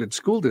Independent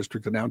School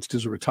District, announced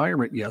his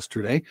retirement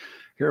yesterday.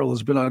 Harrell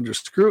has been under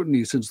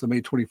scrutiny since the May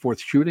 24th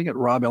shooting at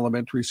Robb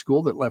Elementary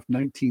School that left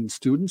 19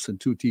 students and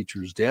 2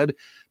 teachers dead.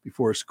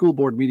 Before a school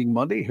board meeting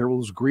Monday, Harrell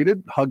was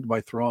greeted, hugged by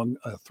a throng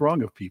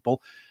of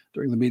people.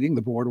 During the meeting,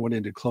 the board went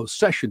into closed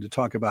session to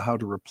talk about how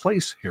to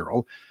replace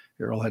Harrell.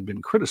 Harrell had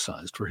been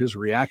criticized for his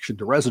reaction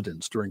to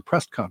residents during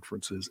press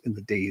conferences in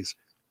the days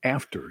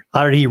after.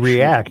 How did he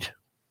react?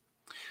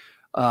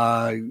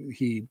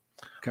 He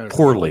kind of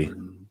Poorly.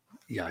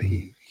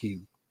 He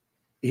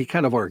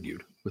kind of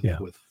argued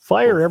with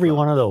Fire every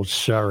one of those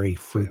sorry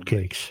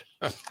fruitcakes.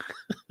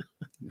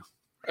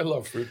 I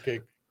love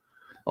fruitcake.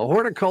 A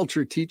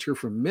horticulture teacher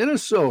from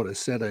Minnesota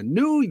set a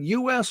new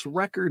U.S.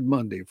 record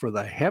Monday for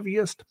the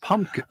heaviest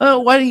pumpkin.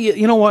 Why do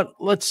you know what?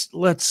 Let's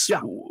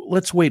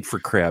wait for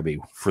Krabby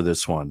for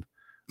this one.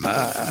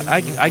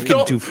 I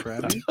can do.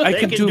 I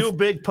can can do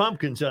big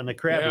pumpkins on the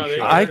Krabby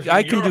Show.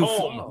 I can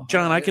do.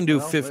 John, I can do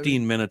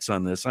 15 minutes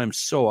on this. I'm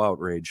so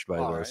outraged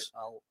by this.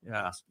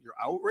 You're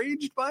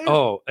outraged by it?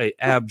 Oh,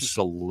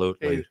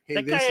 absolutely.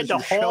 That guy had to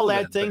haul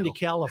that thing to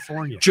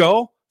California.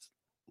 Joe,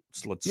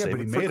 let's Yeah, save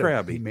but it he for made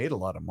Krabby. he made a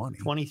lot of money.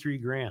 23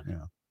 grand.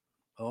 Yeah.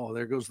 Oh,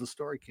 there goes the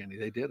story, Kenny.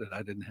 They did it.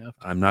 I didn't have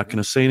to. I'm not going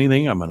to say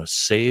anything. I'm going to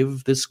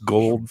save this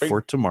gold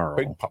for tomorrow.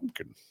 Big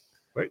pumpkin.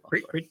 Big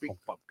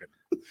pumpkin.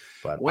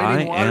 But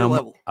Waiting I water am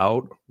level.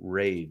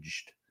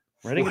 outraged.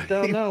 Writing it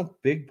down now.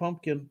 Big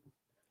pumpkin.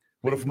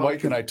 What if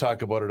Mike and I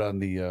talk about it on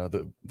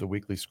the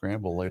weekly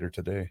scramble later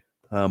today?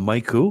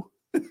 Mike who?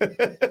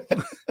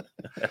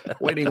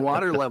 Waiting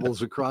water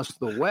levels across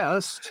the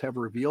West have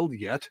revealed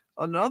yet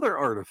another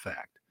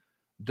artifact.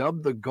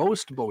 Dubbed the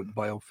Ghost Boat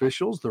by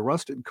officials, the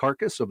rusted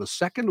carcass of a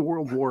Second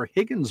World War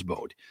Higgins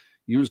boat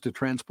used to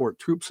transport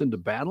troops into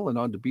battle and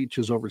onto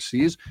beaches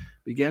overseas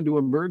began to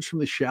emerge from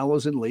the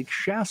shallows in Lake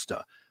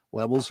Shasta.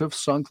 Levels have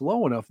sunk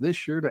low enough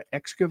this year to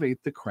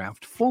excavate the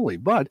craft fully,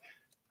 but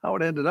how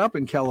it ended up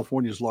in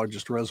California's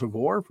largest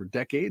reservoir for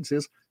decades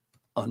is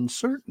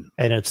uncertain.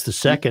 And it's the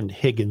second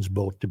Higgins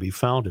boat to be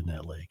found in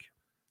that lake.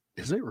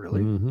 Is it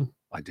really? Mm-hmm.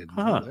 I didn't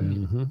know that.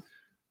 Mm-hmm.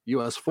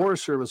 U.S.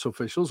 Forest Service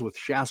officials with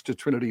Shasta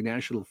Trinity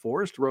National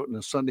Forest wrote in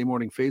a Sunday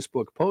morning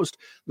Facebook post,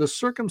 the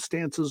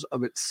circumstances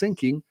of its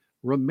sinking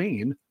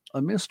remain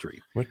a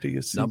mystery. What do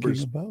you think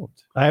about?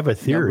 I have a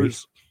theory.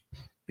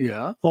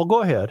 Yeah. Well,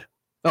 go ahead.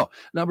 Oh,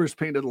 numbers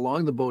painted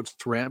along the boat's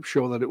ramp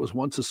show that it was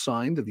once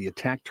assigned to the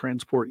attack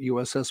transport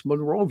USS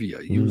Monrovia,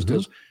 used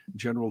as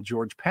General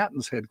George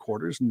Patton's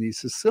headquarters in the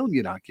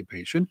Sicilian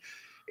occupation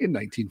in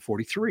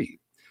 1943.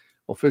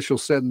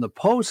 Officials said in the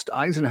Post,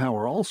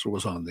 Eisenhower also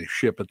was on this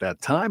ship at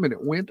that time, and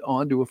it went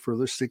on to a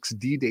further 6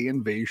 D-Day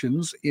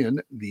invasions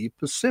in the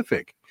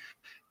Pacific.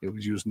 It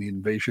was used in the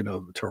invasion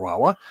of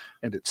Tarawa,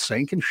 and it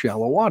sank in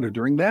shallow water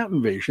during that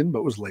invasion,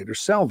 but was later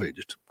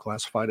salvaged.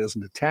 Classified as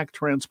an attack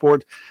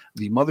transport,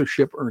 the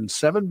mothership earned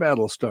 7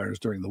 battle stars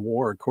during the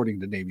war, according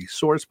to Navy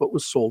source, but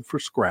was sold for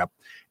scrap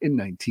in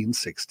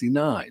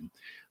 1969.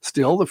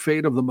 Still, the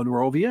fate of the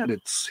Monrovia and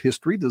its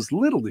history does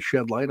little to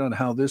shed light on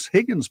how this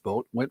Higgins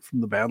boat went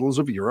from the battles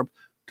of Europe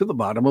to the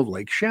bottom of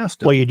Lake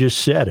Shasta. Well, you just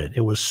said it.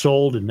 It was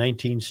sold in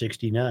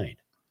 1969.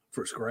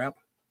 For scrap?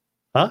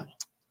 Huh?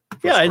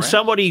 Yeah, and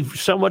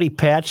somebody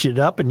patched it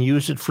up and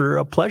used it for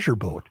a pleasure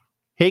boat.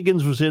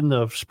 Higgins was in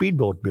the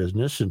speedboat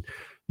business, and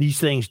these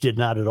things did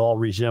not at all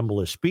resemble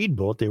a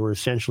speedboat. They were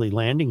essentially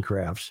landing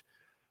crafts.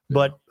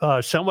 But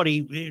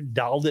somebody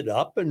dolled it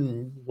up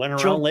and went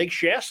around Lake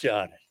Shasta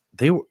on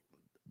it.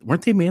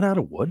 Weren't they made out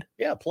of wood?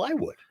 Yeah,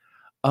 plywood.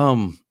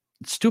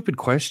 Stupid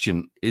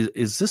question.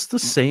 Is this the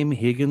same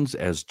Higgins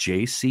as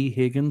J.C.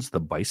 Higgins, the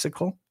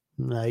bicycle?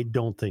 I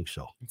don't think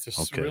so. It's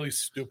a really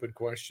stupid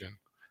question.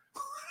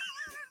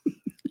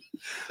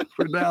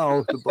 For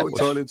now, the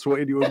boat's on its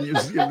way to a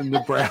museum in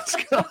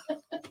Nebraska,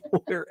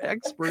 where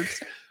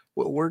experts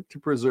will work to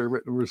preserve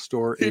it and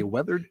restore a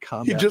weathered He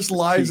combat. just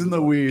lies in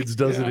the weeds,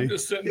 doesn't I'm he?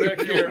 just sitting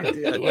back here,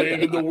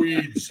 laying in the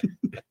weeds.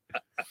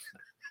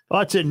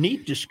 Well, it's a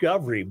neat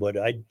discovery, but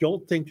I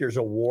don't think there's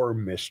a war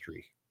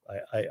mystery.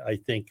 I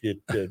think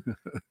that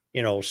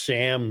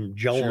Sam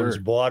Jones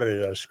bought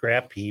it at a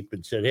scrap heap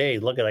and said, "Hey,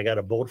 look, I got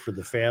a boat for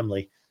the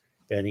family,"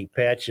 and he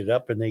patched it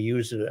up and they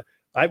used it.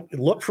 I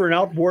looked for an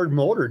outboard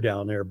motor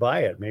down there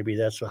by it. Maybe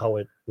that's how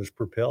it was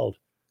propelled.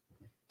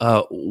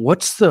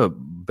 What's the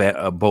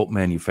boat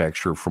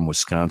manufacturer from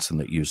Wisconsin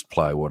that used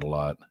plywood a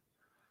lot?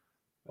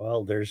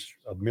 Well, there's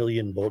a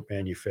million boat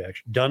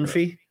manufacturers.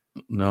 Dunphy?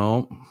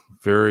 No,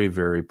 very,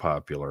 very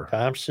popular.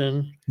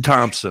 Thompson?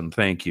 Thompson,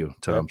 thank you,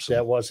 Thompson.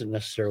 That wasn't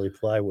necessarily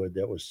plywood.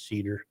 That was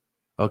cedar.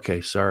 Okay,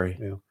 sorry.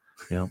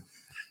 Yeah.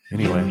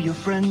 Anyway. Your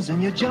friends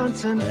and your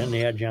Johnson. And they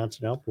had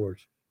Johnson outboards.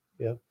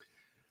 Yeah.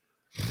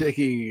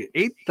 Taking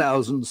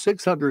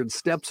 8,600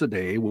 steps a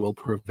day will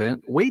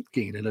prevent weight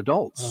gain in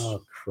adults.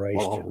 Oh, Christ.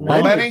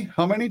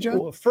 How many, John?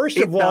 Well, first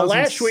of all,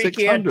 last week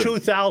you had 8,600.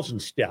 2,000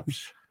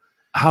 steps.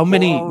 How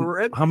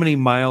many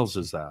miles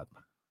is that?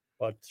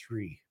 About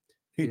 3.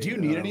 Hey, do you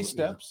need any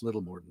steps? A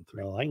little more than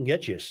 3. No, I can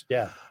get you a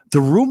step. The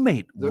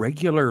roommate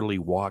regularly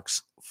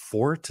walks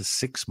 4 to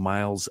 6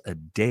 miles a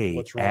day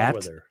What's wrong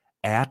with her?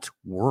 at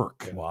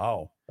work.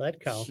 Wow. That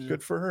counts.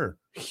 Good for her.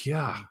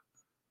 Yeah.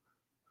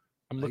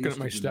 I'm looking at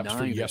my steps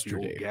for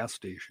yesterday. Gas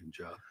station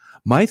job.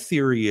 My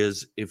theory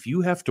is if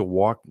you have to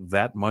walk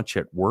that much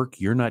at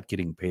work, you're not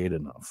getting paid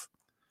enough.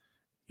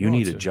 You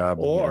need a job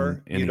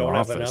Or in you the don't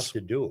have office. enough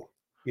to do.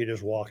 You're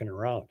just walking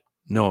around.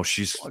 No,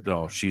 she's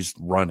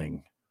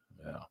running.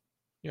 Yeah.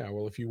 Yeah,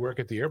 well, if you work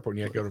at the airport and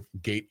you have to go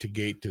gate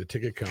to the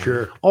ticket counter.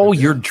 Sure. Oh,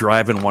 you're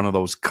driving one of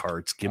those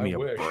carts. Give I me a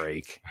wish.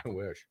 break. I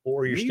wish. What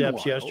were your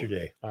steps Meanwhile,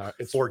 yesterday?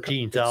 It's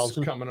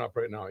 14,000? it's coming up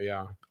right now.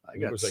 Yeah, I It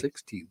got was like-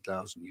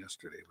 16,000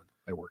 yesterday, but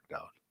I worked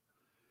out.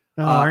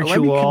 Oh, aren't let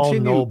me you all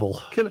continue.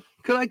 noble? Can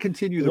I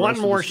continue the One rest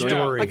of the more story?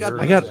 story. I got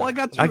I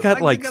got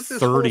this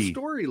whole 30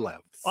 story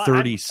left.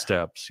 30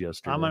 steps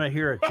yesterday. I'm going to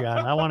hear it,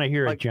 John. I want to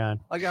hear it, John.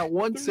 I got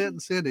one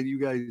sentence in, and you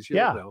guys,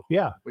 Yeah.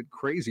 went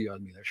crazy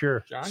on me there.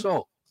 Sure. John?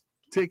 So,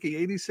 taking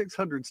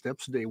 8,600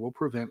 steps a day will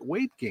prevent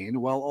weight gain,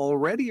 while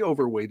already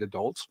overweight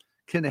adults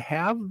can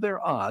have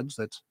their odds,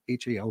 that's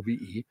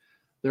HALVE,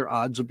 their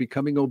odds of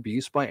becoming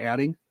obese by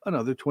adding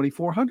another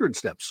 2,400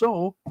 steps.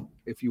 So,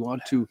 if you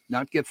want to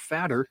not get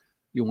fatter,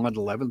 you want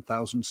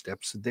 11,000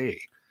 steps a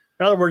day.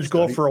 In other words,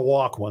 go for a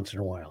walk once in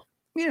a while.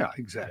 Yeah,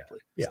 exactly.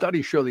 Yeah.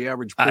 Studies show the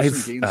average person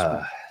I've gains.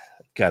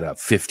 got a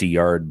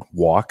 50-yard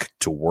walk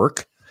to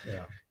work,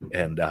 Yeah.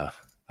 and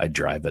I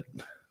drive it.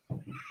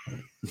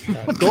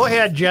 Go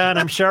ahead, John.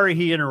 I'm sorry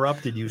he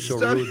interrupted you so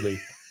rudely.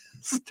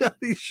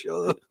 Studies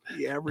show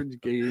the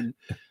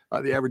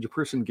average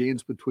person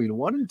gains between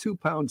 1 and 2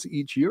 pounds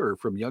each year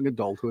from young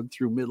adulthood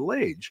through middle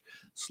age,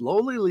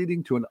 slowly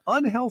leading to an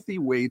unhealthy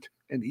weight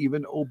and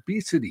even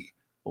obesity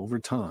over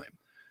time.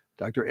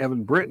 Dr.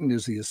 Evan Britton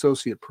is the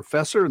associate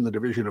professor in the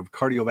Division of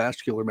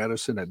Cardiovascular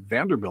Medicine at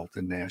Vanderbilt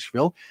in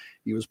Nashville.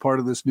 He was part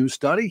of this new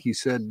study. He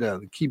said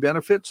the key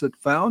benefits that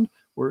found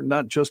were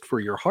not just for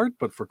your heart,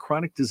 but for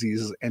chronic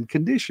diseases and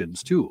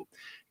conditions too.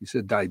 He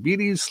said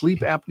diabetes,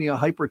 sleep apnea,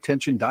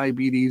 hypertension,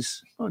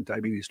 diabetes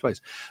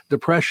twice,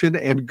 depression,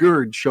 and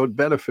GERD showed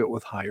benefit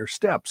with higher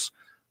steps.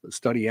 The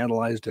study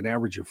analyzed an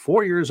average of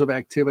 4 years of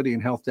activity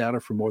and health data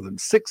for more than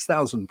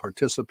 6,000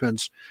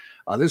 participants.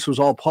 This was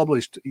all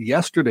published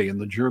yesterday in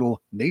the journal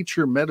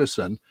Nature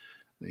Medicine.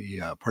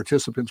 The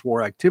participants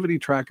wore activity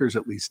trackers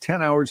at least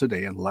 10 hours a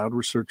day and allowed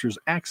researchers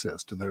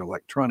access to their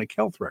electronic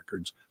health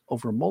records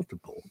over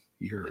multiple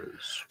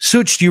years.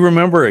 Such, do you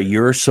remember a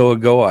year or so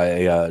ago,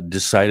 I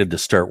decided to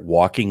start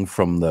walking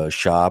from the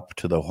shop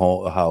to the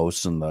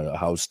house and the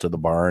house to the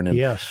barn. And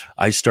Yes.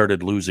 I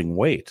started losing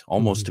weight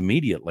almost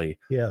immediately.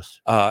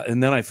 Yes.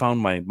 And then I found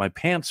my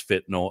pants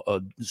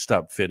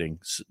stopped fitting.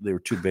 They were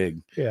too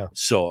big. Yeah.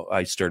 So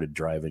I started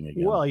driving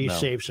again. Well, you Now,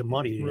 save some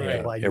money. You Right.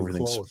 can buy new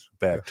everything's clothes.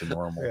 back to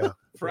normal. Yeah.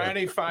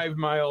 Friday 5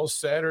 miles,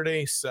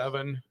 Saturday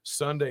 7,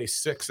 Sunday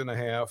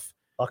 6.5.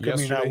 How come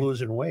you're not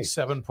losing weight?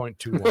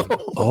 7.21.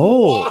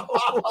 Oh,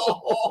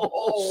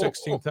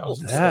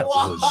 16,000. that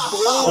was.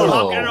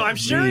 Oh, no, I'm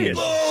serious.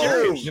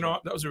 Serious. You know,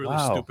 that was a really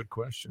Wow. stupid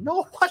question.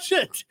 No, what's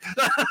it?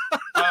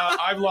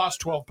 I've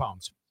lost 12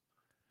 pounds.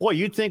 Boy,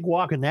 you'd think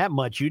walking that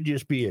much, you'd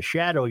just be a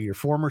shadow of your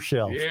former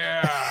self.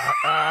 Yeah,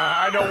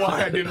 I know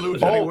why I didn't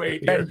lose any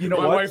weight. and you know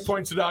my what? wife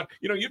points it out.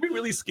 You know, you'd be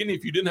really skinny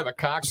if you didn't have a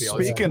cocktail.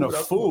 Speaking of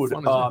What food,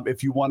 fun is it?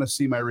 if you want to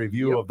see my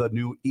review of the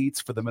new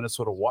eats for the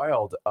Minnesota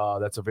Wild,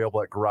 that's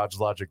available at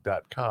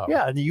garagelogic.com.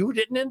 Yeah, and you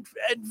didn't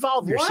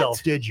involve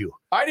yourself, did you?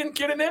 I didn't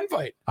get an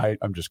invite.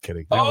 I'm just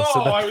kidding.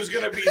 I was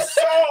going to be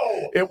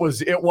so. It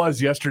was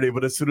yesterday,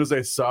 but as soon as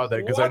I saw that,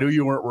 because I knew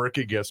you weren't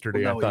working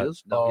yesterday, Well, I now thought, he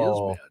is. Now he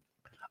is mad.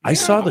 I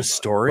saw the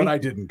story. but I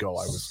didn't go.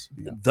 I was.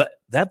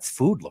 That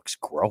food looks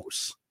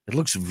gross. It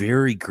looks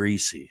very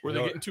greasy. Were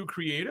they getting too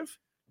creative?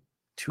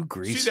 Too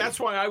greasy. See, that's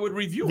why I would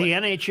review The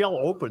it. NHL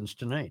opens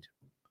tonight.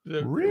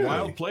 The Really?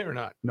 Wild play or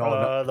not?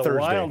 No, the Thursday.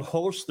 Wild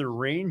host the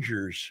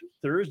Rangers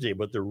Thursday,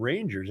 but the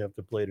Rangers have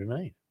to play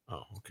tonight.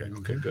 Oh, okay.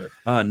 Okay, good.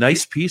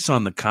 Nice piece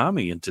on the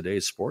commie in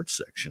today's sports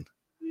section.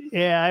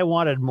 Yeah, I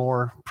wanted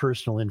more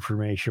personal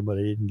information, but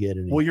I didn't get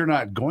any. Well, you're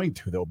not going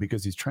to, though,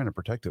 because he's trying to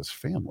protect his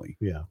family.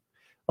 Yeah.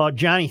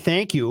 Johnny,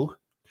 thank you.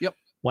 Yep.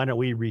 Why don't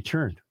we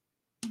return?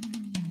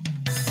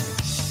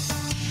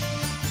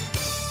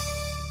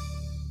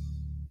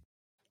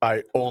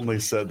 I only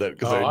said that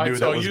because I knew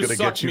that was going to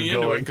get you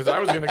going. Because I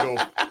was going to go,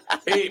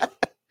 hey.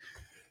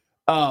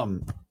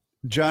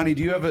 Johnny,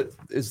 do you have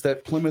is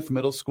that Plymouth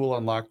Middle School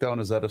on lockdown?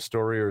 Is that a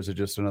story, or is it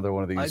just another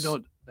one of these? I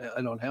don't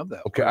have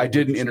that. Okay, I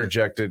didn't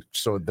interject it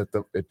so that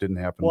it didn't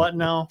happen. What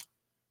now?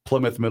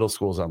 Plymouth Middle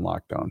School's on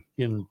lockdown.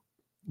 In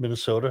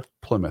Minnesota?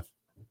 Plymouth.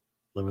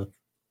 I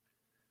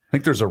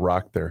think there's a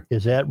rock there.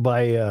 Is that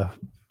by,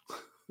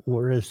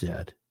 where is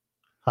that?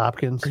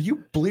 Hopkins? Are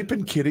you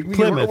bleeping kidding me?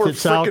 Plymouth. You know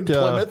It's out.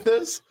 Plymouth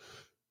is?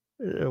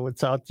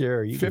 What's out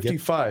there? You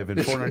 55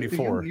 and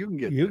 494. You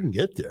can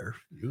get there.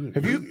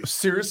 Have you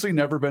seriously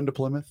never been to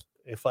Plymouth?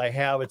 If I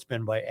have, it's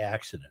been by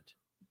accident.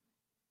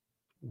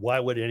 Why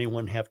would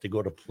anyone have to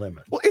go to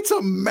Plymouth? Well, it's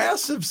a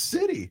massive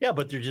city. Yeah,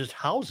 but there's just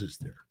houses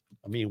there.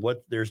 I mean,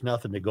 there's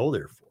nothing to go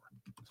there for.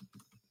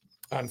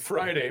 On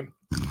Friday,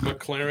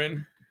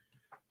 McLaren,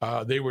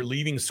 they were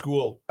leaving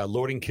school,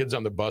 loading kids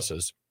on the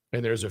buses,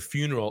 and there's a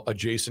funeral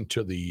adjacent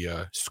to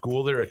the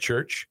school there at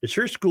church. Is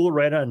her school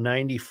right on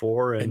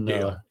 94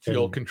 and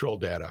fuel control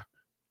data?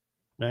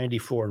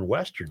 94 and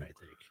Western, I think.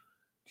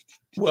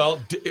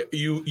 Well,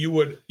 you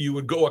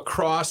would go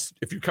across,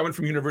 if you're coming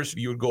from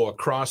university, you would go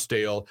across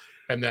Dale,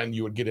 and then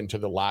you would get into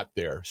the lot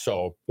there.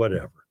 So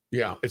whatever.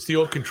 Yeah, it's the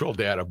old control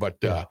data, but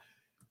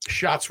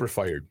shots were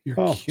fired.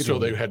 So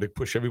they had to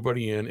push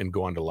everybody in and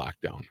go into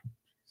lockdown.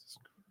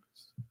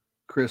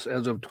 Chris,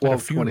 as of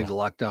 12/20, the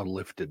lockdown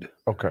lifted.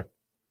 Okay.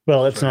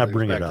 Well, let's not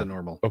bring back it up. to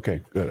normal.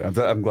 Okay, good.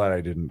 I'm glad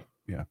I didn't,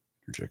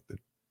 reject it.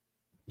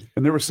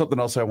 And there was something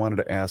else I wanted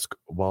to ask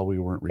while we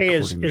weren't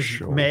recording the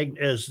show.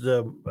 Is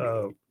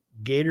the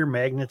Gator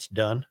Magnets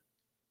done?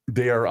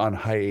 They are on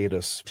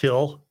hiatus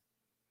till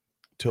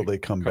they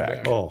come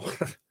back. Oh,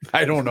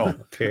 I don't know.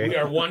 Okay. We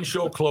are one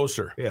show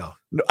closer. Yeah.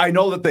 I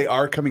know that they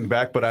are coming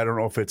back, but I don't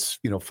know if it's,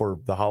 for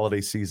the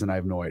holiday season. I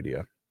have no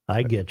idea.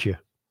 I get you.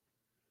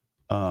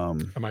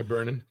 Am I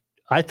burning?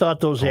 I thought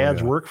those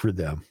ads worked for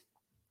them.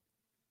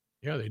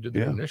 Yeah, they did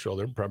the initial.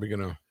 They're probably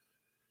going to.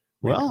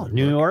 Well,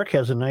 New York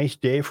has a nice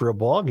day for a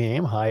ball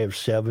game. High of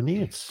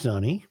 70. It's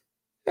sunny.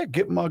 Yeah,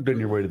 get mugged on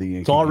your way to the Yankee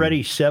It's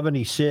already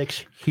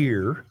 76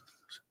 here.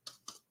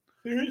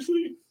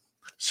 Seriously?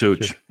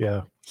 Such.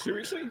 Yeah.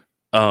 Seriously?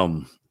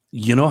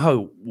 You know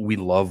how we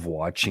love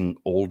watching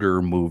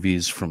older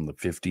movies from the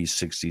 50s,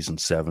 60s, and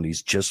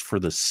 70s just for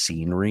the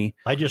scenery?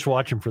 I just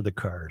watch them for the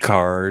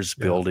cars.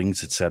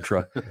 Buildings,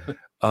 etc.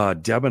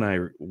 Deb and I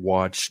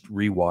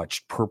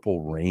rewatched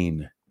Purple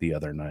Rain the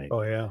other night.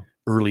 Oh, yeah.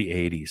 Early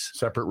 80s.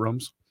 Separate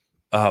rooms.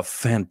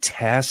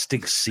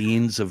 Fantastic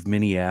scenes of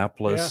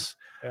Minneapolis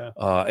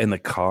and the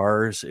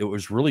cars. It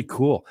was really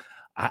cool.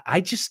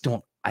 I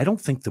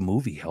don't think the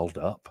movie held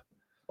up.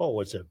 Oh,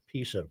 it's a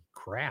piece of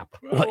crap.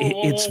 Well,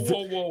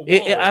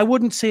 I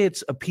wouldn't say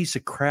it's a piece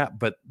of crap,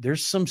 but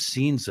there's some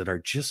scenes that are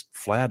just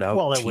flat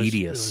out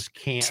tedious.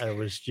 It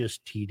was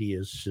just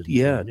tedious. And,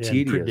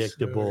 tedious.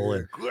 Predictable.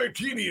 And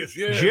tedious,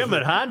 yeah. Jim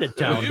at Honda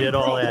Town did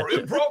all that.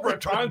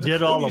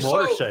 Did all the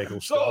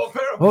motorcycle stuff.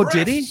 Oh,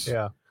 did he?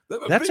 Yeah.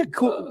 That's a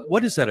cool.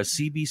 What is that? A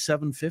CB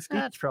 750?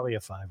 That's probably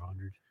a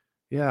 500.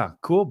 Yeah,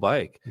 cool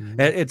bike. Mm-hmm.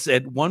 It's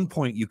at one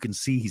point you can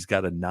see he's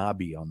got a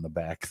knobby on the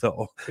back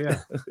though.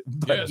 Yeah,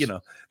 but He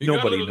nobody got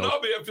a knows.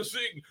 knobby after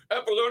seeing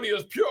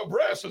Apollonia's pure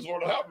brass is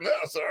what happened there,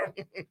 sir.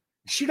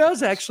 She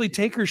does actually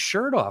take her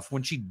shirt off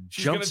when she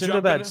jumps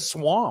into that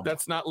swamp.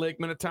 That's not Lake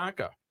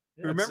Minnetonka.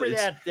 Remember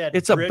that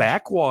it's bridge? a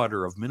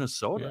backwater of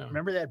Minnesota. Yeah.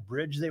 Remember that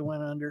bridge they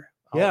went under?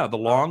 Yeah, the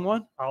long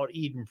one out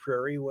Eden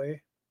Prairie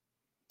way.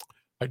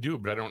 I do,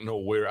 but I don't know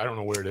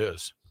where it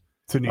is.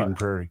 It's in Eden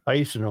Prairie. I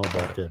used to know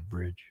about that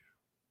bridge.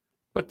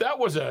 But that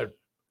was that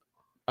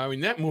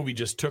movie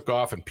just took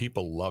off and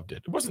people loved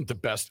it. It wasn't the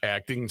best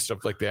acting and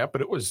stuff like that,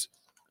 but it was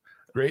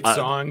great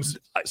songs.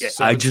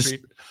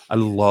 I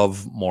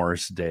love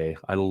Morris Day.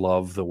 I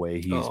love the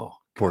way he's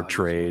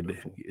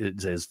portrayed.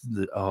 It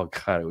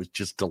was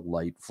just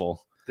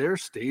delightful. Their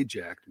stage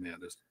act, man,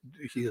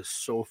 he is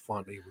so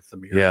funny with the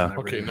mirror. Yeah.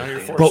 Okay, now you're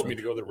forcing me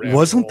to go the rabbit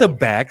wasn't the hole.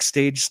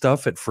 backstage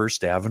stuff at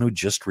First Avenue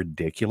just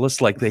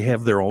ridiculous? Like they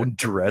have their own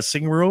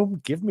dressing room?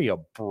 Give me a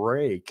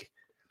break.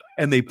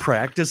 And they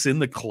practice in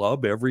the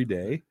club every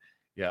day.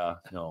 Yeah,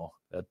 no,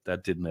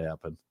 that didn't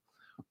happen.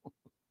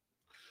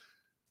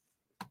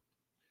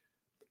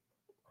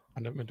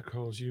 I never meant to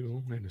cause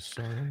you in a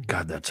song.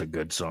 God, that's a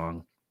good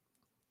song.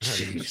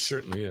 It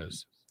certainly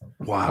is.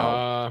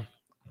 Wow.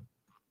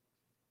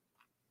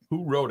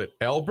 Who wrote it?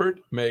 Albert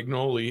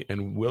Magnoli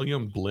and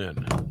William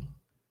Blinn.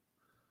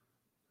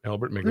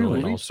 Albert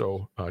Magnoli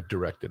also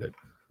directed it.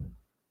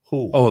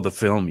 Who? Oh, the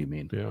film, you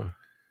mean? Yeah.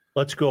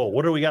 Let's go.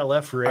 What do we got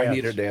left for ads? I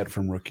need a dad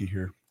from Rookie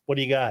here. What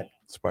do you got?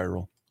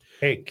 Spiral.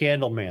 Hey,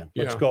 Candleman,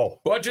 let's Yeah.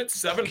 go. Budget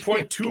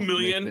 7.2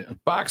 million,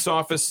 box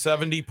office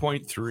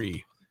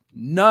 70.3.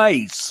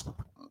 Nice.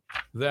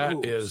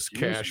 That is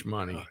cash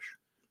money.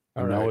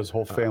 And now his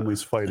whole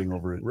family's fighting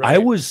over it. I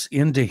was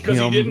into Because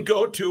he him. didn't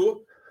go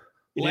to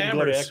He didn't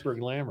go to Lammers. Ekberg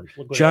Lammers.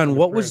 Look John, happened to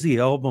what was Frank. the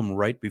album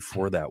right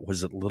before that?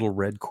 Was it Little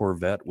Red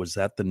Corvette? Was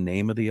that the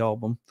name of the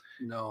album?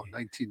 No,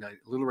 1990.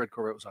 Little Red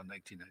Corvette was on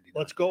 1999.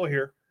 Let's go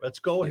here. Let's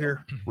go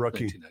here.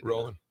 Rookie. 1999.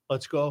 Rolling.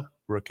 Let's go.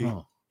 Rookie.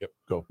 Oh. Yep.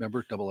 Go.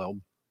 Remember double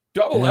album?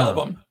 Double Yeah.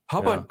 album. How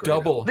about great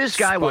double? This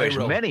guy wears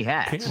spiral many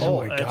hats. candle?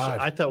 Oh, my that's- God.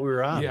 I thought we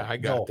were on. Yeah, I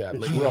got No, that.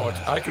 it's Like, not.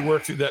 I can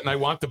work through that, and I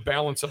want the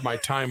balance of my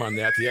time on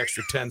that, the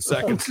extra 10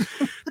 seconds,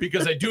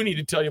 because I do need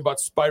to tell you about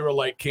Spiral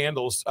Light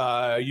candles.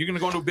 You're going to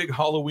go to a big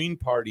Halloween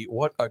party.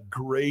 What a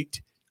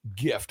great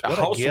gift, a What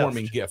a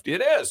housewarming gift. gift.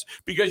 It is,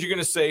 because you're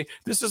going to say,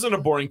 this isn't a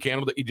boring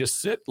candle that you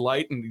just sit,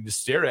 light, and you just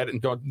stare at it and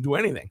don't do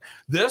anything.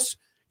 This,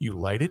 you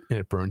light it and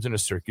it burns in a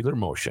circular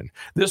motion.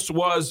 This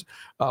was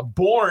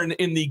born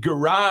in the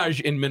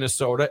garage in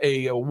Minnesota.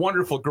 A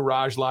wonderful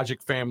Garage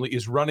Logic family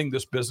is running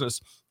this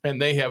business,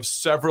 and they have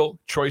several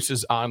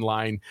choices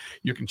online.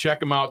 You can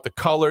check them out, the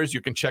colors, you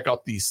can check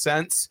out the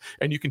scents,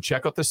 and you can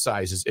check out the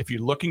sizes. If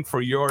you're looking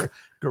for your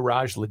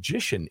Garage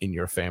Logician in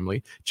your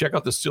family, check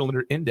out the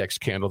Cylinder Index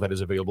candle that is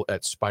available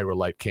at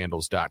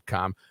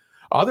spirallightcandles.com.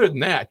 Other than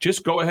that,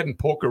 just go ahead and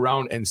poke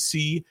around and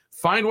see,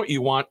 find what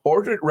you want,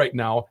 order it right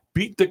now,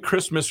 beat the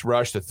Christmas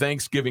rush, the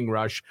Thanksgiving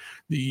rush,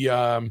 the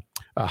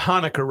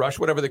Hanukkah rush,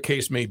 whatever the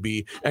case may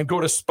be, and go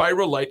to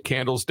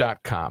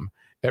spirallightcandles.com.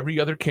 Every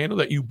other candle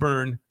that you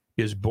burn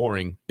is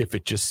boring if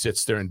it just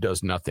sits there and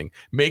does nothing.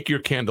 Make your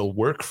candle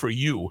work for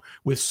you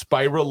with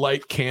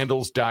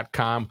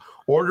spirallightcandles.com.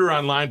 Order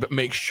online, but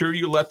make sure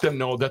you let them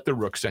know that the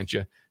Rook sent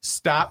you.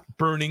 Stop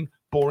burning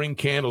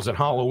candles at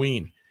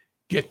Halloween.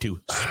 Get to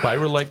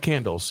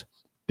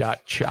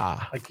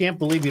spirallightcandles.cha. I can't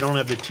believe you don't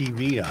have the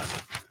TV on.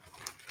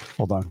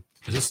 Hold on.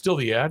 Is this still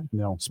the ad?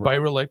 No.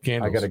 Spiral Light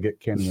Candles. I got to get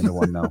Kenny into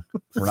one now.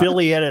 We're not-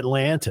 Philly at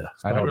Atlanta.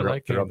 I know Spiral they're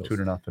Light up Candles.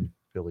 2-0.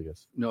 Philly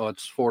is. No,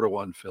 it's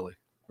 4-1 Philly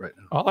right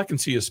now. All I can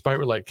see is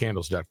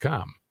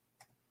spirallightcandles.com.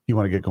 You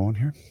want to get going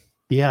here?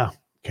 Yeah.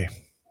 Okay.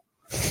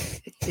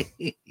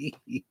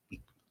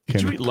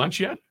 Did you eat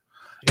lunch yet?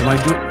 Am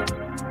I doing?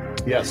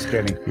 Yes,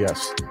 Kenny.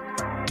 Yes.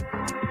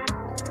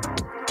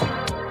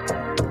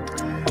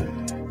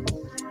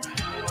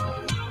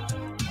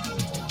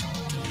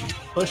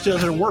 Push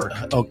doesn't work.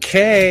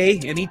 Okay,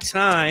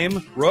 anytime.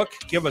 Rook,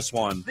 give us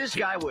one. This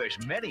guy wears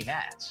many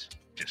hats,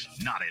 just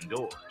not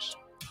indoors.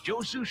 Joe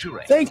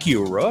Souchere. Thank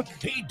you, Rook.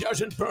 He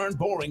doesn't burn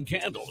boring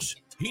candles.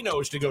 He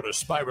knows to go to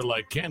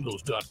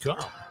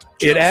spirallightcandles.com.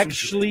 It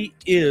actually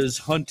is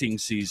hunting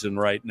season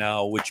right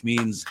now, which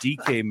means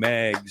DK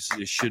Mags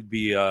should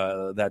be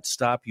that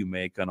stop you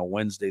make on a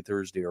Wednesday,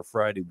 Thursday, or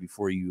Friday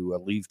before you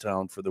leave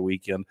town for the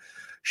weekend.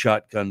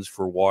 Shotguns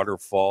for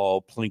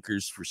waterfall,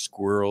 plinkers for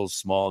squirrels,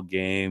 small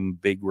game,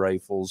 big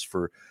rifles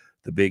for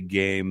the big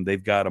game.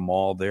 They've got them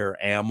all there.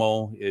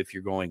 Ammo, if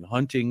you're going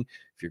hunting,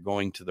 if you're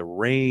going to the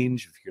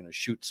range, if you're going to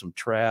shoot some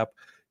trap,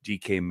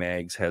 DK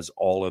Mags has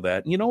all of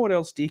that. And you know what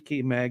else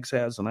DK Mags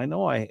has? And I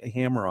know I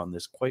hammer on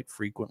this quite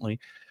frequently.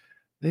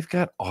 They've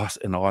got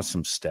an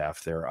awesome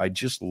staff there. I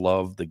just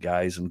love the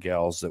guys and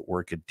gals that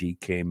work at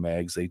DK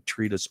Mags. They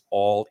treat us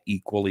all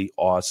equally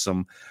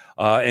awesome.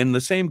 And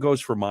the same goes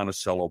for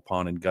Monticello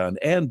Pawn and Gun.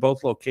 And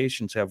both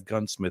locations have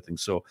gunsmithing.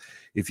 So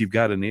if you've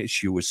got an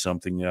issue with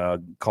something,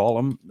 call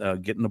them,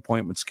 get an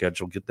appointment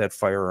scheduled, get that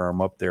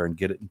firearm up there and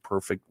get it in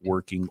perfect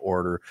working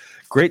order.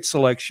 Great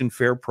selection,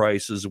 fair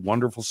prices,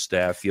 wonderful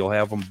staff. You'll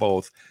have them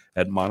both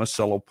at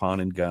Monticello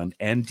Pawn and Gun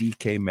and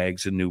DK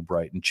Mags in New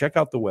Brighton. Check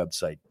out the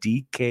website,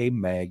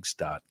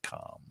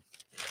 dkmags.com.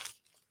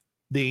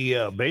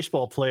 The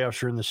baseball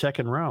playoffs are in the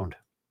second round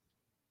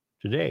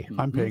today.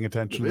 I'm paying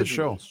attention to the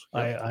show.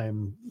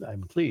 I'm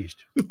pleased.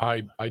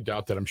 I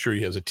doubt that. I'm sure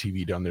he has a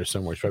TV down there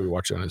somewhere. He's probably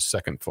watching on his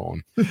second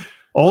phone.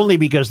 Only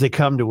because they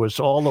come to us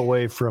all the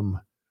way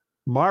from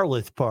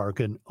Marloth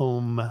Park in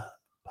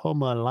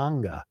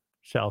Mpumalanga,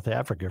 South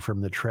Africa, from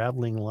the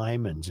Traveling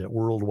Lymans at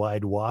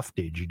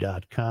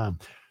worldwidewaftage.com.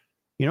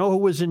 You know who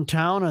was in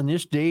town on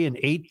this day in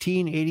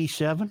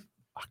 1887?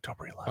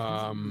 October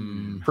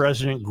 11th.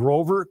 President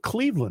Grover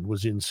Cleveland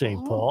was in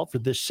St. Paul for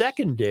the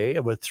second day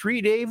of a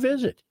 3-day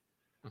visit.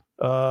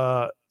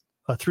 A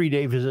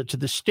 3-day visit to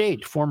the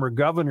state. Former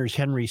governors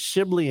Henry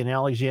Sibley and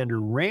Alexander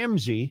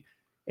Ramsey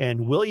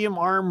and William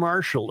R.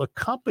 Marshall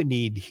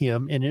accompanied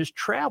him in his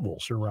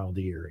travels around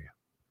the area.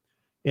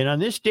 And on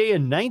this day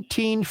in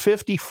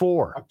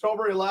 1954,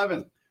 October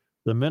 11th,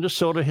 the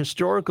Minnesota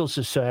Historical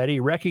Society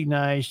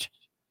recognized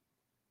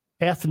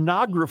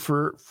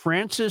ethnographer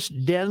Francis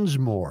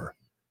Densmore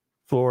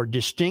for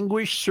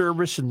distinguished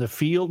service in the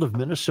field of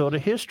Minnesota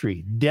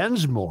history.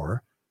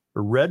 Densmore,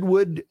 a Red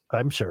Wing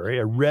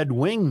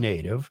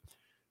native,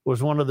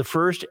 was one of the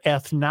first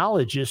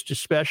ethnologists to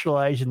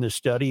specialize in the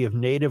study of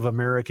Native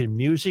American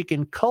music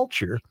and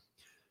culture,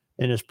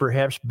 and is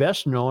perhaps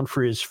best known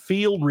for his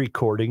field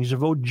recordings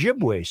of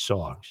Ojibwe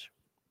songs.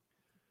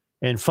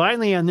 And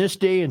finally, on this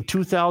day in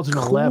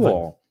 2011,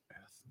 Cool.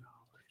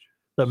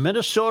 The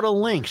Minnesota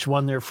Lynx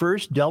won their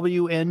first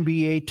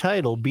WNBA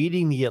title,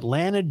 beating the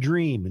Atlanta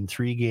Dream in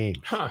 3 games.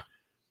 Huh.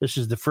 This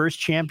is the first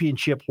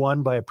championship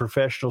won by a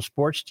professional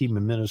sports team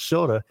in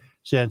Minnesota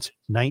since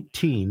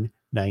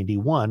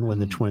 1991 when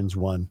the Twins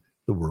won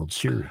the World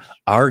Series.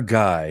 Our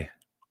guy,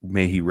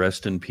 may he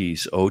rest in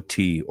peace,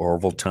 OT,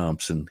 Orville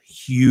Thompson,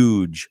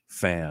 huge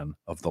fan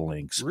of the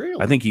Lynx.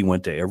 Really? I think he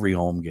went to every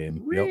home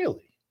game.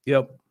 Really?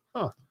 Yep.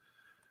 Huh.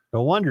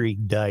 No wonder he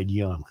died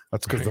young.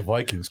 That's because the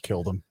Vikings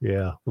killed him.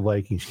 Yeah, the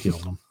Vikings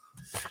killed him.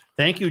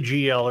 Thank you,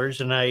 GLers.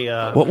 And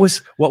I What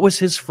was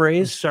his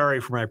phrase? Sorry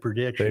for my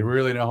prediction. They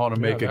really know how to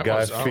make a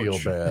guy feel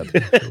bad.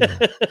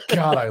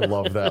 God, I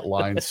love that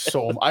line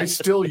so much. I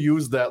still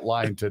use that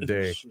line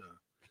today.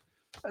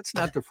 That's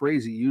not the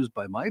phrase he used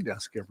by my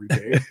desk every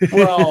day.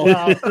 Well,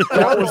 that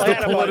was the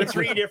about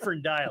politically, 3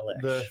 different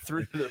dialects.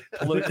 the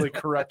politically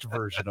correct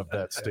version of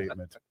that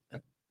statement.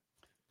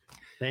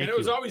 Thank And you. it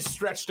was always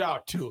stretched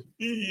out too.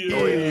 I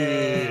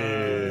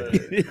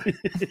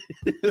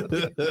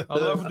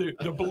love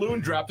the balloon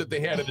drop that they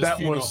had at his That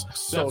funeral. was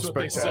so That's what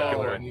they said.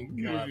 spectacular.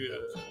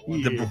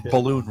 The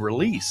balloon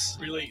release.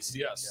 Release,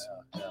 yes.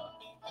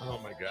 Oh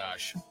my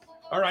gosh.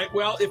 All right.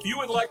 Well, if you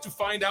would like to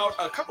find out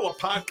a couple of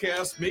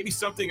podcasts, maybe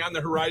something on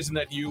the horizon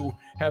that you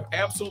have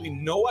absolutely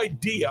no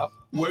idea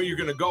where you're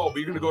going to go, but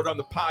you're going to go down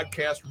the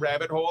podcast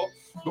rabbit hole,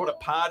 go to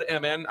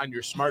PodMN on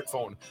your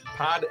smartphone,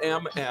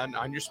 PodMN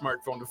on your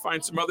smartphone to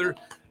find some other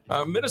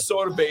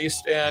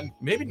Minnesota-based and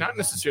maybe not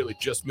necessarily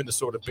just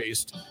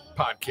Minnesota-based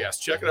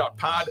podcasts. Check it out,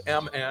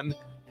 PodMN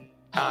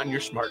on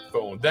your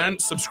smartphone. Then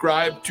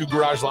subscribe to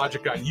Garage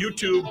Logic on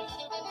YouTube.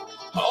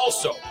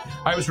 Also,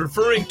 I was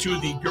referring to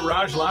the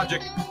Garage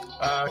Logic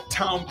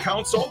Town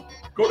Council.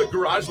 Go to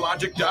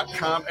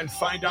garagelogic.com and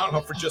find out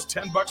how for just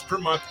 $10 per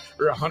month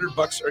or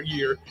 $100 a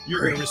year,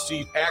 you're going to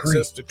receive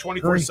access to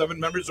 24/7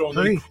 members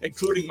only,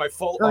 including my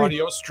full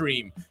audio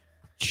stream.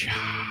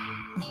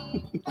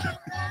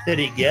 Did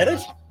he get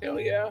it?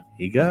 Hell yeah.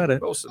 He got it.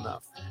 Close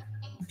enough.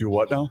 Do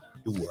what now?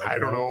 I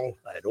don't know.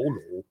 I don't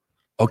know.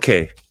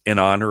 Okay, in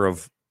honor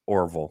of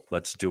Orville,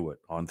 let's do it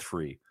on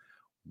 3.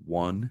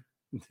 1,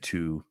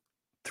 2,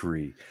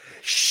 3.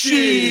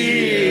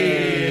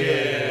 Shit!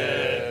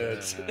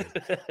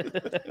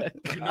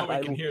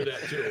 Nobody can hear that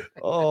too.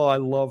 Oh, I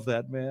love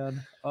that,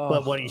 man. Oh.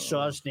 But when he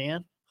saw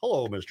Stan,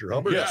 hello, Mr.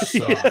 Hubbard. Yes.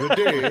 Good day.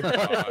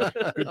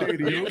 Good day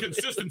to The you.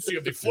 inconsistency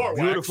of the floor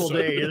Beautiful wax.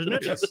 day, isn't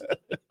it? Yes.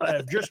 I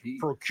have just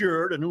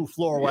procured a new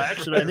floor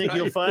wax that I think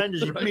you'll find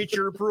is meet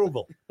your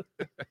approval.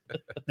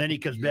 Then he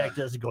comes back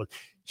to us and goes,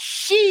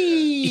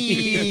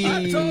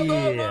 "Shit!"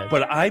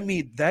 But I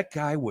mean, that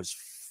guy was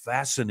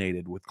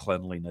fascinated with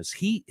cleanliness.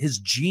 His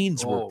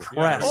jeans were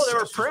pressed. Oh, they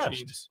were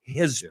pressed.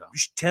 His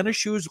tennis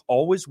shoes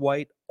always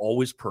white,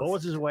 always perfect. What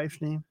was his wife's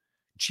name?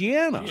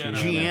 Gianna.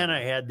 Gianna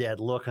had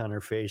that look on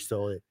her face,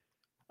 though.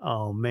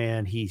 Oh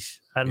man, I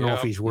don't know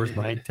if he's worth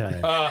my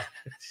time.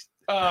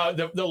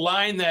 The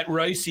line that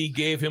Ricey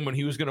gave him when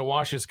he was going to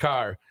wash his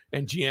car,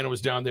 and Gianna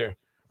was down there.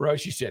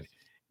 Ricey said,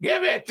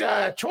 "Give it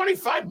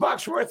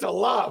 $25 worth of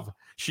love."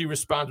 She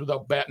responds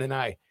without batting an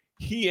eye,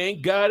 "He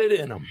ain't got it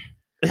in him."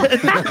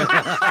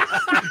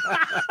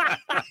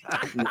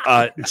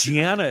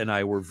 Gianna and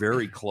I were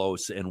very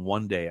close, and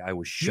one day I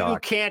was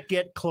shocked. You can't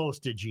get close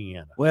to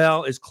Gianna.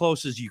 Well, as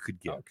close as you could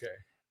get. Okay.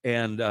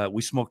 And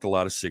we smoked a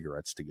lot of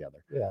cigarettes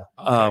together. Yeah.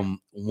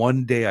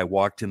 One day I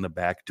walked in the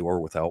back door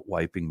without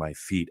wiping my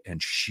feet,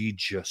 and she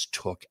just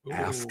took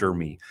after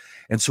me.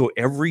 And so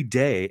every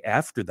day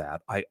after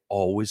that, I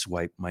always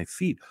wipe my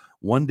feet.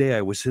 One day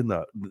I was in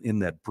that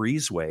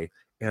breezeway,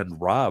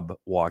 and Rob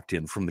walked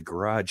in from the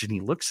garage, and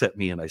he looks at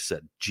me, and I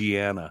said,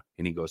 "Gianna,"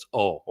 and he goes,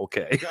 "Oh,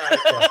 okay."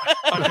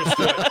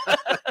 Understood.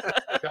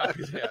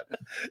 Copy that.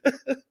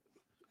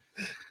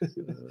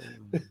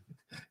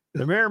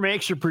 The mayor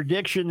makes a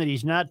prediction that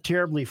he's not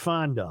terribly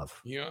fond of.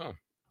 Yeah.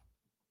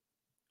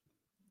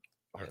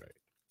 All right.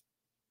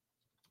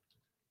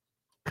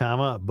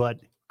 Comma, but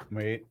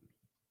wait.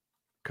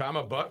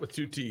 Comma, but with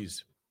 2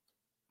 T's.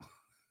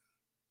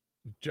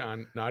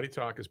 John, naughty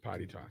talk is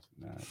potty talk.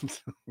 Not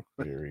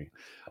very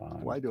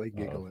fond. Why do I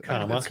giggle at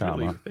comma, That's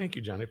really- comma. thank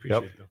you, John. I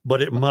appreciate it.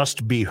 but it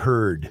must be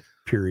heard,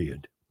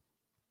 period.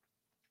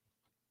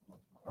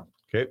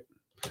 Okay.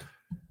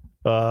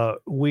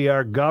 We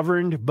are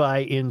governed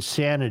by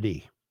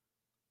insanity.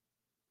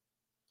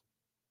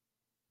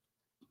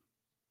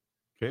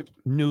 Okay.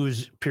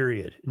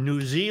 Period.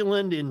 New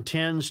Zealand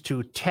intends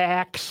to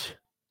tax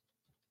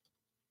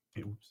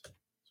Oops.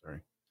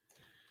 Sorry.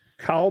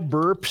 cow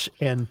burps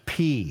and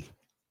pee.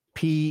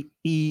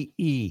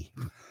 P-E-E.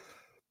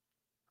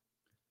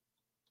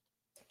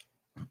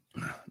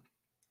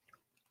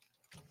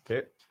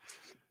 Okay.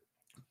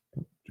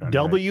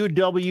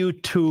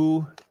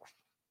 WW2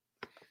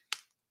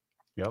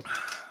 Yep.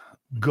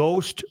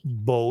 ghost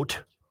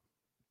boat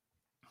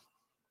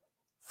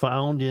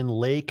found in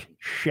Lake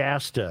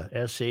Shasta,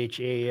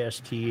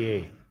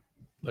 Shasta.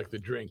 Like the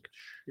drink.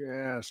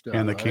 Shasta.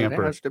 And the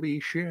camper. It has to be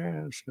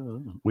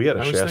Shasta. We had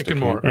a I was Shasta thinking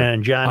more. camper.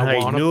 And John I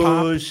Hyde wanna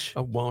News.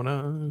 I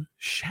wanna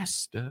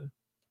Shasta.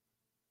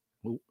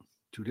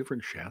 2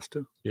 different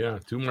Shasta. Yeah,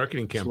 2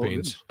 marketing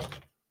campaigns.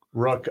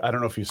 Ruck, I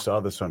don't know if you saw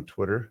this on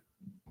Twitter,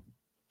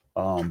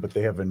 but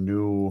they have a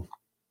new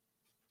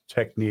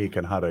technique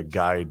on how to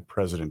guide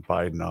President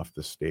Biden off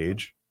the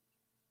stage.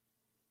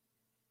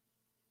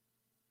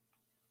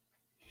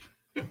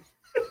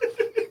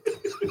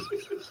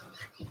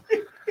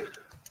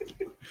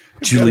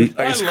 Julie,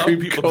 I love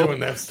people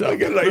doing that stuff.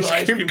 Get an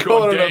ice cream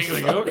cone cone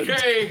dangling.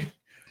 Okay.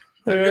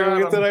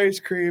 Get that ice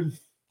cream.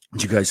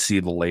 did you guys see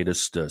the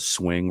latest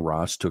swing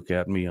Ross took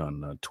at me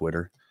on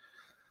Twitter?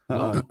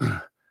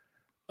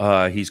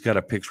 He's got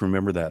a picture.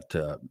 Remember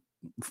that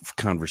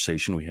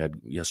conversation we had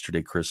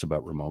yesterday, Chris,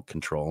 about remote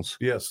controls?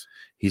 Yes.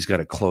 He's got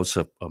a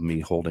close-up of me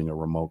holding a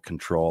remote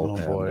control.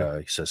 Oh, boy.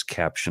 And he says,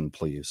 caption,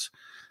 please.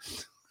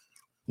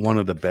 One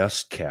of the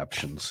best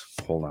captions.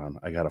 Hold on.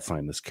 I got to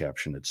find this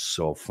caption. It's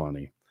so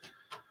funny.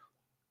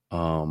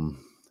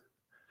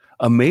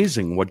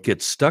 Amazing what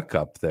gets stuck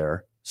up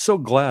there. So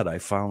glad I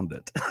found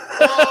it.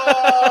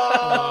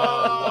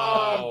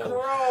 Oh,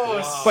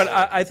 gross. But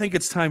I think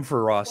it's time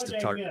for Ross to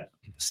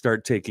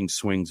start taking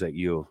swings at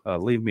you.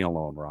 Leave me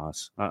alone,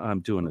 Ross.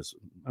 I'm doing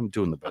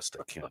the best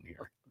I can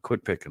here.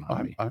 Quit picking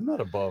on me. I'm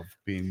not above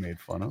being made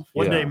fun of.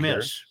 What'd they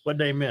miss?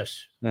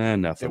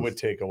 Nothing. It would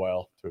take a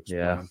while to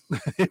explain.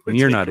 Yeah. And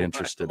you're not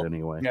interested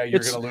anyway. Yeah,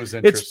 you're going to lose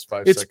interest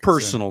 5 seconds. It's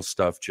personal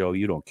stuff, Joe.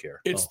 You don't care.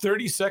 It's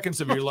 30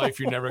 seconds of your life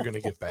you're never going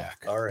to get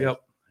back. All right.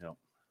 Yep.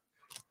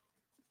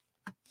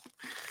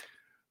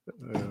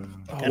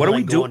 What are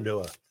we doing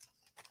to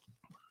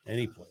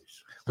any place?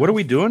 What are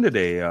we doing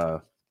today,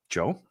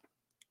 Joe?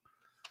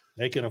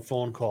 Making a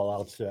phone call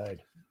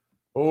outside.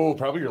 Oh,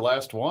 probably your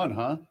last one,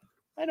 huh?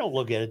 I don't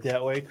look at it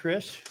that way,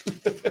 Chris.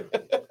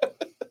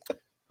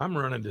 I'm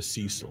running to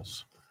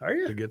Cecil's. Are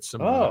you? To get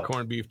some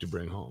corned beef to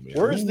bring home. Yeah.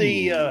 Where's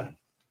the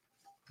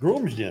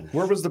groom's dinner?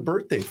 Where was the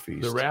birthday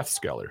feast? The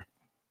Rathskeller.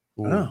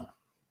 Oh,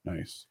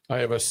 nice. I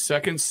have a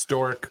second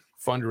Stork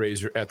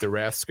fundraiser at the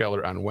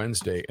Rathskeller on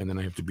Wednesday, and then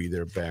I have to be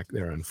back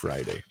there on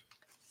Friday.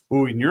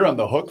 Oh, and you're on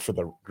the hook for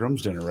the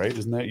groom's dinner, right?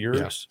 Isn't that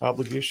your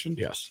obligation?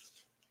 Yes.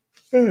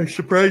 I'm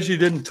surprised you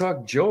didn't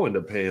talk Joe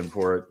into paying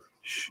for it.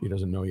 He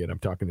doesn't know yet. I'm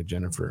talking to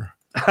Jennifer.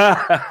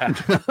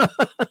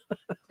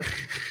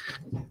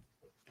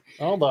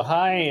 Oh, the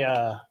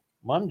high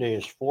Monday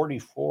is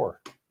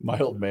 44. My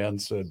old man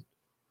said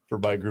for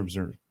my groom's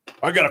dinner,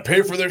 I got to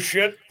pay for this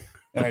shit.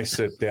 And I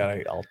said,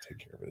 Dad, I'll take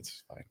care of it.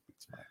 It's fine.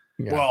 It's fine.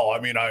 Yeah. Well, I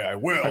mean, I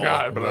will. I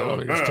got it, but I don't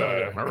think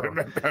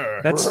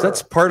it's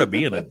That's part of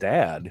being a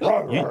dad.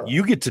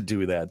 You get to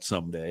do that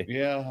someday.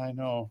 Yeah, I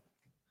know.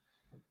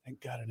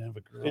 Thank God I didn't have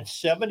a girl. It's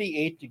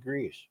 78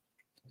 degrees.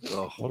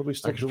 Oh, what are we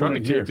still I'm doing trying to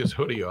here? take this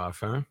hoodie off,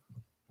 huh?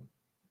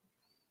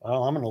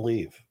 Well, I'm going to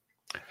leave.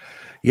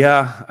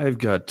 Yeah, I've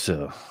got.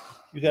 You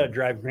got to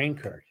drive grain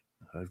cart.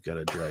 I've got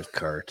to drive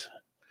cart.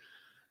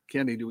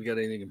 Kenny, do we got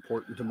anything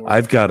important tomorrow?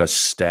 I've got a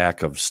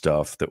stack of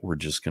stuff that we're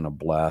just going to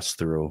blast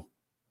through,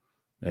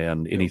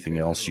 and anything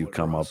else you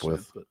come up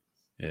with.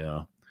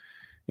 Yeah,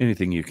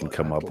 anything you can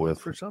come up with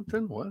for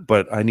something. What?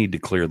 But I need to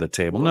clear the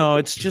table. No,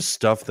 it's just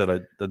stuff that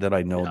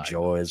I know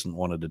Joe hasn't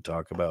wanted to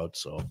talk about.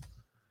 So.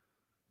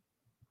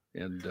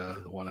 And the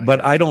one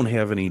but I don't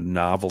have any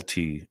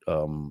novelty,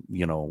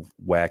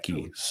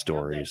 wacky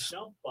stories.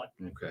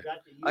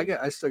 Okay,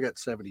 I still got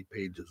 70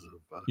 pages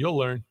of. You'll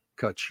learn.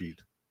 Cut sheet.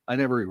 I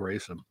never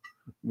erase them.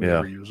 We Yeah.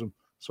 never use them,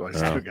 so I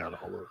still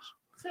got all those.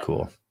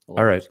 Cool.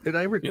 All right. Did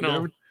I ever?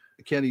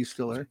 Kenny's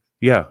still there?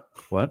 Yeah.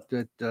 What?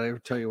 Did I ever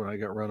tell you when I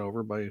got run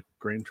over by a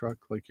grain truck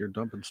like you're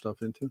dumping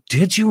stuff into?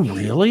 Did you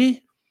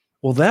really?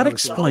 Well, that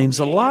explains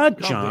a lot,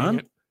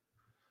 John.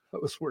 I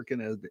was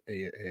working as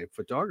a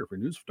photographer,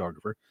 news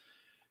photographer,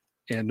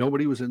 and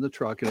nobody was in the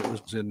truck, and it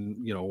was in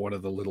one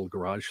of the little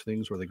garage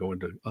things where they go in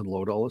to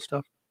unload all this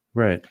stuff.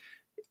 Right.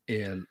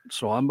 And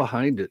so I'm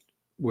behind it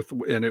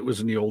and it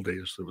was in the old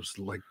days. It was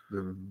like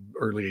the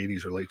early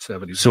 80s or late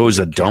 70s. So it was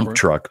a dump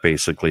truck,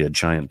 basically a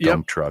giant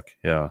dump truck.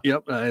 Yeah.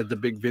 Yep. I had the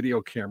big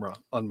video camera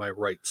on my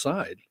right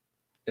side,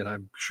 and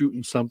I'm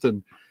shooting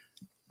something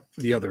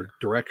the other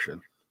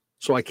direction,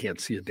 so I can't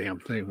see a damn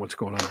thing. What's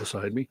going on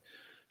beside me?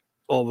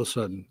 All of a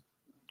sudden,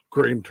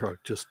 grain truck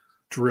just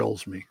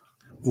drills me.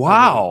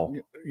 Wow.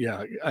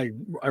 Yeah, I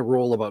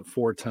roll about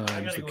 4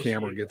 times. The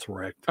camera gets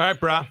wrecked. All right,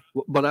 brah.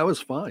 But I was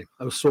fine.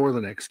 I was sore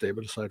the next day.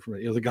 But aside from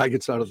that, the guy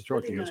gets out of the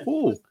truck and he goes,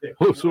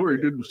 "Oh,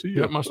 sorry, didn't see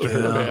you." That must have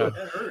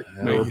hurt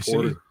bad. No,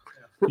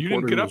 you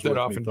didn't get up that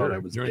often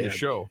during the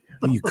show.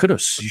 Well, you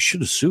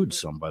should have sued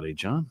somebody,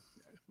 John.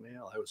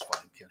 Well, I was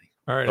fine, Kenny.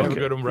 All right, have a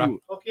good one, brah.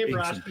 Okay,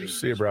 bro.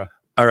 See you, bro.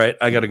 All right,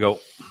 I got to go.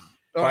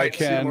 All right,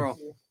 see you Ken. tomorrow.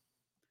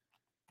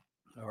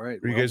 All right.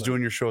 Are you guys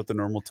doing your show at the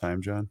normal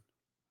time, John?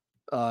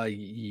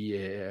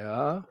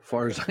 Yeah.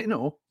 Far as I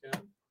know.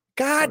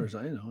 God. Far as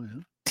I know,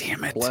 yeah.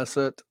 Damn it. Bless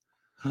it.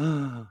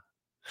 I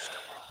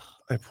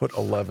put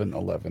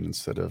 11:11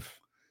 instead of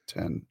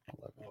 10:11.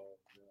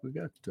 We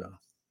got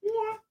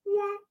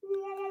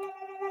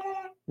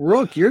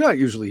Rook, you're not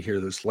usually here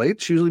this late.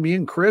 It's usually me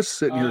and Chris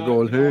sitting here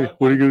going, "Hey,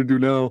 what are you going to do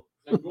now?"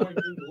 I'm going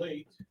in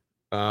late.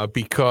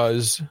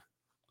 Because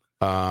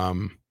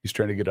He's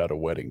trying to get out of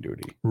wedding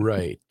duty.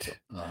 Right.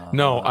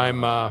 No,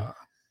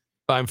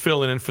 I'm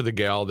filling in for the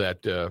gal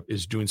that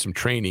is doing some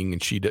training,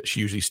 and she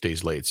usually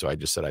stays late. So I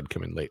just said I'd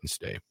come in late and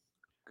stay.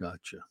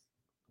 Gotcha.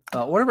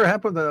 Whatever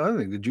happened to the other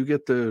thing? Did you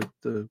get the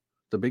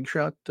big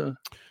shot?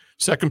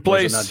 Second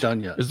place. Not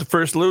done yet. Is the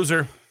first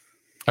loser.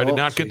 I did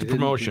not so get the you didn't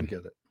promotion,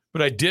 get it.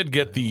 but I did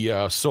get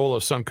the Soul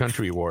of Sun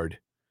Country Award.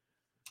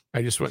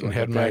 I just went and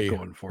had my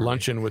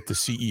luncheon with the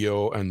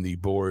CEO and the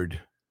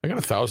board. I got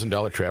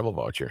 $1,000 travel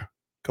voucher.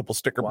 Couple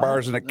sticker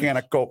bars and a can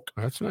of Coke.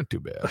 That's not too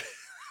bad.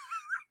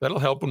 That'll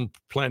help him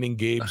planning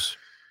Gabe's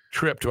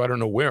trip to I don't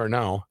know where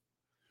now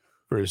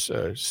for his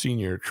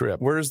senior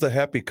trip. Where's the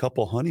happy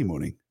couple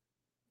honeymooning?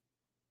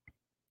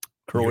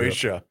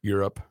 Croatia,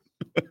 Europe.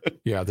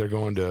 Yeah, they're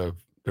going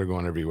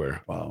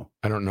everywhere. Wow.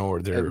 I don't know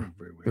where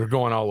they're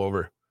going all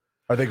over.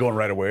 Are they going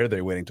right away? Or are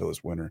they waiting till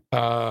this winter?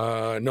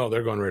 No,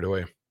 they're going right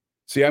away.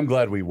 See, I'm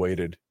glad we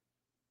waited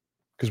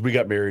because we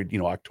got married,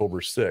 October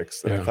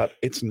 6th. And I thought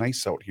it's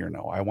nice out here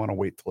now. I want to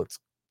wait till it's,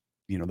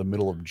 the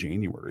middle of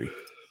January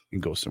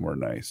and go somewhere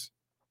nice.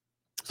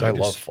 So I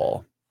love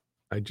fall.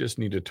 I just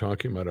need to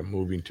talk him out of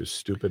moving to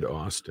stupid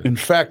Austin. In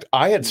fact,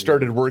 I had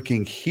started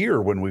working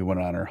here when we went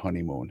on our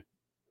honeymoon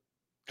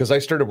because I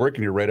started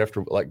working here right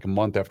after, like a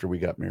month after we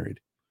got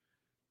married.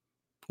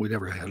 We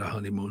never had a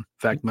honeymoon. In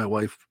fact, my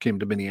wife came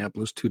to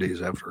Minneapolis 2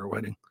 days after our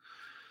wedding,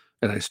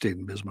 and I stayed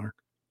in Bismarck.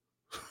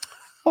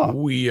 Huh.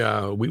 We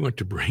went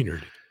to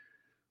Brainerd.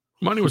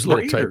 Money was a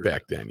little tight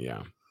back then,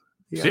 yeah.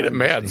 Stayed at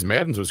Madden's.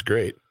 Madden's was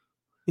great.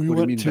 We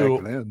went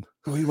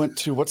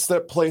to what's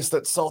that place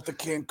that's south of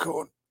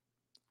Cancun?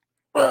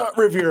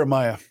 Riviera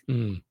Maya.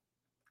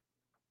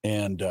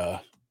 And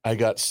I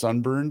got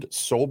sunburned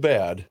so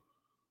bad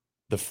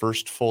the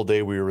first full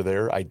day we were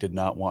there. I did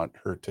not want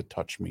her to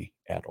touch me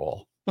at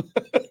all.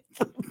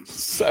 For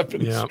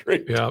 7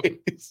 straight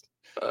days.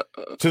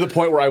 To the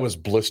point where I was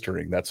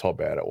blistering. That's how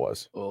bad it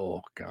was.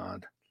 Oh,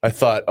 God. I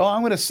thought,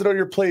 I'm going to sit out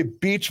here play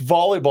beach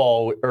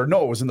volleyball. Or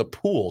no, it was in the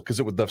pool because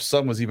the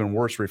sun was even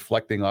worse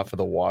reflecting off of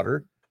the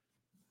water.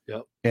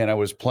 Yep. And I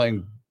was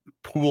playing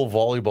pool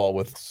volleyball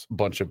with a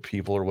bunch of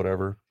people or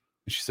whatever.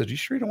 And she said, "You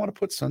sure you don't want to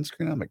put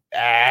sunscreen on?" I'm like,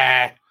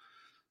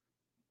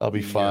 I'll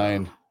be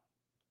fine.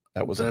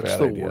 That was a bad idea.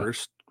 That's the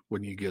worst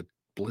when you get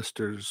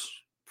blisters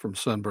from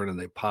sunburn and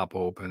they pop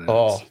open and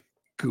it's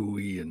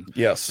gooey. And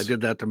yes, I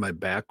did that to my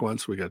back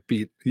once. We got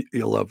beat.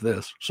 You'll love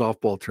this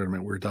softball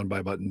tournament. We were done by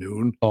about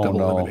noon.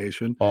 Double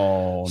elimination.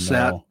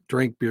 Sat,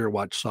 drank beer,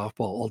 watched softball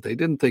all day.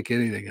 Didn't think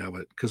anything of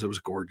it because it was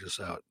gorgeous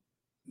out.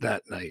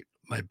 That night,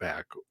 my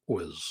back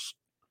was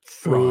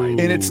fried.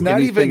 And it's not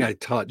Anything even I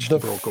touched. The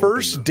broke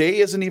first open. day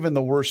isn't even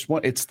the worst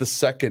one. It's the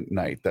second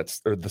night that's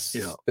the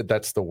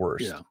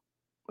worst. Yeah.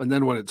 And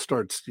then when it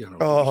starts,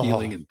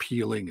 healing and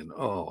peeling and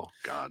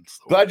God.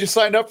 Glad you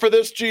signed up for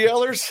this,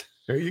 GLers.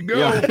 There you go.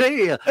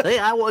 Yeah. Hey,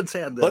 I once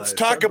had that. Let's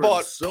talk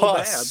about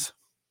pus.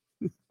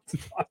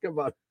 Talk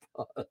about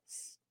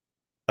pus.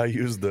 I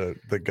use the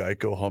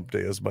Geico Hump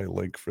Day as my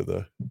link for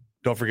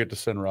don't forget to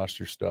send Ross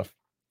your stuff.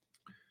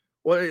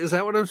 Well, is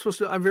that what I'm supposed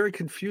to do? I'm very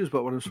confused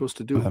about what I'm supposed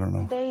to do. I don't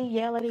know. They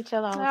yell at each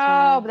other all the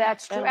time. Oh,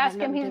 that's true. Ask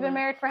him. He's been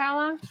married for how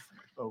long?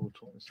 Over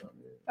 20-something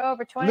years.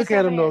 Over 20. Look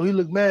at him though. He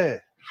look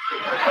mad.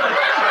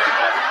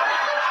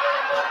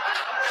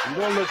 You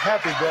don't look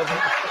happy,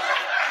 brother.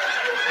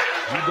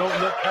 You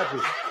don't look happy.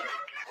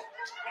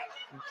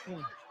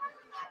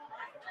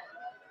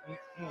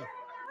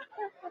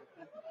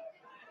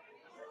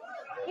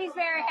 He's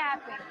very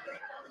happy.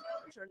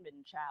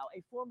 Sherman Chow,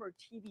 a former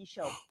TV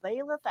show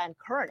bailiff and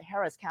current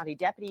Harris County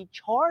deputy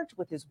charged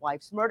with his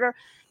wife's murder.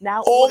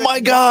 Now, oh my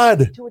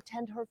God! To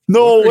attend her.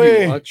 No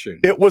way!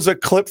 It was a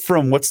clip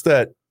from what's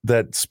that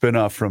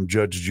spinoff from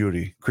Judge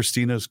Judy,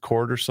 Christina's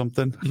Court or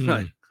something.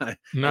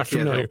 Not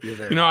familiar.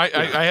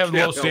 I have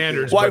low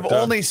standards. Well, I've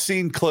only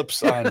seen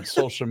clips on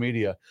social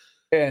media,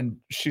 and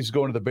she's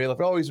going to the bailiff.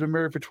 Oh, he's been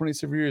married for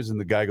 27 years, and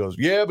the guy goes,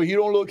 "Yeah, but you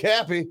don't look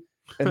happy."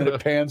 And then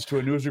it pans to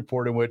a news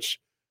report in which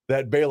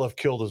that bailiff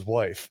killed his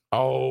wife.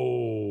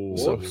 Oh,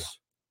 so,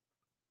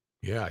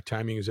 yeah.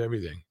 Timing is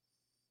everything.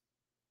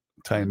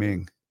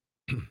 Timing.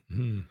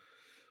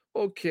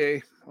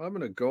 Okay, I'm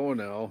gonna go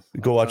now.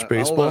 Go watch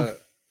baseball.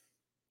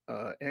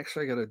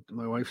 Actually,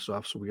 my wife's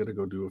off, so we got to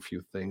go do a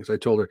few things. I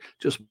told her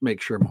just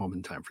make sure I'm home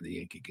in time for the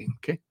Yankee game.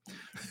 Okay.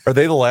 Are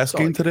they the last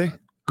game today?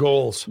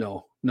 Goals.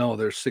 No,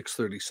 they're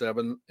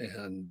 6:37,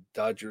 and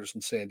Dodgers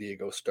and San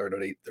Diego start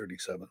at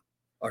 8:37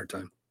 our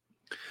time.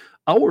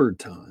 Our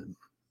time.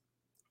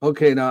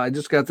 Okay, now I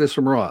just got this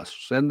from Ross.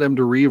 Send them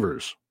to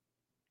Reavers.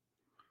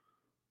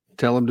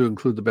 Tell him to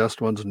include the best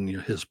ones in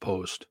his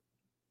post.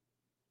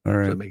 All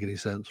right. Does that make any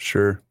sense?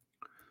 Sure.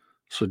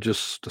 So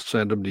just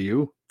send them to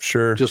you.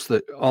 Sure. Just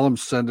all I'm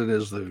sending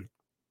is the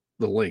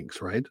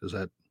links, right? Is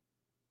that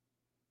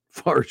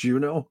far as you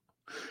know?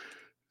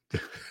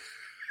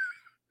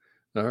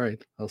 All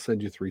right. I'll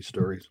send you 3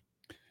 stories.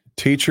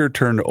 Teacher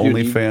turned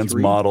OnlyFans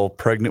model,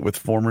 pregnant with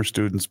former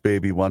student's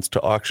baby, wants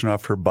to auction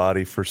off her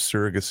body for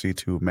surrogacy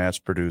to mass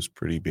produce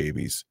pretty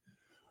babies.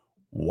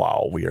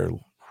 Wow.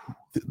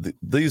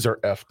 These are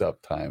effed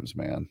up times,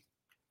 man.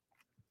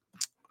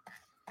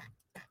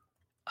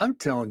 I'm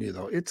telling you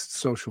though, it's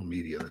social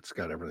media that's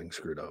got everything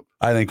screwed up.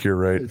 I think you're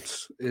right.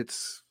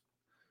 It's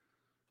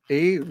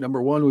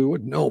number one, we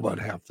wouldn't know about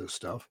half this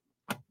stuff.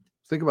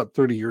 Think about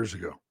 30 years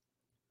ago.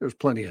 There's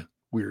plenty of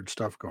weird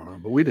stuff going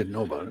on, but we didn't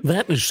know about it.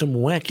 That is some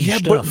wacky Yeah,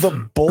 stuff. but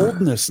the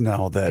boldness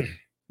now that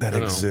I know.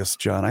 exists,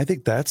 John, I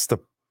think that's the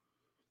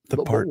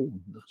part.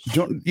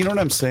 You know what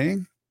I'm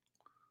saying?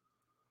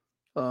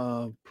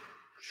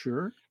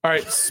 Sure. All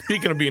right.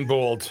 Speaking of being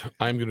bold,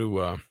 I'm going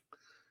to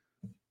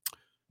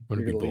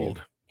be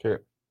bold.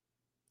 Okay.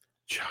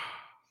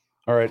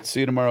 All right.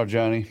 See you tomorrow,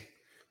 Johnny.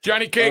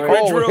 Johnny Cake, Oh,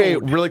 Ridge Road. hey,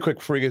 really quick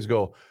before you guys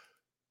go,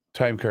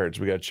 time cards.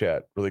 We got to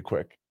chat really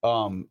quick.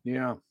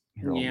 Yeah.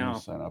 Here, let me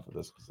sign off of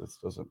this because this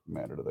doesn't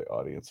matter to the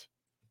audience.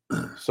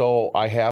 So I have